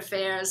foreign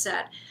affairs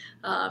at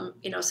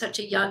such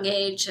a young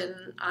age.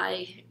 And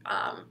I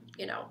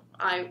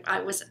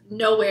was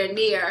nowhere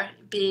near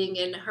being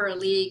in her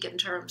league in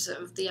terms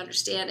of the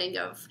understanding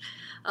of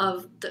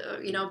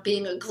the,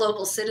 being a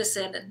global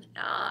citizen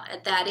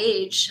at that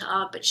age,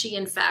 but she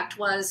in fact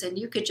was, and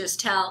you could just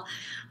tell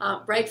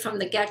right from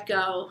the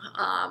get-go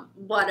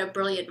what a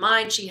brilliant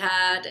mind she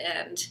had,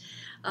 and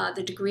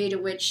the degree to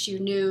which you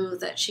knew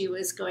that she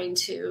was going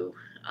to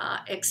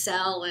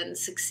excel and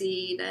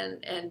succeed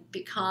and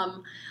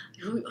become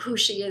who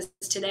she is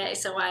today.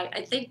 So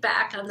I think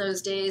back on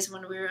those days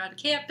when we were on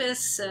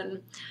campus,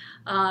 and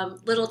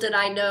little did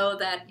I know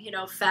that,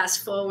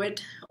 fast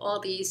forward all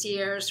these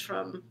years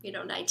from,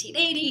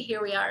 1980,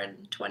 here we are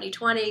in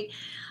 2020,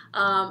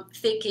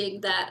 thinking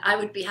that I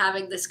would be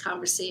having this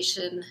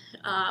conversation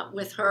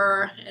with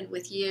her and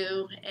with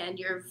you and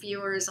your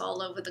viewers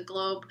all over the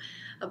globe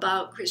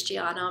about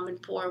Christiane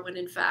Amanpour, when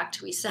in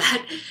fact we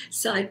sat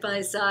side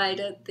by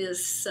side in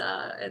this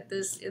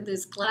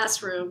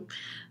classroom,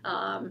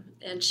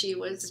 and she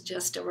was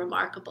just a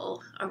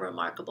remarkable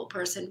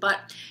person.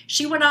 But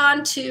she went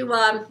on to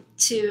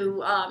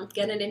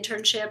get an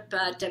internship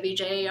at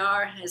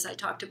WJAR, as I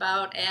talked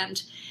about,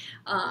 and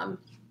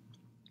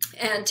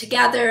And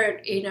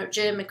together,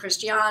 Jim and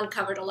Christiane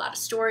covered a lot of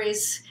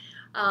stories,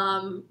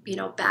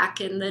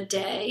 back in the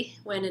day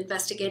when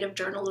investigative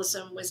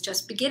journalism was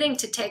just beginning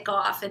to take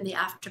off in the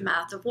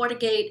aftermath of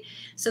Watergate.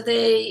 So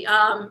they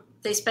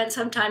spent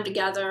some time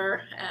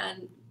together,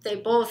 and they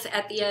both,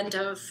 at the end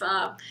of,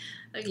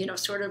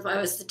 sort of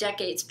as the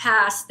decades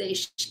passed, they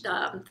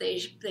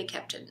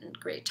kept in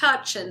great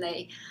touch, and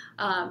they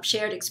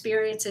shared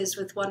experiences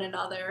with one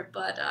another.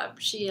 But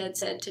she had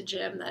said to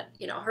Jim that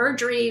her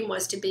dream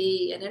was to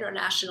be an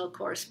international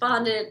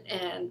correspondent,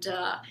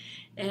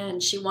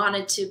 and she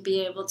wanted to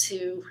be able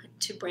to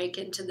break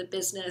into the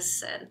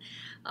business. And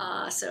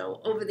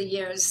so over the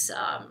years,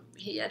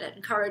 he had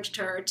encouraged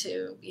her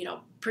to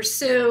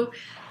pursue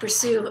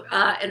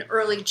an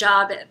early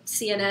job at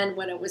CNN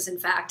when it was in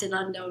fact an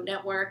unknown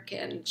network,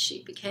 and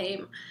she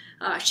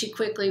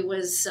quickly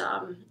was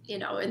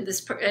in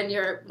this,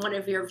 and one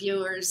of your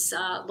viewers,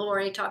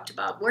 Laurie, talked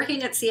about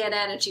working at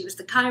CNN, and she was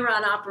the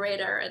Chiron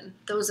operator, and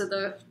those are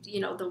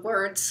the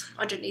words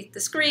underneath the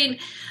screen.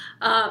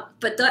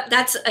 But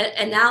that's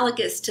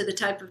analogous to the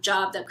type of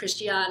job that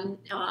Christiane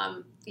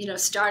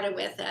started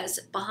with, as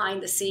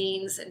behind the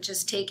scenes and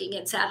just taking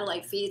in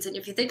satellite feeds. And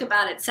if you think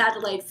about it,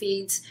 satellite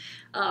feeds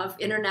of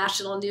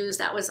international news,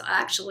 that was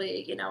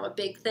actually, a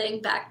big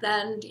thing back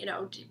then,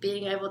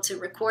 being able to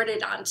record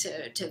it onto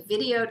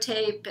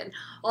videotape, and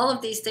all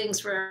of these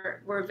things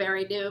were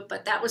very new.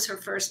 But that was her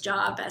first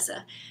job as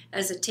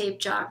a tape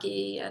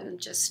jockey, and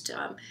just,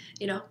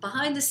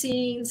 behind the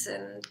scenes,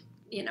 and,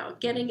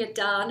 getting it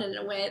done in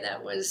a way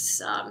that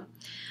was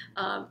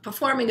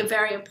performing a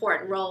very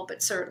important role,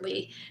 but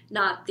certainly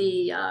not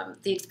the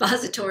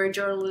expository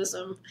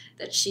journalism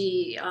that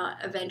she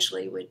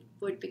eventually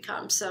would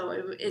become. So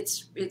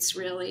it's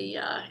really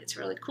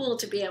cool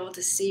to be able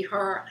to see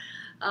her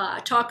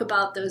talk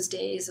about those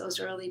days, those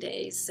early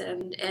days,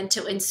 and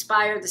to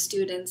inspire the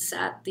students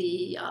at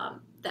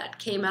that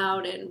came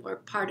out and were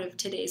part of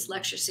today's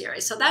lecture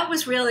series. So that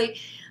was really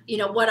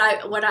what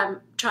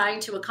I'm trying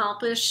to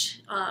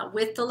accomplish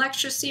with the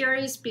lecture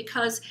series,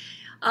 because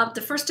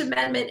the First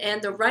Amendment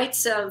and the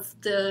rights of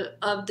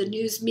the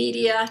news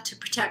media to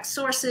protect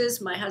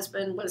sources. My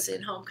husband was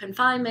in home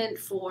confinement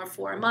for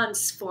 4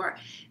 months for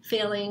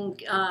failing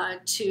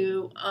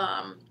to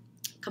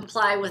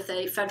comply with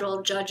a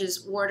federal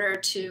judge's order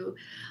to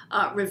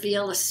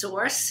reveal a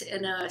source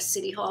in a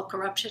City Hall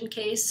corruption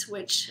case,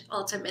 which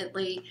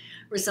ultimately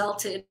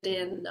resulted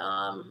in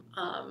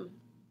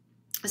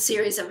a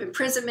series of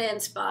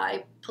imprisonments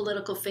by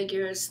political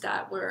figures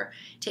that were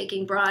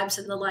taking bribes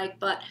and the like.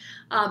 But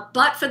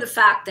for the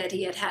fact that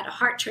he had had a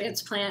heart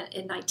transplant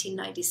in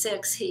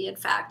 1996, he in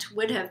fact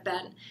would have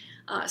been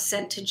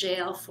sent to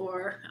jail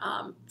for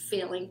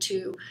failing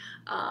to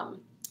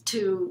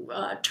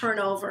turn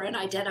over and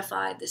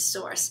identify this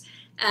source.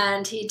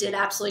 And he did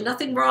absolutely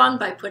nothing wrong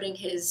by putting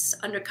his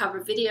undercover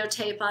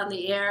videotape on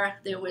the air.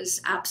 There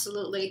was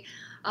absolutely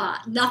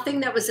nothing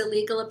that was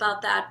illegal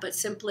about that, but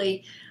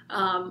simply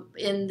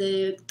in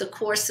the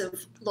course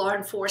of law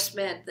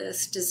enforcement,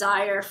 this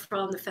desire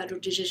from the federal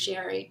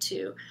judiciary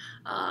to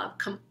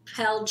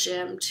compel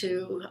Jim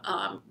to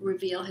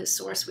reveal his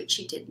source, which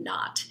he did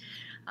not.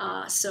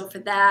 So for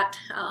that,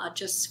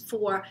 just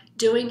for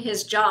doing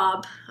his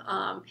job,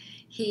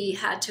 he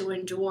had to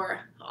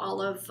endure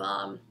all of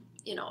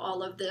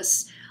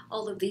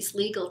these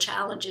legal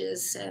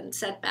challenges and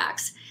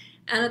setbacks.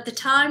 And at the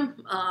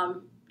time,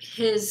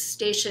 his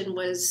station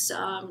was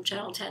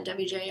Channel 10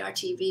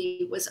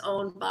 WJR-TV, was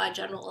owned by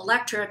General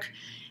Electric,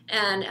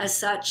 and as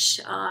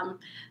such,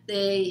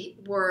 they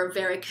were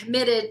very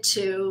committed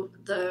to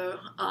the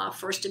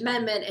First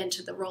Amendment and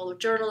to the role of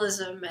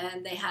journalism,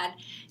 and they had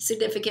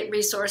significant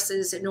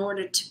resources in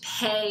order to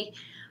pay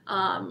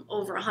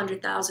over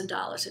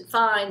 $100,000 in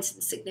fines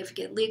and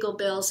significant legal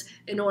bills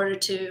in order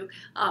to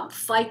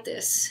fight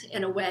this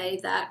in a way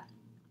that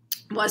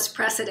was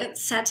precedent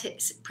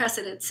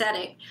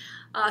setting.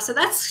 So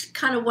that's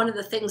kind of one of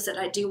the things that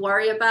I do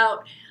worry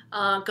about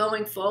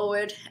going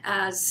forward,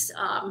 as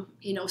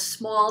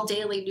small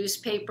daily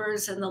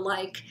newspapers and the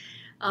like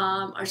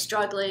are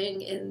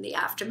struggling in the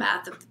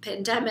aftermath of the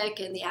pandemic,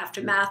 in the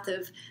aftermath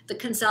of the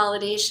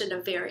consolidation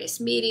of various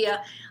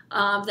media,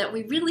 that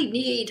we really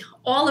need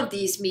all of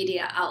these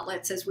media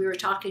outlets, as we were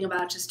talking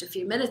about just a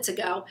few minutes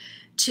ago,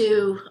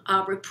 to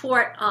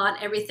report on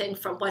everything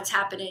from what's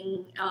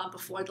happening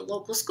before the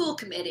local school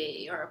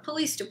committee or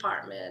police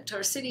department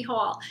or city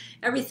hall,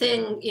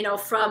 everything,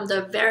 from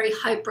the very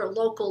hyper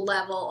local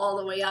level all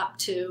the way up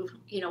to,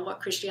 what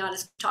Christiane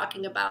is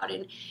talking about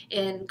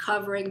in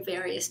covering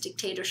various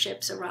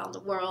dictatorships around the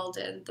world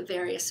and the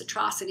various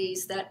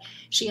atrocities that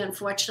she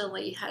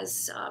unfortunately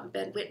has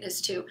been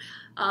witness to.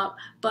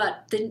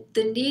 But the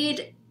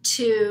need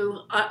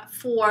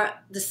for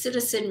the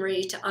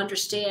citizenry to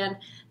understand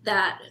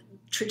that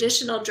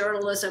traditional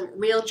journalism,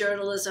 real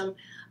journalism,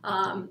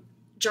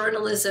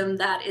 journalism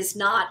that is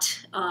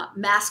not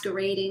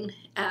masquerading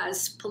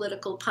as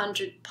political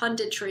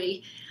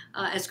punditry,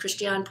 as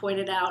Christiane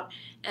pointed out,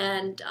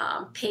 and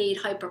paid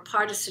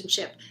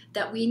hyperpartisanship,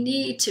 that we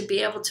need to be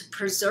able to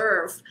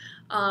preserve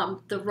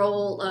the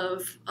role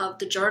of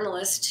the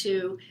journalist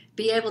to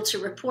be able to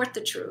report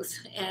the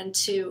truth and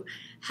to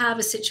have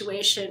a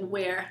situation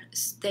where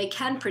they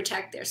can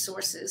protect their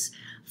sources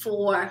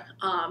for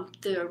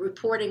the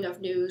reporting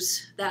of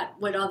news that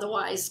would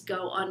otherwise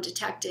go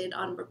undetected,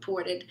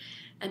 unreported.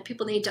 And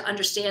people need to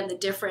understand the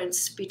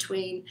difference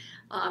between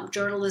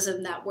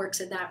journalism that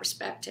works in that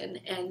respect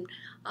and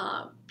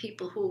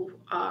people who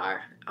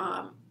are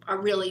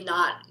really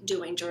not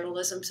doing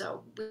journalism.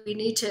 So we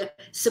need to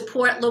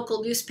support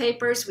local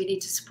newspapers. We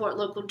need to support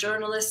local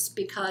journalists,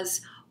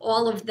 because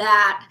all of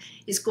that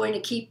is going to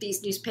keep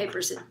these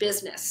newspapers in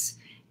business.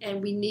 And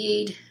we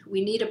need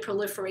a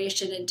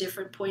proliferation in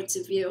different points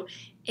of view.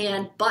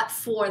 And but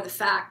for the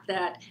fact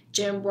that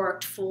Jim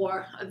worked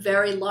for a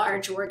very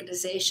large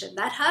organization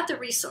that had the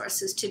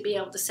resources to be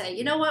able to say,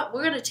 you know what,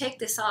 we're going to take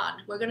this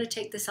on. We're going to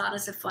take this on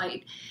as a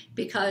fight,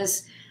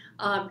 because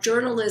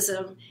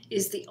journalism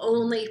is the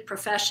only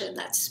profession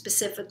that's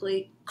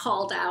specifically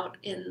called out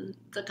in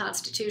the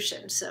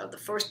Constitution. So the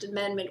First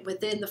Amendment,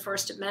 within the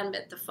First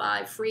Amendment, the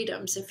 5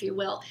 freedoms, if you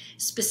will,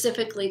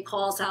 specifically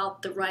calls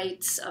out the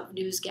rights of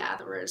news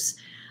gatherers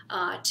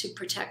to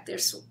protect their,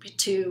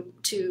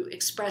 to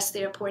express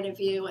their point of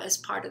view as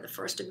part of the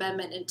First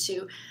Amendment, and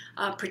to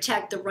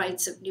protect the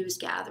rights of news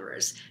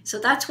gatherers. So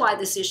that's why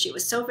this issue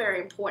is so very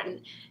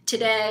important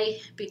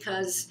today,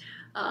 because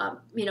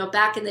you know,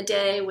 back in the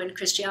day when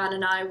Christiane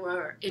and I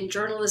were in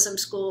journalism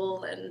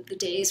school, and the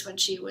days when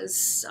she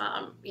was,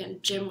 you know,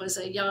 Jim was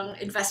a young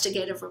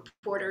investigative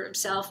reporter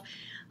himself,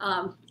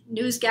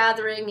 news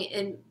gathering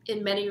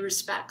in many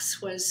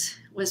respects was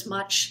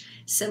much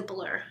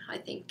simpler. I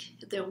think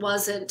there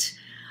wasn't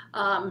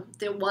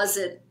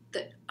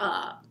the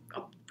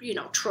you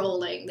know,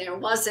 trolling. There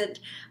wasn't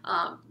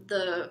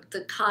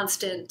the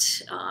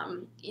constant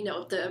you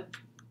know, the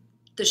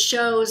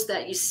shows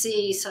that you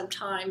see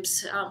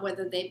sometimes,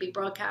 whether they be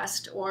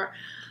broadcast or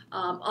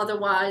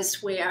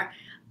otherwise, where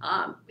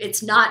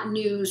it's not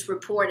news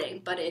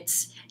reporting, but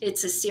it's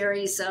a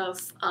series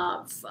of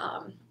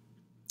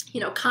you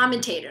know,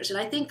 commentators. And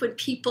I think when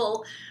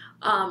people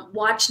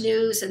watch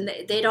news and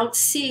they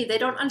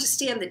don't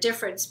understand the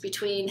difference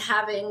between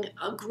having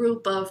a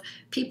group of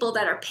people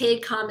that are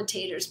paid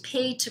commentators,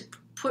 paid to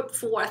put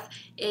forth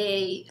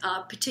a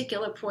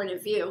particular point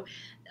of view.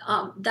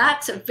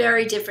 That's a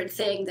very different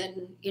thing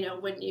than, you know,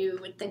 when you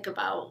would think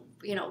about,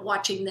 you know,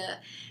 watching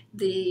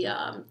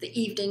the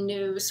evening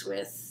news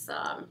with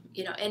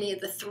you know, any of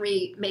the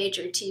 3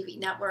 major TV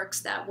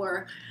networks that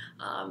were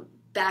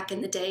back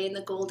in the day, in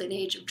the golden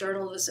age of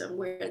journalism,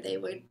 where they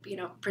would, you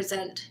know,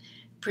 present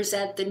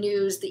the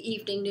news, the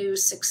evening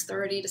news,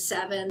 6:30 to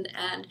 7,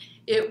 and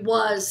it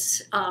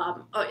was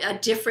a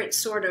different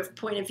sort of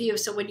point of view.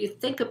 So when you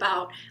think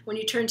about, when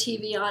you turn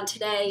TV on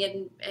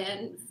today,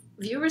 and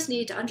viewers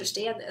need to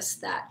understand this,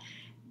 that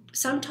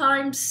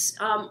sometimes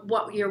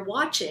what you're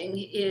watching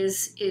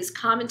is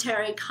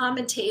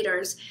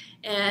commentators,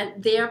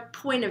 and their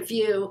point of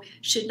view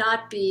should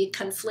not be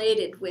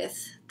conflated with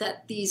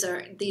that these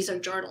are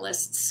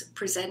journalists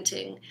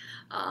presenting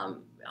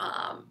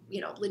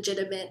you know,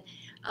 legitimate,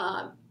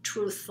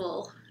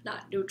 truthful,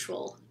 not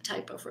neutral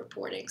type of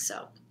reporting.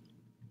 So.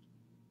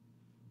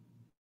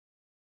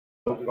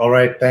 All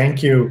right,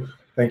 thank you.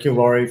 Thank you,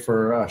 Laurie,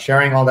 for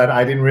sharing all that.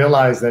 I didn't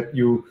realize that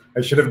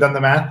I should have done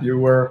the math. You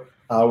were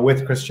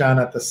with Christiane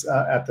at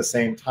the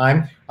same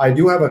time. I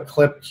do have a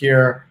clip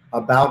here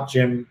about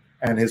Jim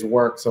and his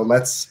work, so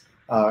let's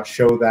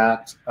show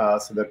that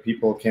so that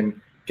people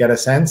can get a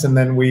sense, and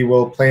then we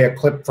will play a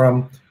clip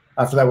from,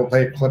 after that we'll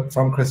play a clip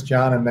from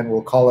Christiane, and then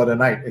we'll call it a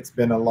night. It's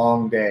been a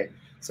long day.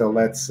 So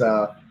let's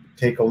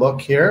take a look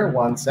here.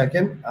 1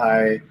 second.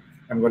 I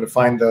am going to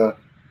find the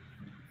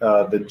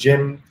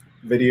Jim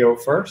video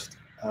first.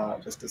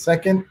 Just a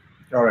second.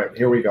 All right,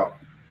 here we go.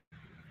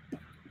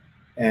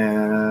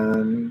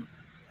 And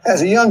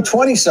as a young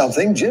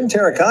 20-something, Jim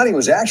Taricani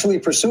was actually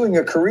pursuing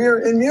a career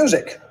in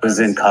music. I was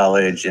in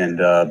college and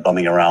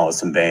bumming around with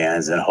some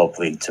bands, and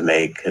hopefully to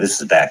make,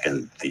 this is back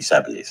in the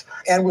 70s.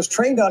 And was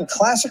trained on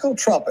classical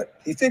trumpet.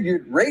 He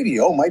figured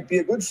radio might be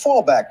a good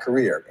fallback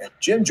career.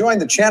 Jim joined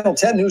the Channel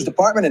 10 News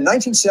Department in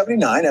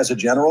 1979 as a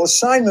general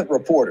assignment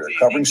reporter,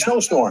 covering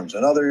snowstorms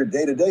and other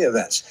day-to-day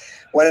events.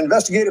 When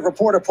investigative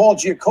reporter Paul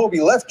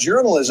Giacobbe left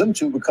journalism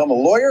to become a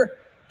lawyer,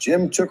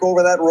 Jim took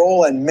over that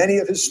role, and many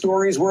of his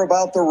stories were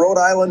about the Rhode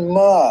Island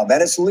mob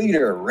and its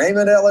leader,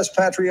 Raymond Ellis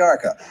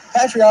Patriarca.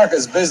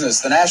 Patriarca's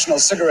business, the National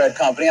Cigarette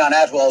Company on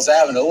Atwells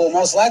Avenue, will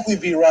most likely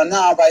be run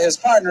now by his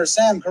partner,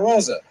 Sam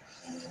Carrozza.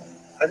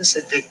 I just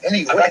said,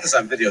 anyway. I got this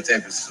on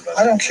videotape.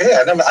 I don't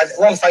care.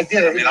 Well, if I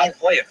did it, I'll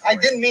play it. I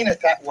didn't mean it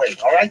that way,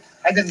 all right?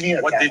 I didn't mean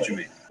it. What did you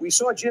mean? We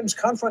saw Jim's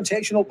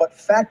confrontational but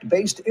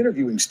fact-based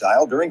interviewing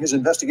style during his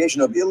investigation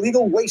of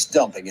illegal waste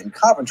dumping in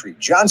Coventry,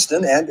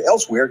 Johnston, and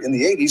elsewhere in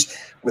the 80s,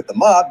 with the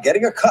mob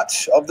getting a cut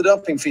of the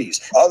dumping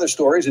fees. Other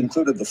stories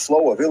included the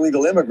flow of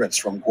illegal immigrants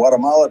from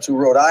Guatemala to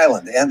Rhode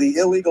Island and the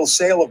illegal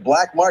sale of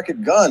black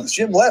market guns.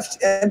 Jim left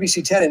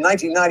NBC 10 in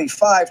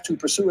 1995 to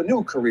pursue a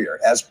new career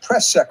as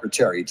press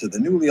secretary to the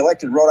newly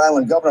elected Rhode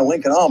Island Governor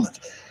Lincoln Almond.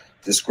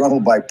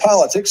 Disgruntled by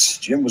politics,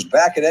 Jim was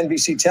back at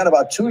NBC 10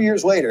 about 2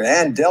 years later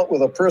and dealt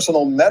with a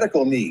personal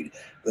medical need,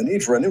 the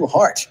need for a new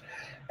heart.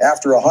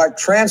 After a heart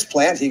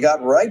transplant, he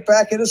got right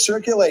back into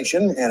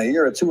circulation, and a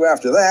year or two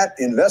after that,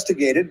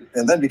 investigated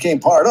and then became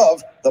part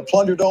of the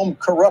Plunderdome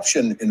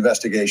corruption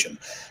investigation.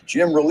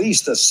 Jim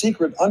released a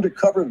secret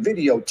undercover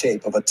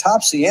videotape of a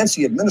top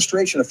CNC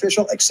administration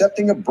official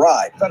accepting a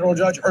bribe. Federal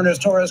Judge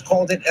Ernest Torres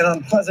called it an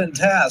unpleasant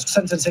task,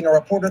 sentencing a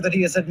reporter that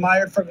he has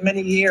admired for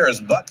many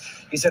years. But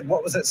he said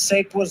what was at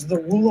stake was the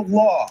rule of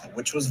law,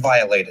 which was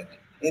violated.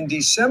 In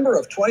December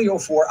of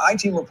 2004,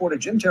 I-Team reporter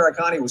Jim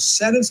Taricani was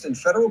sentenced in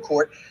federal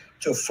court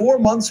to 4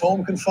 months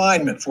home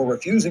confinement for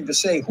refusing to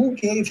say who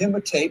gave him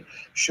a tape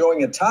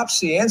showing a top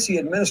CNC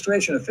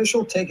administration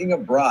official taking a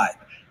bribe.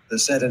 The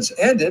sentence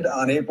ended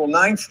on April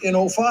 9th in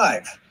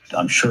 2005.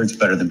 I'm sure it's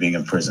better than being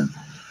in prison,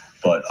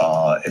 but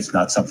it's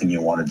not something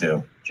you want to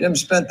do. Jim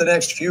spent the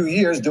next few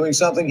years doing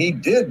something he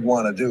did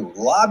want to do,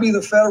 lobby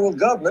the federal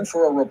government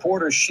for a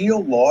reporter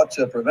shield law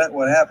to prevent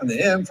what happened to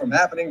him from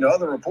happening to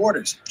other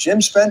reporters. Jim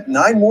spent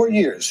 9 more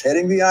years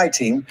heading the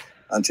I-Team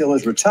until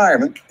his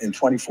retirement in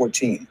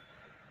 2014.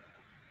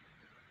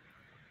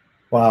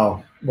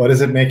 Wow. What does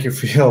it make you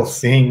feel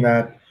seeing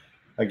that?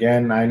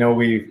 Again, I know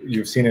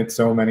you've seen it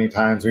so many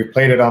times. We've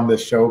played it on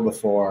this show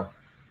before.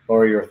 What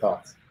are your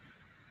thoughts?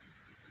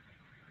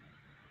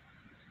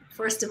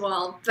 First of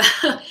all,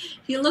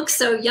 he looks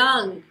so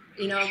young,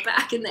 you know,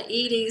 back in the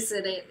 80s,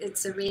 and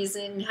it's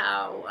amazing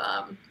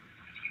how,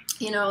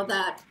 you know,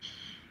 that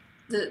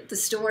the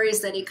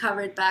stories that he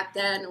covered back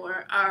then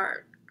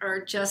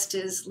are just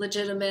as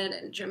legitimate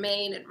and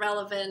germane and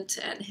relevant,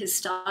 and his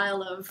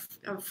style of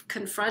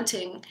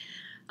confronting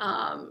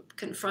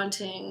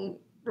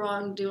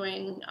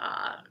wrongdoing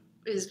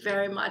is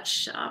very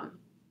much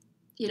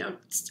you know,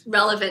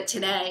 relevant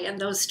today, and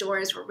those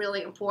stories were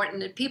really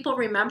important, and people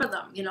remember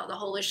them. You know, the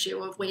whole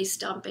issue of waste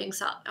dumping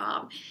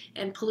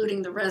and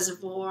polluting the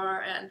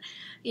reservoir, and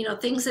you know,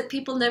 things that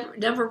people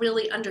never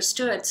really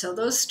understood. So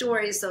those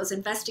stories, those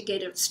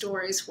investigative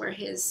stories, were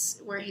his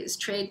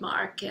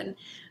trademark. And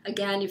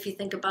again, if you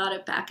think about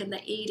it, back in the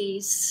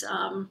 80s,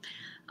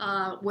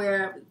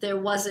 where there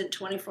wasn't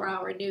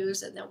 24-hour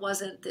news and there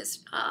wasn't this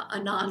a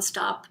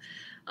nonstop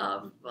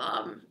of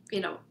you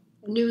know,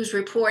 news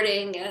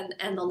reporting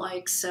and the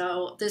like.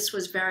 So this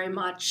was very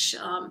much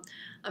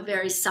a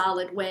very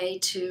solid way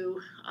to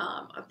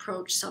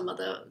approach some of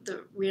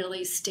the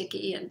really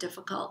sticky and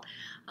difficult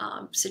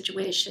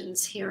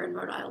situations here in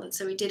Rhode Island.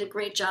 So he did a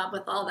great job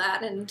with all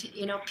that, and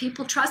you know,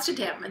 people trusted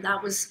him, and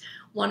that was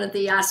one of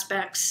the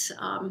aspects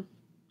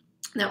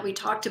that we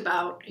talked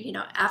about, you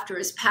know, after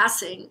his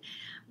passing,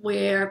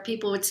 where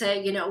people would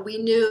say, you know, we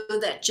knew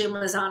that Jim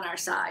was on our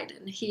side,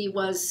 and he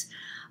was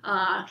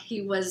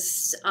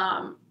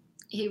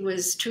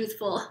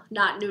truthful,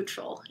 not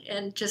neutral,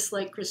 and just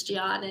like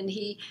Christiane, and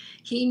he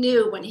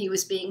knew when he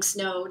was being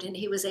snowed, and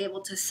he was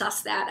able to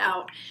suss that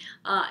out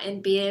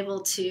and be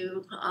able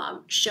to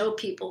show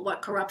people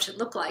what corruption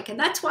looked like. And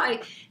that's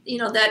why, you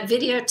know, that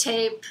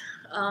videotape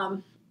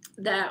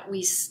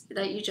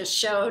that you just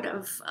showed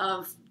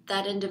of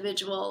that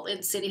individual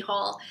in City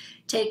Hall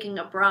taking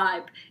a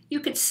bribe, you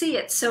could see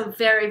it so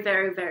very,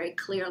 very, very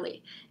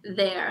clearly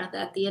there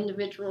that the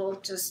individual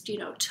just, you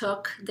know,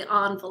 took the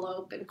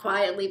envelope and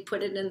quietly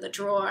put it in the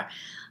drawer.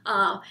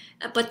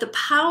 But the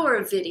power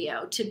of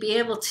video to be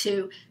able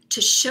to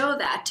show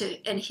that,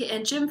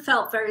 and Jim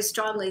felt very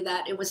strongly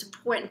that it was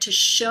important to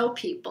show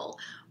people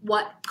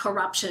what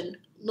corruption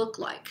looked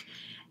like.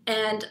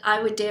 And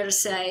I would dare to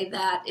say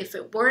that if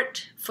it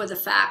weren't for the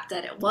fact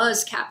that it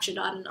was captured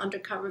on an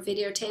undercover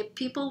videotape,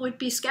 people would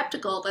be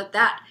skeptical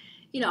that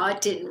you know,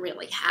 it didn't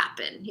really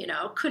happen, you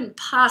know, couldn't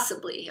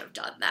possibly have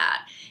done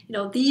that. You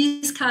know,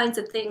 these kinds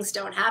of things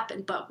don't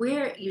happen, but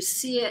where you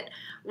see it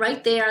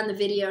right there on the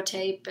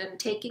videotape and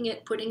taking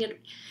it, putting it,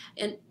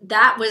 and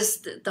that was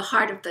the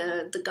heart of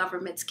the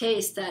government's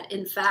case, that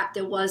in fact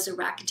there was a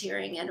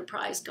racketeering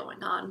enterprise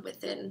going on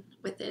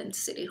within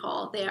City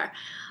Hall there.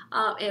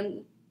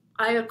 And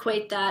I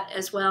equate that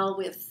as well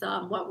with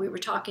what we were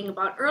talking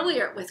about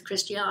earlier with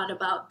Christiane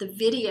about the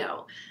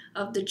video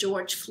of the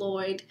George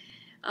Floyd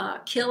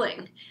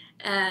killing.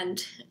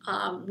 And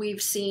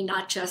we've seen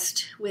not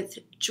just with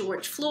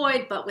George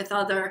Floyd, but with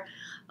other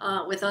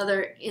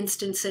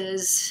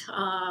instances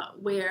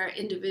where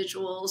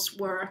individuals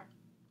were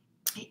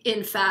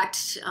in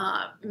fact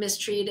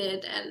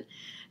mistreated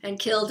and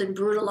killed and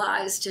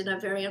brutalized in a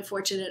very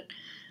unfortunate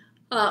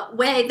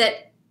way,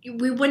 that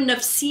we wouldn't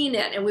have seen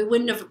it, and we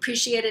wouldn't have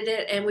appreciated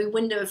it, and we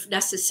wouldn't have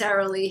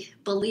necessarily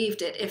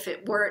believed it if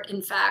it weren't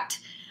in fact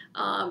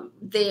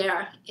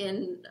there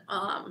in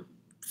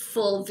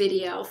full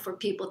video for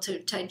people to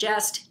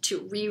digest,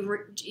 to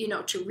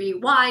to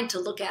rewind, to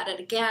look at it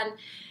again,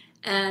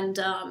 and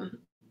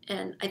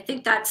I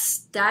think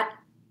that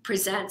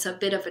presents a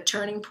bit of a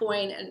turning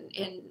point.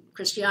 And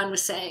Christiane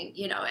was saying,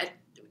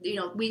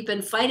 we've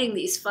been fighting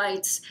these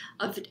fights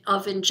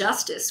of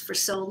injustice for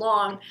so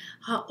long,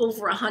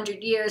 over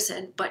 100 years,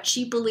 but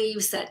she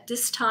believes that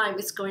this time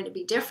it's going to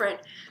be different.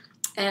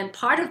 And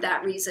part of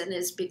that reason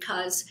is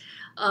because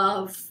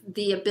of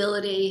the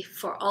ability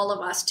for all of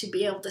us to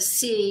be able to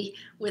see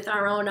with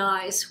our own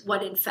eyes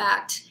what in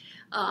fact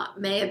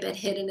may have been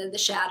hidden in the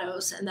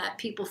shadows, and that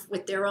people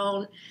with their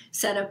own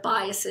set of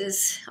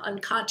biases,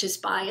 unconscious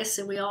bias,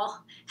 and we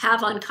all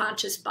have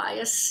unconscious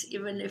bias,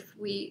 even if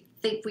we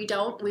think we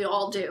don't, we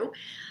all do.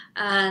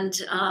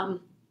 And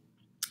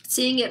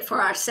seeing it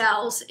for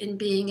ourselves and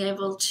being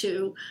able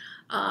to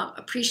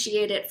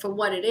appreciate it for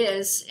what it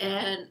is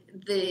and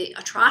the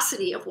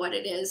atrocity of what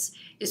it is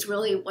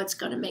really what's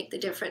going to make the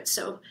difference.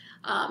 So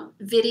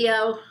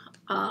video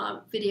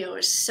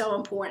is so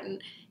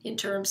important in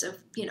terms of,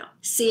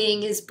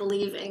 seeing is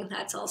believing.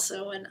 That's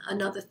also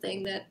another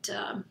thing that,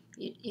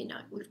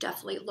 we've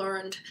definitely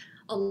learned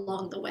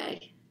along the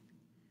way.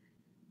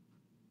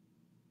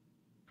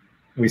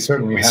 We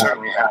certainly have.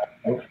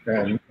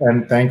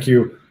 And thank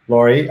you,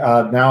 Laurie.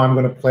 Now I'm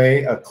going to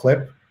play a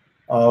clip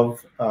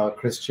of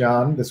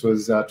Christiane. This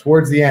was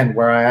towards the end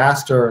where I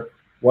asked her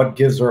what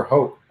gives her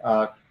hope.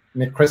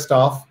 Nick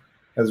Kristof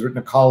has written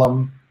a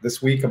column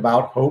this week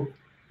about hope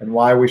and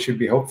why we should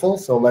be hopeful.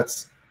 So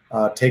let's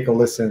take a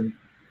listen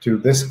to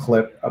this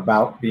clip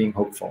about being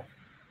hopeful.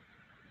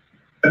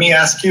 Let me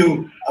ask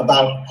you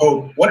about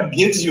hope. What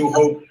gives you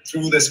hope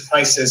through this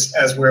crisis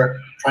as we're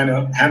trying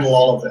to handle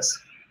all of this?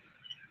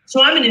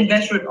 So I'm an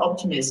inveterate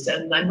optimist,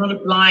 and I'm not a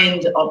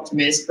blind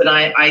optimist, but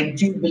I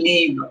do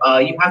believe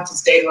you have to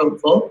stay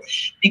hopeful,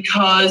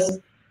 because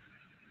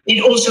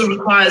it also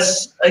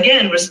requires,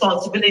 again,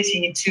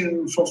 responsibility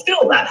to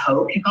fulfill that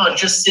hope. You can't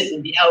just sit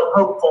and be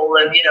hopeful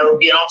and, be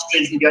an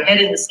ostrich with your head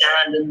in the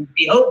sand and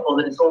be hopeful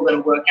that it's all going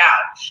to work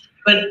out.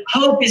 But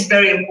hope is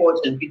very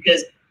important,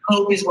 because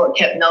hope is what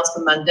kept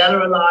Nelson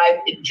Mandela alive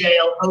in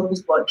jail. Hope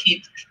is what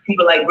keeps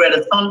people like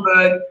Greta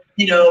Thunberg,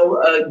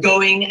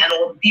 going, and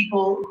all the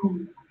people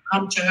who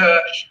come to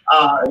her,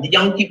 the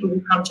young people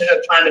who come to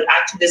her climate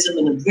activism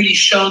and have really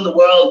shown the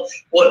world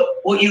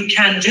what you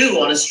can do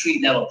on a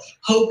street level.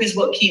 Hope is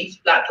what keeps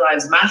Black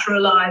Lives Matter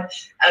alive,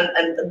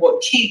 and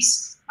what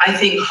keeps, I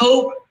think,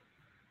 hope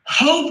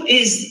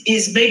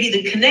is maybe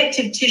the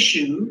connective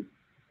tissue,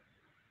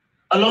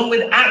 along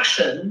with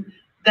action,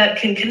 that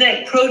can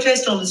connect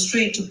protest on the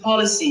street to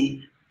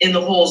policy in the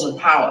halls of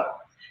power.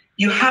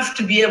 You have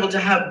to be able to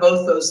have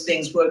both those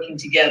things working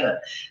together.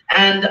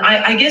 And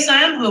I guess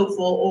I am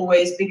hopeful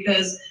always,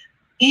 because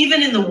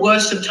even in the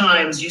worst of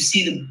times, you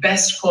see the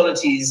best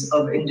qualities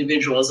of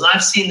individuals. And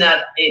I've seen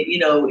that, in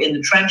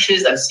the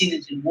trenches. I've seen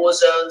it in war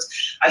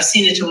zones. I've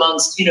seen it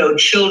amongst,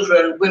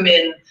 children,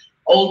 women,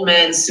 old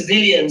men,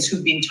 civilians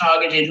who've been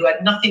targeted, who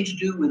had nothing to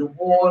do with the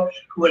war,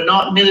 who are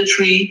not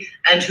military,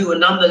 and who are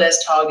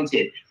nonetheless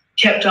targeted,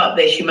 kept up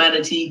their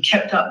humanity,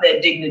 kept up their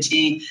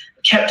dignity,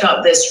 kept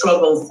up their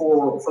struggle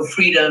for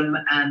freedom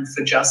and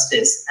for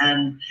justice.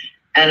 And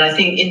I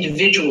think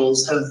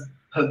individuals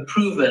have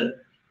proven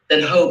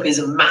that hope is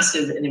a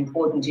massive and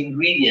important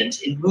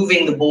ingredient in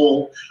moving the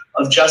ball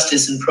of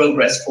justice and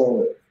progress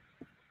forward.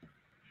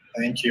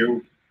 Thank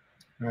you.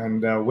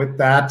 And with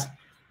that,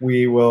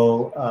 we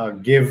will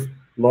give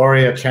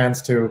Laurie a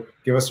chance to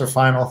give us her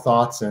final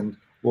thoughts, and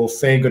we'll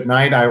say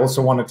goodnight. I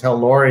also want to tell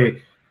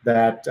Laurie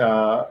that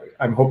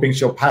I'm hoping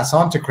she'll pass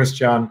on to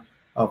Christiane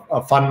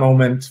a fun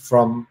moment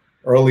from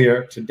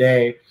earlier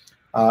today.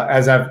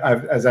 As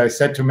I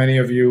said to many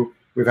of you,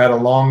 we've had a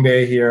long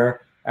day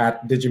here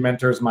at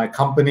Digimentors, my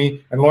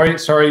company. And Laurie,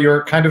 sorry,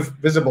 you're kind of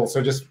visible,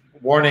 so just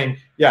warning.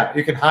 Yeah,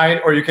 you can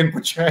hide or you can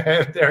put your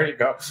head. There you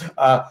go.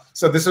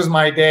 So this was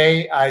my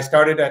day. I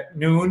started at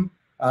noon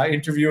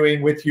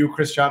interviewing with you,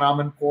 Christiane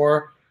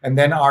Amanpour, and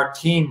then our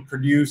team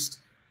produced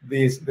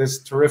this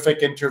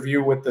terrific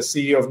interview with the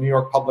CEO of New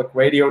York Public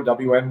Radio,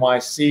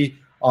 WNYC,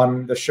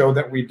 on the show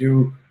that we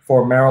do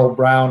for Merrill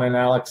Brown and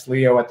Alex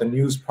Leo at the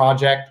News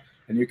Project.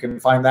 And you can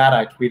find that.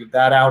 I tweeted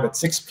that out at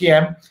 6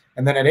 p.m.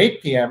 And then at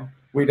 8 p.m.,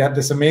 we'd had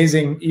this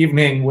amazing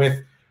evening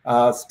with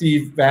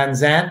Steve Van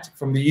Zandt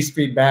from the E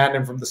Street Band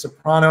and from The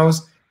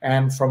Sopranos,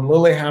 and from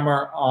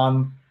Lilyhammer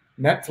on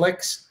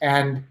Netflix,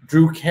 and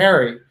Drew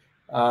Carey,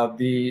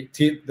 the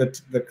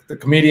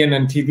comedian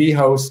and TV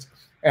host,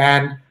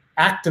 and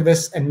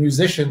activists and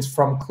musicians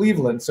from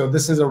Cleveland. So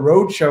this is a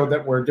road show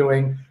that we're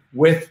doing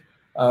with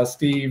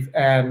Steve,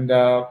 and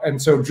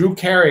so Drew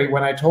Carey,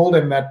 when I told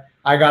him that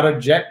I got a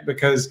jet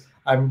because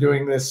I'm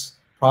doing this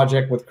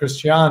project with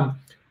Christiane,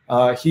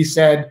 he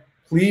said,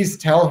 please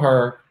tell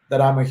her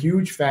that I'm a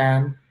huge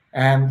fan,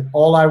 and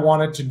all I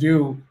wanted to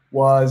do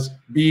was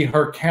be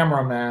her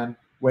cameraman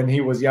when he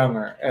was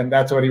younger, and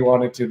that's what he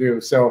wanted to do.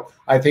 So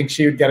I think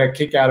she would get a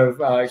kick out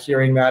of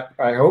hearing that,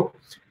 I hope.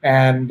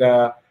 And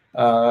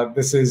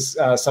this is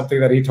something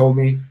that he told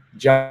me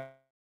just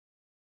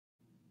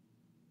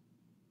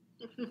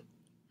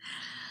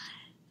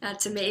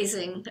That's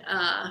amazing.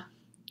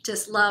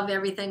 Just love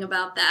everything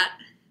about that.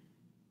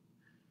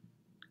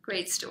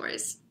 Great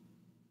stories.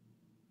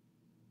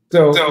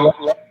 So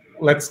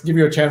let's give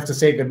you a chance to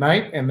say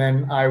goodnight, and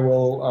then I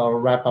will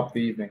wrap up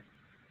the evening.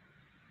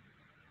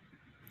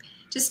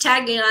 Just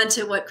tagging on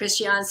to what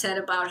Christiane said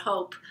about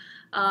hope.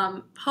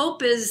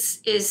 Hope is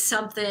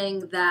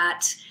something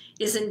that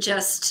isn't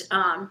just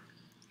a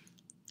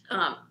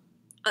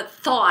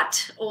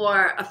thought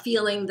or a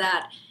feeling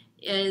that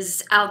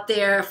is out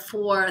there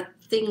for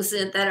things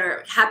that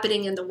are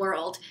happening in the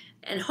world.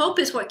 And hope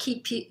is what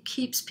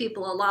keeps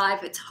people alive.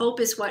 Hope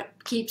is what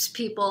keeps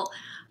people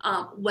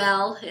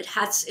well.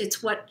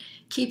 It's what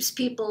keeps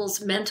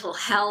people's mental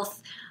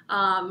health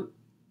in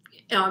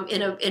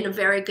a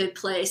very good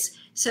place.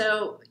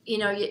 So, you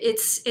know,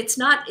 it's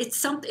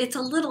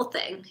a little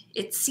thing.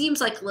 It seems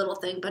like a little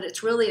thing, but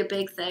it's really a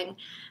big thing.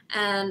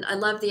 And I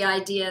love the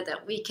idea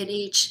that we can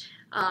each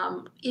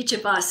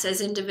of us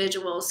as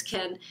individuals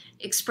can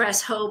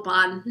express hope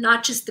on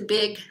not just the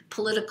big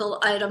political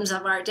items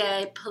of our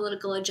day,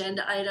 political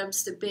agenda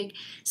items, the big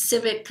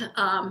civic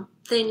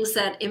things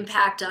that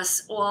impact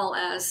us all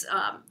as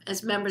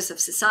members of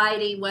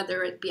society,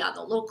 whether it be on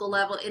the local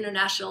level,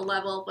 international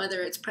level,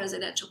 whether it's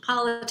presidential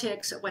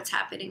politics or what's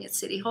happening at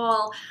City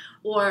Hall,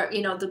 or,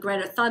 you know, the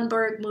Greta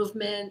Thunberg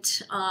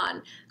movement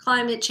on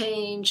climate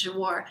change,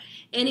 or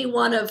any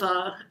one of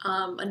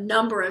a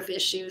number of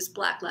issues,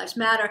 Black Lives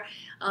Matter.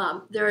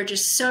 There are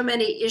just so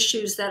many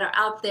issues that are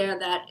out there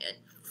that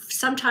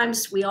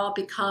sometimes we all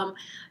become,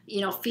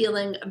 you know,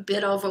 feeling a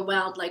bit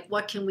overwhelmed, like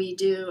what can we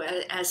do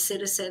as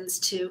citizens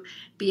to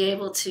be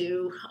able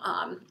to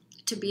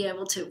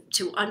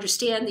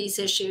understand these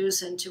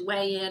issues and to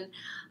weigh in,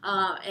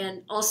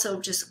 and also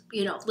just,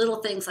 you know, little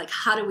things like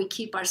how do we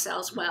keep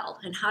ourselves well,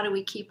 and how do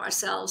we keep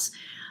ourselves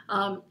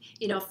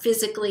you know,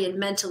 physically and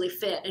mentally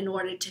fit in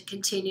order to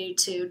continue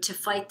to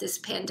fight this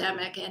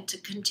pandemic and to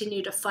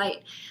continue to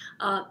fight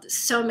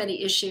so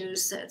many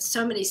issues,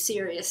 so many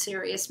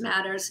serious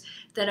matters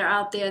that are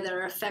out there that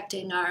are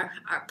affecting our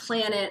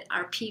planet,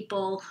 our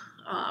people,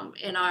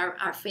 and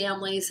our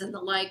families and the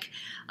like.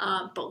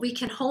 But we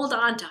can hold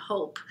on to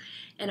hope.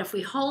 And if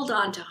we hold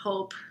on to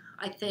hope,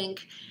 I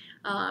think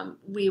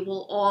we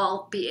will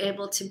all be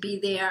able to be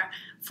there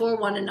for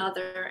one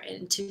another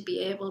and to be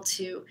able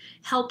to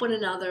help one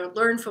another,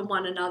 learn from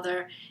one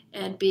another,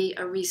 and be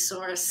a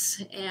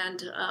resource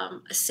and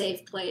a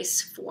safe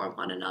place for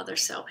one another.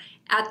 So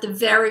at the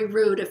very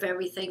root of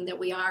everything that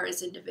we are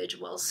as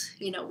individuals,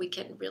 you know, we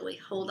can really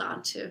hold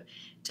on to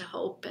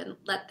hope and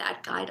let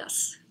that guide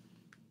us.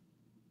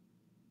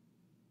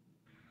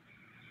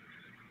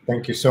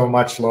 Thank you so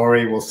much,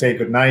 Laurie. We'll say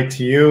goodnight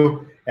to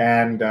you,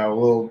 and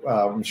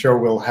I'm sure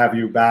we'll have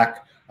you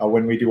back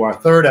when we do our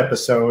third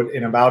episode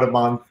in about a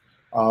month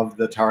of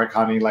the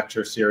Taricani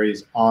lecture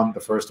series on the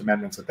First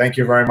Amendment. So thank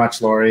you very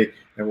much, Laurie,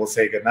 and we'll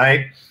say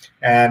goodnight.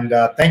 And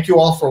thank you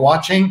all for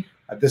watching.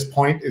 At this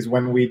point is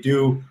when we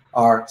do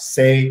our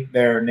Say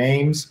Their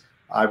Names.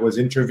 I was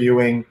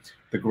interviewing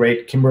the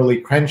great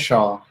Kimberly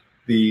Crenshaw,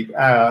 the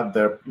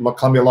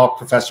Columbia Law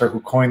professor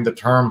who coined the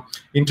term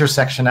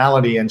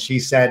intersectionality, and she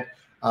said,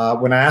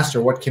 when I asked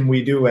her, what can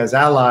we do as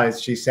allies?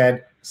 She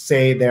said,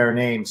 say their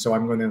names. So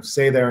I'm going to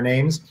say their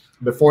names.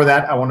 Before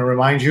that, I want to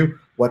remind you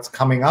what's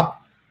coming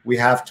up. We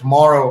have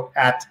tomorrow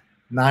at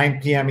 9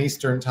 p.m.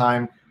 Eastern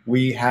time,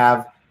 we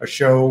have a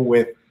show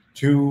with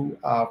two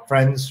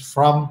friends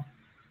from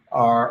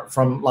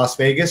Las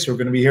Vegas who are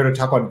going to be here to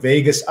talk about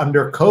Vegas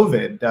under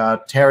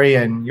COVID. Terry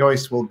and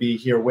Joyce will be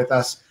here with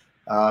us.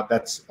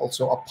 That's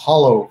also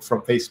Apollo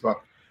from Facebook,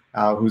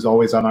 who's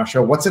always on our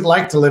show. What's it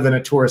like to live in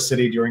a tourist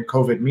city during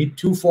COVID? Meet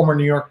two former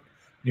New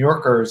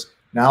Yorkers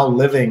now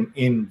living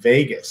in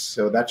Vegas.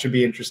 So that should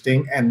be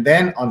interesting. And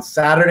then on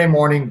Saturday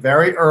morning,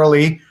 very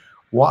early,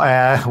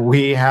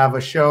 we have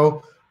a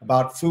show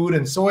about food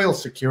and soil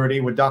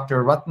security with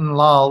Dr. Ratan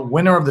Lal,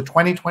 winner of the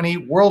 2020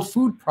 World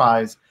Food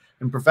Prize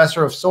and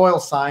professor of soil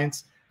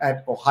science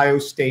at Ohio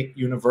State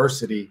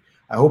University.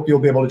 I hope you'll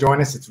be able to join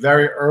us. It's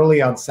very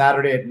early on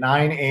Saturday at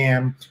 9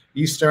 a.m.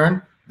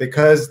 Eastern,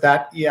 because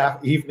that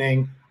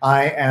evening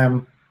I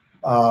am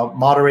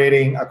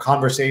moderating a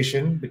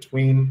conversation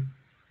between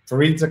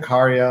Fareed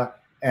Zakaria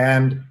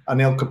and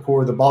Anil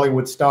Kapoor, the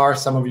Bollywood star.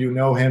 Some of you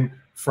know him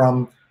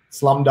from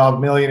Slumdog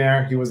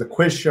Millionaire. He was a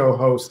quiz show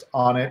host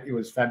on it. He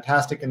was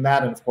fantastic in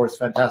that, and of course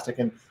fantastic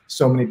in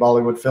so many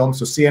Bollywood films.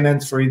 So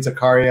CNN's Fareed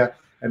Zakaria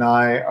and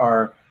I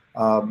are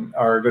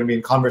going to be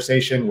in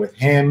conversation with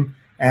him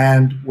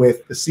and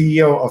with the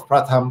CEO of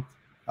Pratham,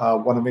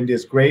 one of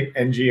India's great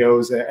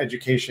NGOs,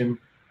 education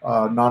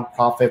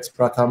nonprofits,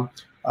 Pratham,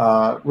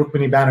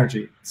 Rukmini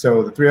Banerjee.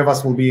 So the three of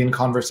us will be in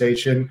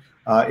conversation.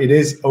 It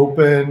is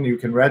open. You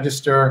can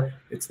register.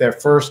 It's their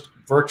first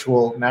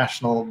virtual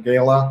national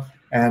gala,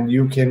 and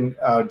you can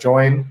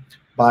join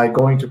by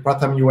going to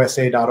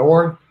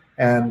prathamusa.org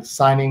and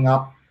signing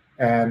up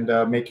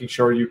and making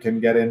sure you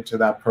can get into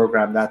that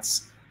program.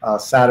 That's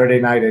Saturday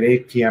night at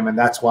 8 p.m. And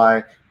that's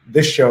why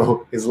this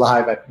show is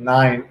live at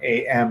 9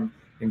 a.m.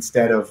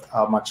 instead of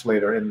much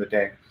later in the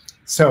day.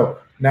 So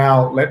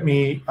now let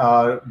me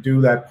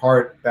do that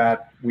part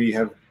that we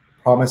have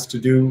promised to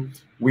do.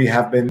 We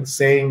have been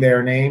saying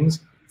their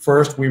names.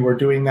 First, we were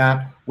doing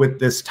that with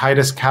this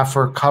Titus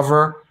Kaffir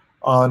cover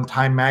on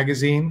Time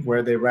magazine,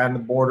 where they ran the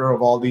border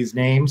of all these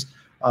names.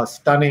 A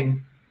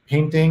stunning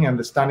painting and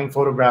the stunning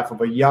photograph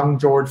of a young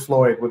George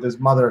Floyd with his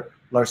mother,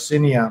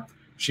 Larcinia.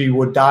 She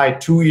would die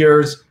 2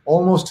 years,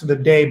 almost to the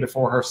day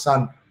before her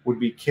son would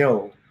be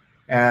killed.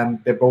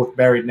 And they're both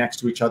buried next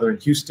to each other in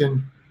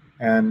Houston.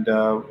 And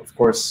of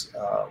course,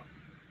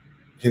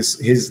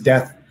 his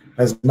death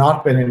has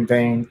not been in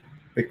vain,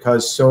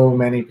 because so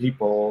many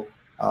people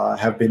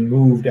have been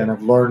moved and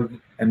have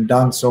learned and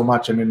done so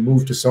much and been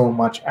moved to so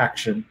much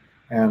action.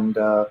 And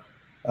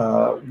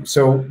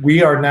so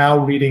we are now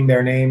reading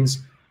their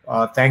names,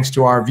 thanks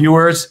to our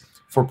viewers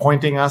for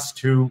pointing us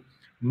to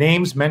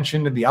names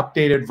mentioned in the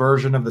updated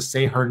version of the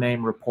Say Her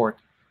Name report.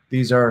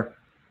 These are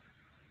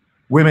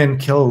women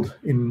killed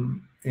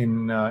in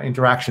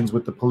interactions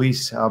with the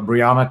police.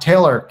 Breonna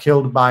Taylor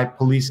killed by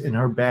police in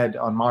her bed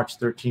on March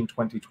 13,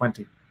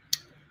 2020.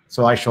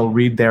 So I shall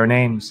read their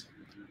names.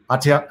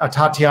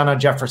 Tatiana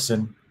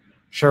Jefferson,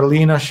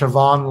 Charlena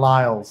Siobhan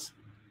Lyles,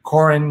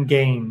 Corinne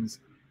Gaines,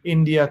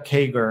 India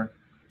Kager,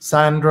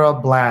 Sandra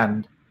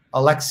Bland,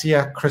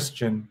 Alexia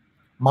Christian,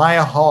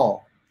 Maya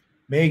Hall,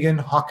 Megan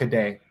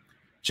Hockaday,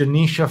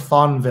 Janisha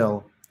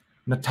Fonville,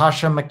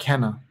 Natasha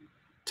McKenna,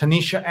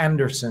 Tanisha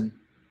Anderson,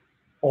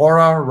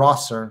 Aura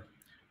Rosser,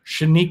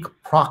 Shanique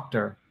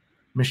Proctor,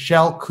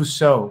 Michelle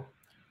Cousseau,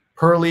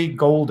 Pearlie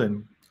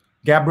Golden,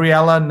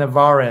 Gabriela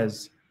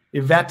Navarez,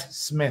 Yvette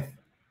Smith,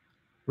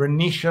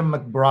 Renisha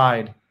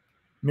McBride,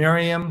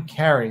 Miriam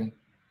Carey,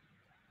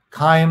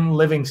 Chaim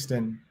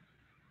Livingston,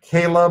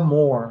 Kayla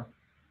Moore,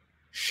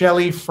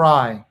 Shelley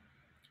Fry,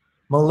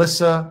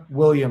 Melissa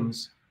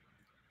Williams,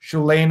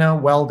 Shulena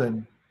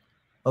Weldon,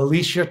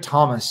 Alicia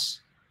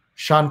Thomas,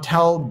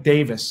 Chantel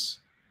Davis,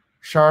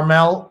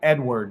 Charmel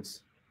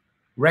Edwards,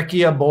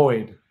 Rekia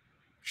Boyd,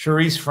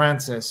 Cherise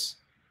Francis,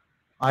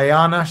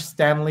 Ayana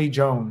Stanley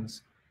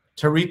Jones,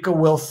 Tarika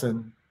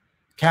Wilson,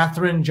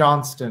 Catherine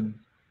Johnston,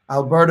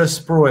 Alberta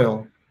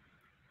Spruill,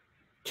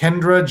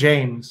 Kendra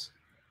James,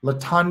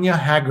 Latanya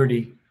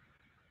Haggerty,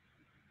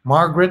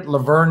 Margaret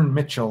Laverne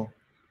Mitchell,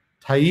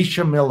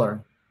 Taisha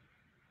Miller,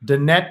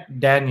 Danette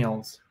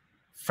Daniels,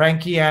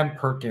 Frankie Ann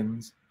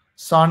Perkins,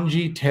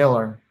 Sanji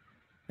Taylor,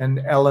 and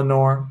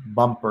Eleanor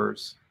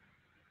Bumpers.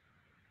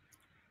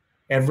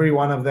 Every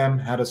one of them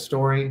had a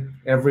story.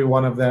 Every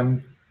one of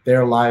them,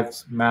 their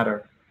lives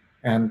matter.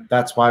 And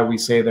that's why we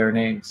say their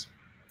names.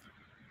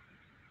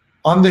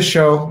 On this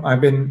show,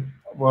 I've been,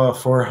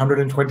 for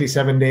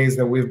 127 days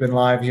that we've been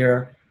live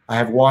here, I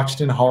have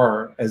watched in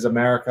horror as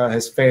America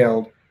has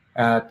failed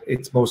at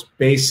its most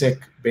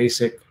basic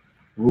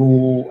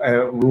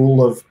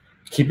rule of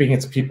keeping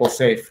its people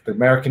safe. The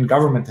American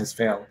government has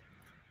failed,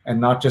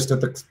 and not just at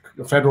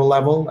the federal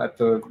level, at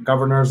the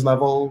governor's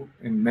level,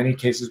 in many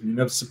cases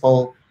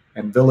municipal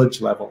and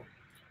village level.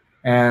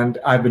 And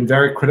I've been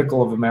very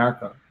critical of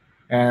America.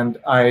 And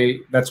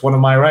that's one of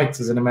my rights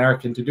as an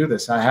American to do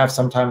this. I have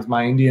sometimes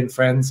my Indian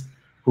friends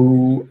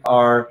who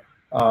are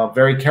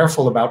very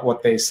careful about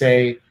what they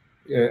say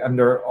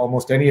under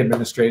almost any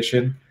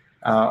administration,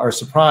 are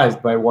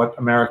surprised by what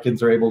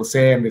Americans are able to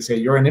say. And they say,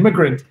 you're an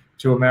immigrant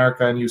to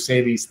America and you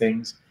say these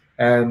things.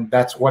 And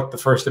that's what the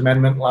First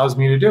Amendment allows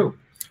me to do.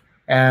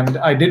 And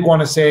I did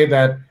want to say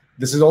that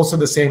this is also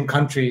the same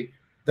country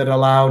that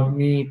allowed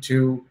me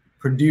to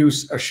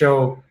produce a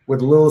show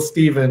with Lil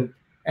Steven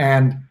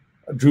and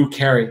Drew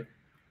Carey.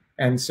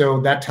 And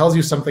so that tells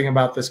you something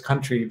about this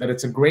country, that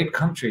it's a great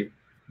country,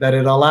 that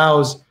it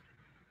allows,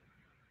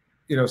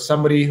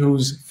 somebody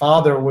whose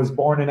father was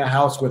born in a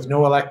house with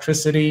no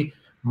electricity,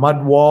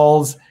 mud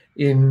walls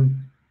in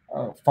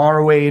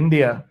faraway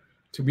India,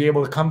 to be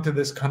able to come to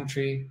this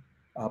country,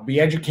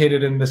 be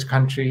educated in this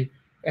country,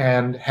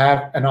 and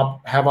have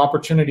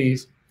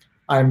opportunities.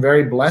 I'm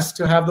very blessed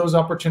to have those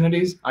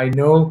opportunities. I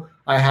know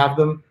I have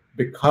them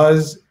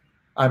because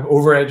I'm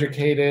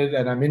overeducated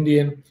and I'm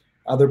Indian.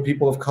 Other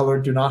people of color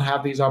do not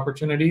have these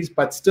opportunities,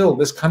 but still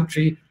this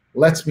country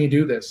lets me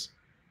do this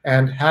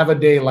and have a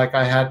day like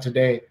I had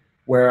today,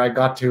 where I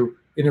got to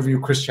interview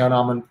Christiane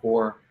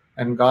Amanpour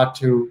and got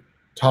to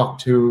talk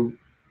to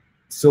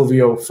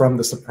Silvio from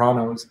The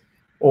Sopranos,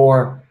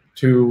 or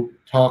to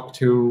talk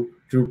to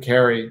Drew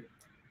Carey.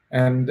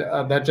 And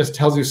that just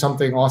tells you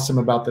something awesome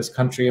about this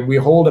country. And we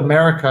hold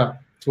America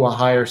to a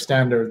higher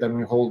standard than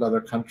we hold other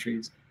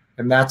countries.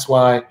 And that's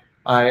why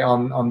I,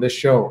 on this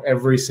show,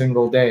 every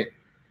single day,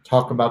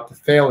 talk about the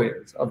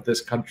failures of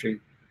this country.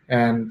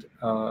 And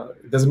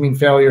it doesn't mean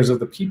failures of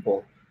the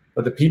people,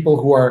 but the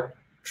people who are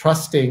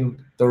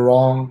trusting the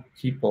wrong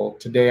people.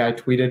 Today I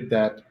tweeted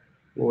that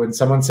when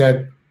someone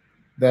said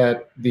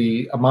that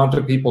the amount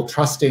of people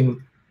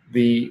trusting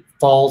the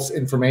false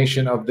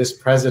information of this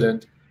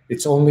president,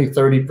 it's only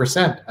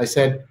 30%. I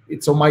said,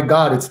 oh my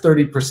God, it's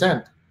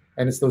 30%.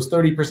 And it's those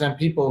 30%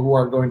 people who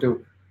are going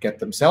to get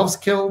themselves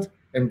killed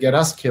and get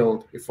us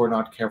killed if we're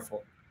not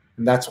careful.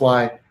 And that's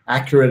why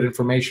accurate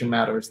information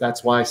matters.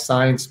 That's why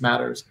science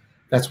matters.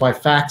 That's why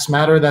facts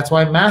matter. That's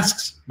why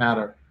masks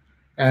matter.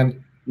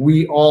 And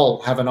we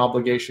all have an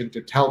obligation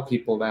to tell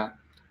people that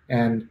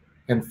and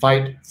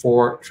fight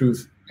for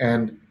truth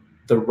and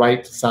the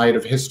right side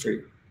of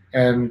history.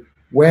 And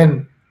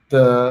when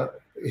the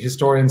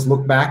historians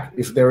look back,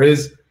 if there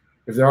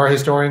are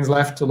historians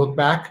left to look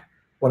back,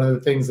 one of the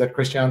things that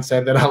Christiane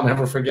said that I'll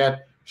never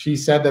forget, she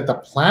said that the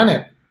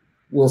planet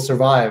will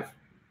survive,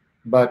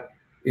 but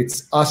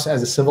it's us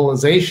as a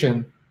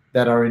civilization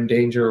that are in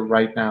danger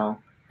right now,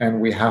 and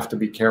we have to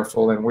be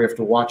careful and we have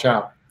to watch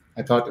out.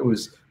 I thought it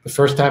was the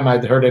first time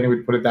I'd heard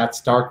anybody put it that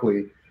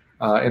starkly,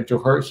 and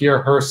to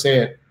hear her say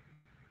it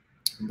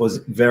was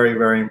very,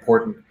 very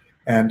important.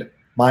 And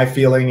my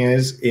feeling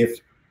is, if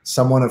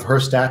someone of her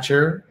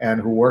stature and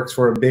who works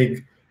for a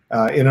big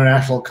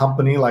international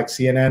company like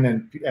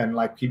CNN and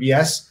like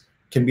PBS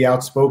can be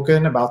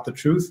outspoken about the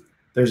truth,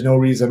 there's no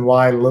reason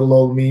why little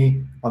old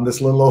me on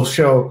this little old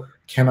show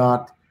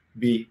cannot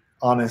be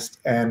honest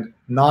and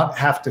not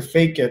have to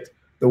fake it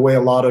the way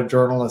a lot of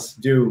journalists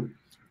do.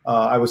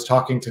 I was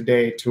talking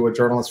today to a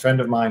journalist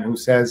friend of mine who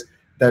says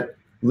that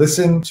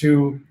listen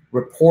to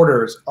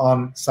reporters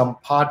on some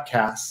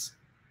podcasts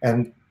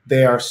and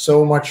they are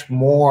so much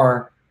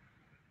more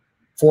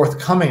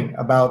forthcoming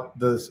about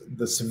the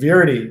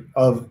severity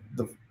of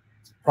the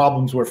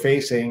problems we're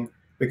facing,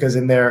 because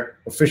in their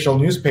official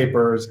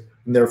newspapers,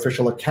 in their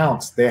official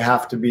accounts, they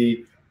have to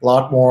be a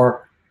lot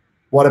more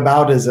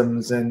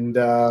whataboutisms and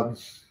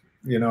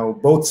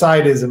both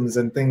sidisms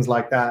and things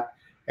like that.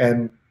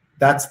 And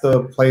that's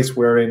the place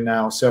we're in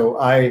now. So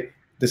I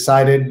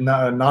decided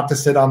not to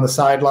sit on the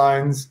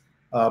sidelines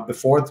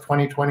before the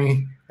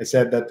 2020. I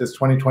said that this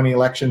 2020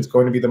 election is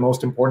going to be the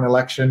most important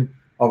election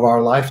of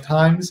our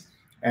lifetimes.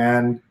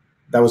 And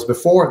that was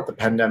before the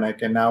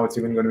pandemic, and now it's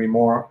even going to be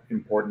more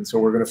important. So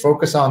we're going to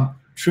focus on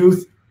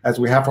truth as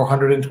we have for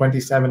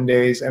 127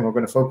 days, and we're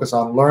going to focus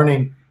on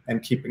learning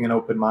and keeping an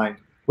open mind.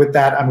 With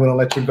that, I'm going to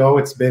let you go.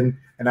 It's been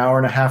an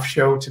hour-and-a-half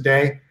show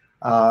today.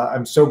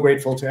 I'm so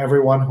grateful to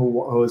everyone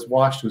who has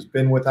watched, who's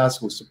been with us,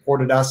 who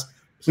supported us.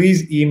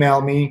 Please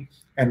email me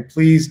and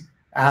please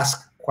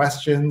ask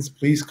questions.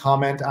 Please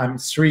comment. I'm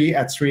Sree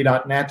at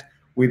Sree.net.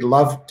 We'd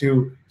love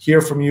to hear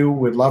from you.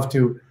 We'd love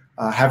to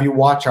have you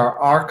watch our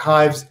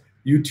archives,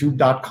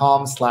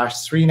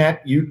 youtube.com/Sreenet,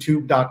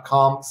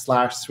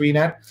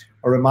 youtube.com/Sreenet.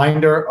 A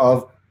reminder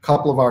of a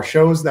couple of our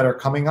shows that are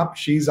coming up.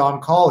 She's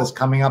on Call is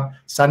coming up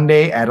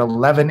Sunday at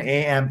 11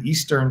 a.m.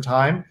 Eastern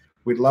Time.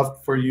 We'd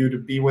love for you to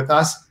be with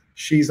us.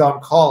 She's on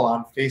Call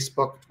on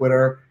Facebook,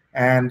 Twitter,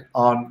 and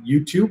on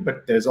YouTube,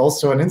 but there's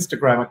also an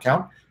Instagram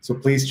account, so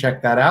please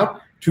check that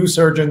out. Two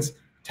surgeons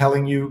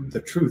telling you the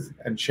truth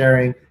and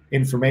sharing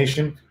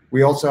information.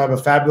 We also have a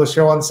fabulous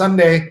show on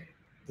Sunday,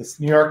 this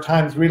New York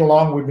Times read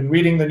along. We've been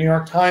reading the New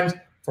York Times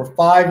for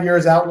 5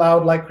 years out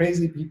loud like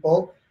crazy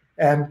people.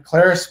 And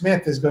Claire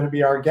Smith is going to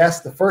be our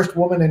guest, the first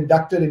woman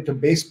inducted into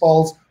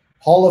baseball's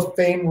Hall of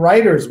Fame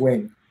Writers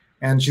Wing.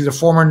 And she's a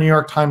former New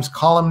York Times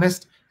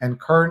columnist and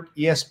current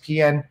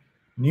ESPN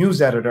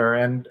news editor.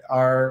 And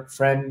our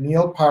friend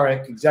Neil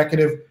Parekh,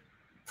 executive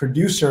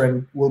producer,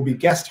 and will be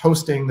guest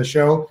hosting the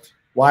show.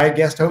 Why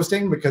guest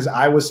hosting? Because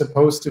I was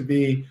supposed to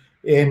be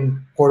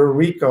in Puerto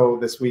Rico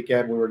this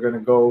weekend. We were going to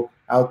go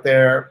out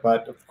there,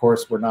 but of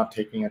course we're not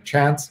taking a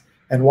chance.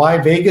 And why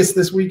Vegas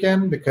this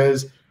weekend?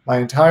 Because my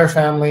entire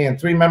family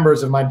and 3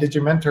 members of my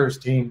Digimentors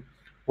team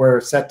were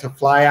set to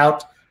fly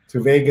out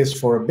to Vegas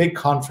for a big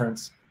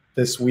conference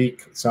this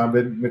week. So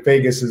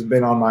Vegas has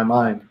been on my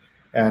mind,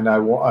 and I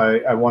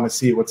want to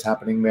see what's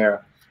happening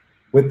there.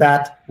 With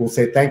that, we'll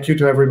say thank you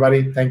to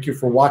everybody. Thank you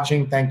for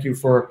watching. Thank you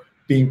for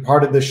being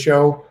part of the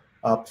show.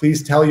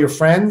 Please tell your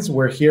friends.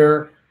 We're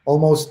here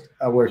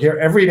we're here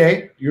every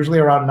day, usually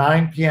around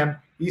 9 p.m.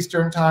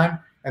 Eastern Time.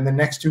 And the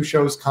next 2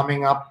 shows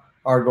coming up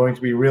are going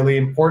to be really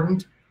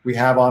important. We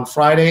have on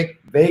Friday,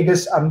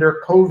 Vegas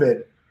Under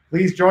COVID.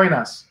 Please join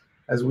us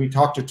as we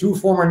talk to 2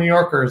 former New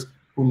Yorkers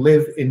who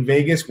live in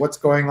Vegas, what's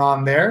going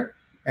on there.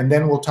 And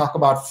then we'll talk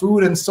about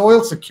food and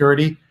soil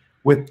security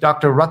with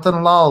Dr.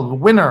 Ratan Lal, the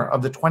winner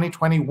of the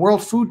 2020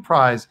 World Food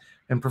Prize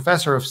and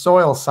professor of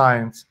soil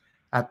science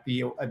at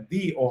the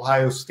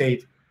Ohio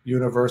State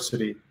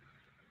University.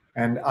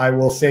 And I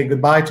will say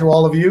goodbye to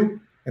all of you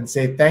and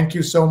say thank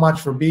you so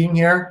much for being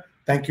here.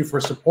 Thank you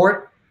for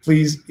support.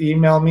 Please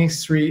email me,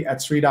 Sree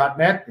at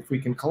Sree.net, if we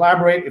can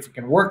collaborate, if we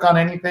can work on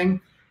anything.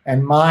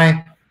 And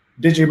my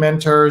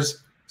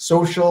Digimentors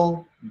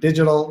social,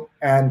 digital,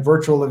 and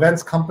virtual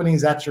events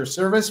companies at your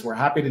service. We're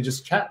happy to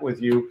just chat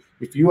with you.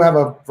 If you have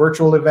a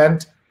virtual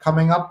event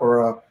coming up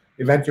or an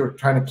event you're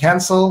trying to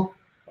cancel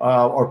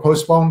or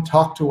postpone,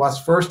 talk to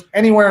us first.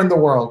 Anywhere in the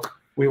world,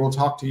 we will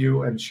talk to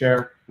you and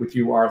share with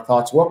you our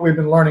thoughts, what we've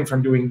been learning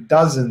from doing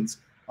dozens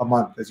a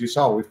month. As you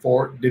saw, we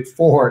did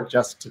 4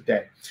 just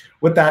today.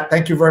 With that,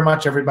 thank you very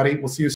much, everybody. We'll see you soon.